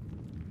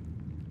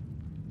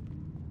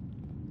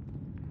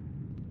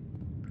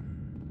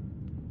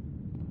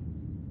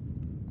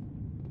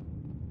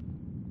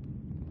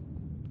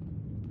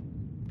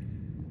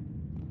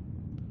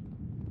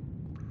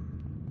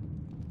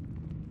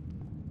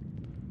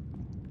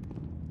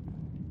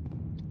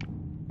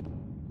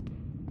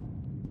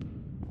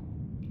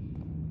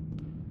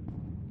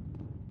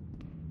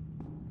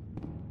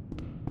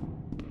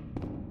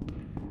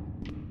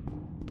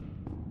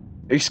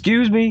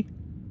 Excuse me?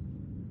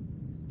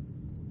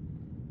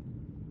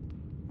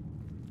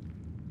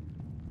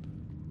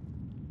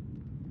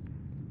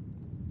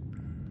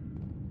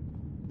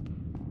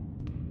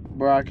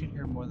 Bro, I can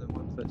hear more than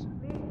one person.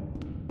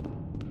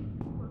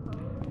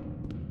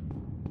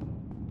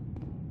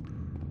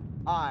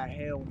 Ah,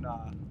 hell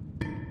nah.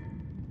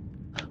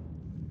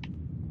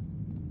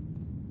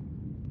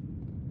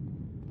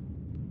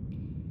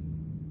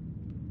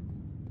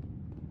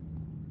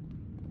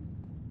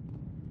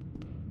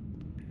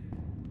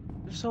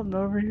 There's something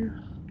over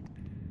here.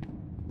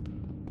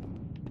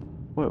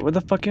 Wait, where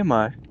the fuck am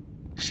I?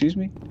 Excuse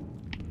me?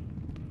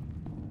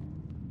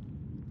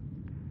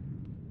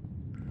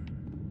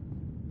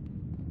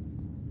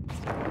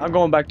 I'm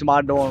going back to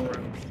my dorm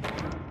room.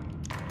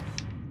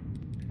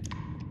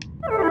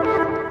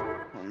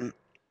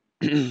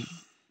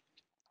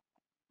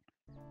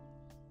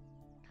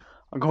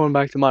 I'm going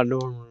back to my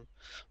dorm room.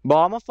 Bro,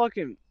 I'm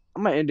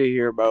gonna end it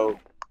here, bro.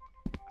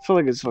 I feel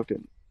like it's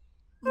fucking.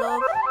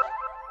 Love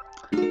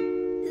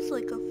is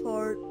like a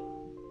fart.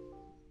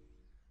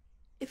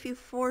 If you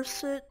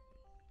force it,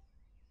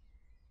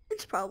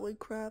 it's probably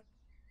crap.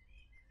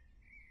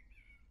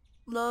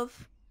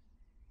 Love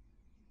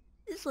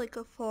is like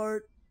a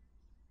fart.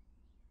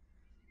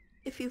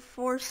 If you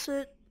force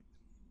it,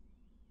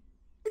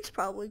 it's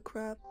probably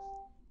crap.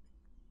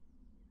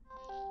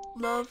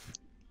 Love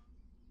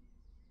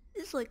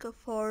is like a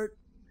fart.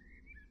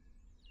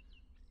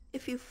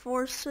 If you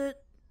force it,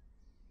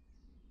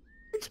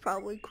 it's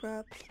probably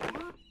crap.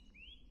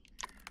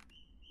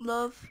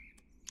 Love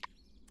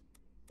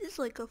is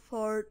like a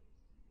fart.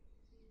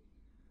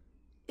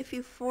 If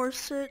you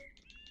force it,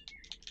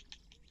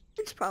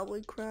 it's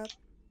probably crap.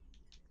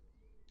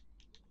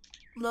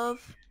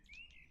 Love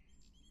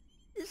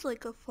is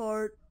like a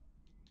fart.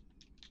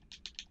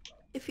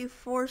 If you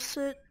force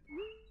it,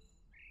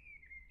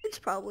 it's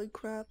probably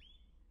crap.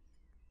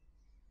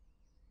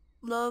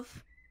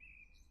 Love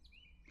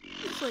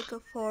is like a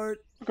fart.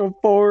 Go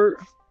forward.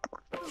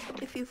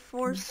 If you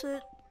force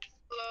it,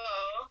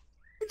 Hello?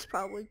 it's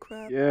probably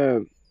crap. Yeah.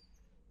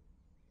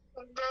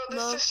 Bro,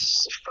 Love. this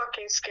is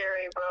fucking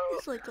scary, bro.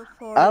 It's like a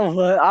fart.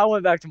 I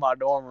went back to my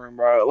dorm room,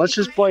 bro. Let's If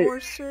just you play.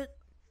 force it,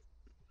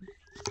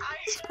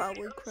 it's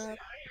probably crap.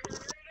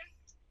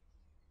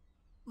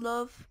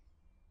 Love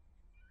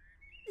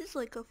is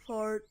like a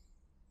fart.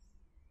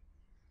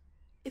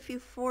 If you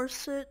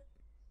force it,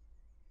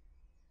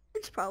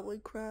 it's probably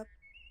crap.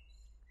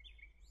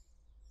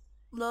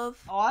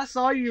 Love Oh, I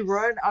saw you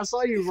run. I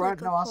saw you It's run.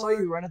 like a No, I saw you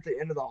fart. run at the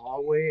end of the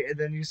hallway, and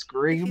then you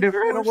screamed you and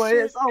ran force away.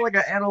 it, It sounded like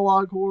an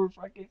analog horror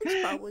fucking.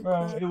 it's probably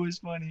Bro, crap. it was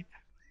funny.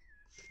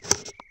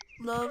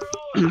 Love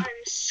I'm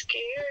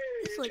scared.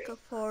 is like a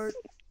fart.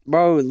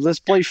 Bro, let's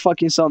play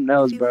fucking something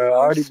else, you bro. I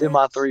already force did it-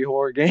 my 3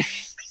 horror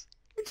games.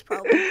 It's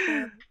probably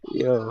crap.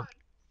 Yo. Oh my god,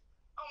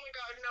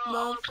 no, I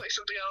Love. want to play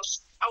something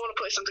else. I want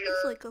to play something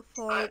It's else. like a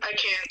fart. I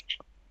can't.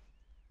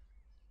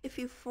 If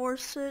you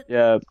force it,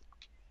 Yeah.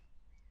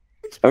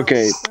 it's probably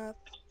Okay. crap.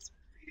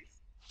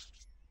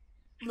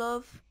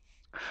 Love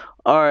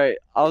All right.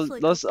 It's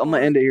like a I'm gonna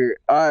end it here.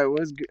 All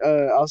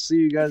right. I'll see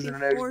you guys If in you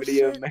the next force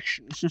video. it, Make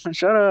sure.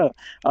 Shut up.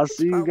 I'll it's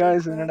see you probably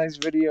guys in the crap.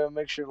 next video.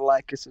 Make sure to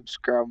like and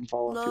subscribe and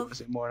follow if you want Love. to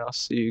see more. And I'll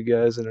see you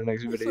guys in the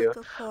next It's video. like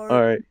a fart.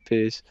 All right.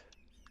 Peace.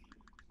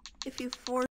 If you force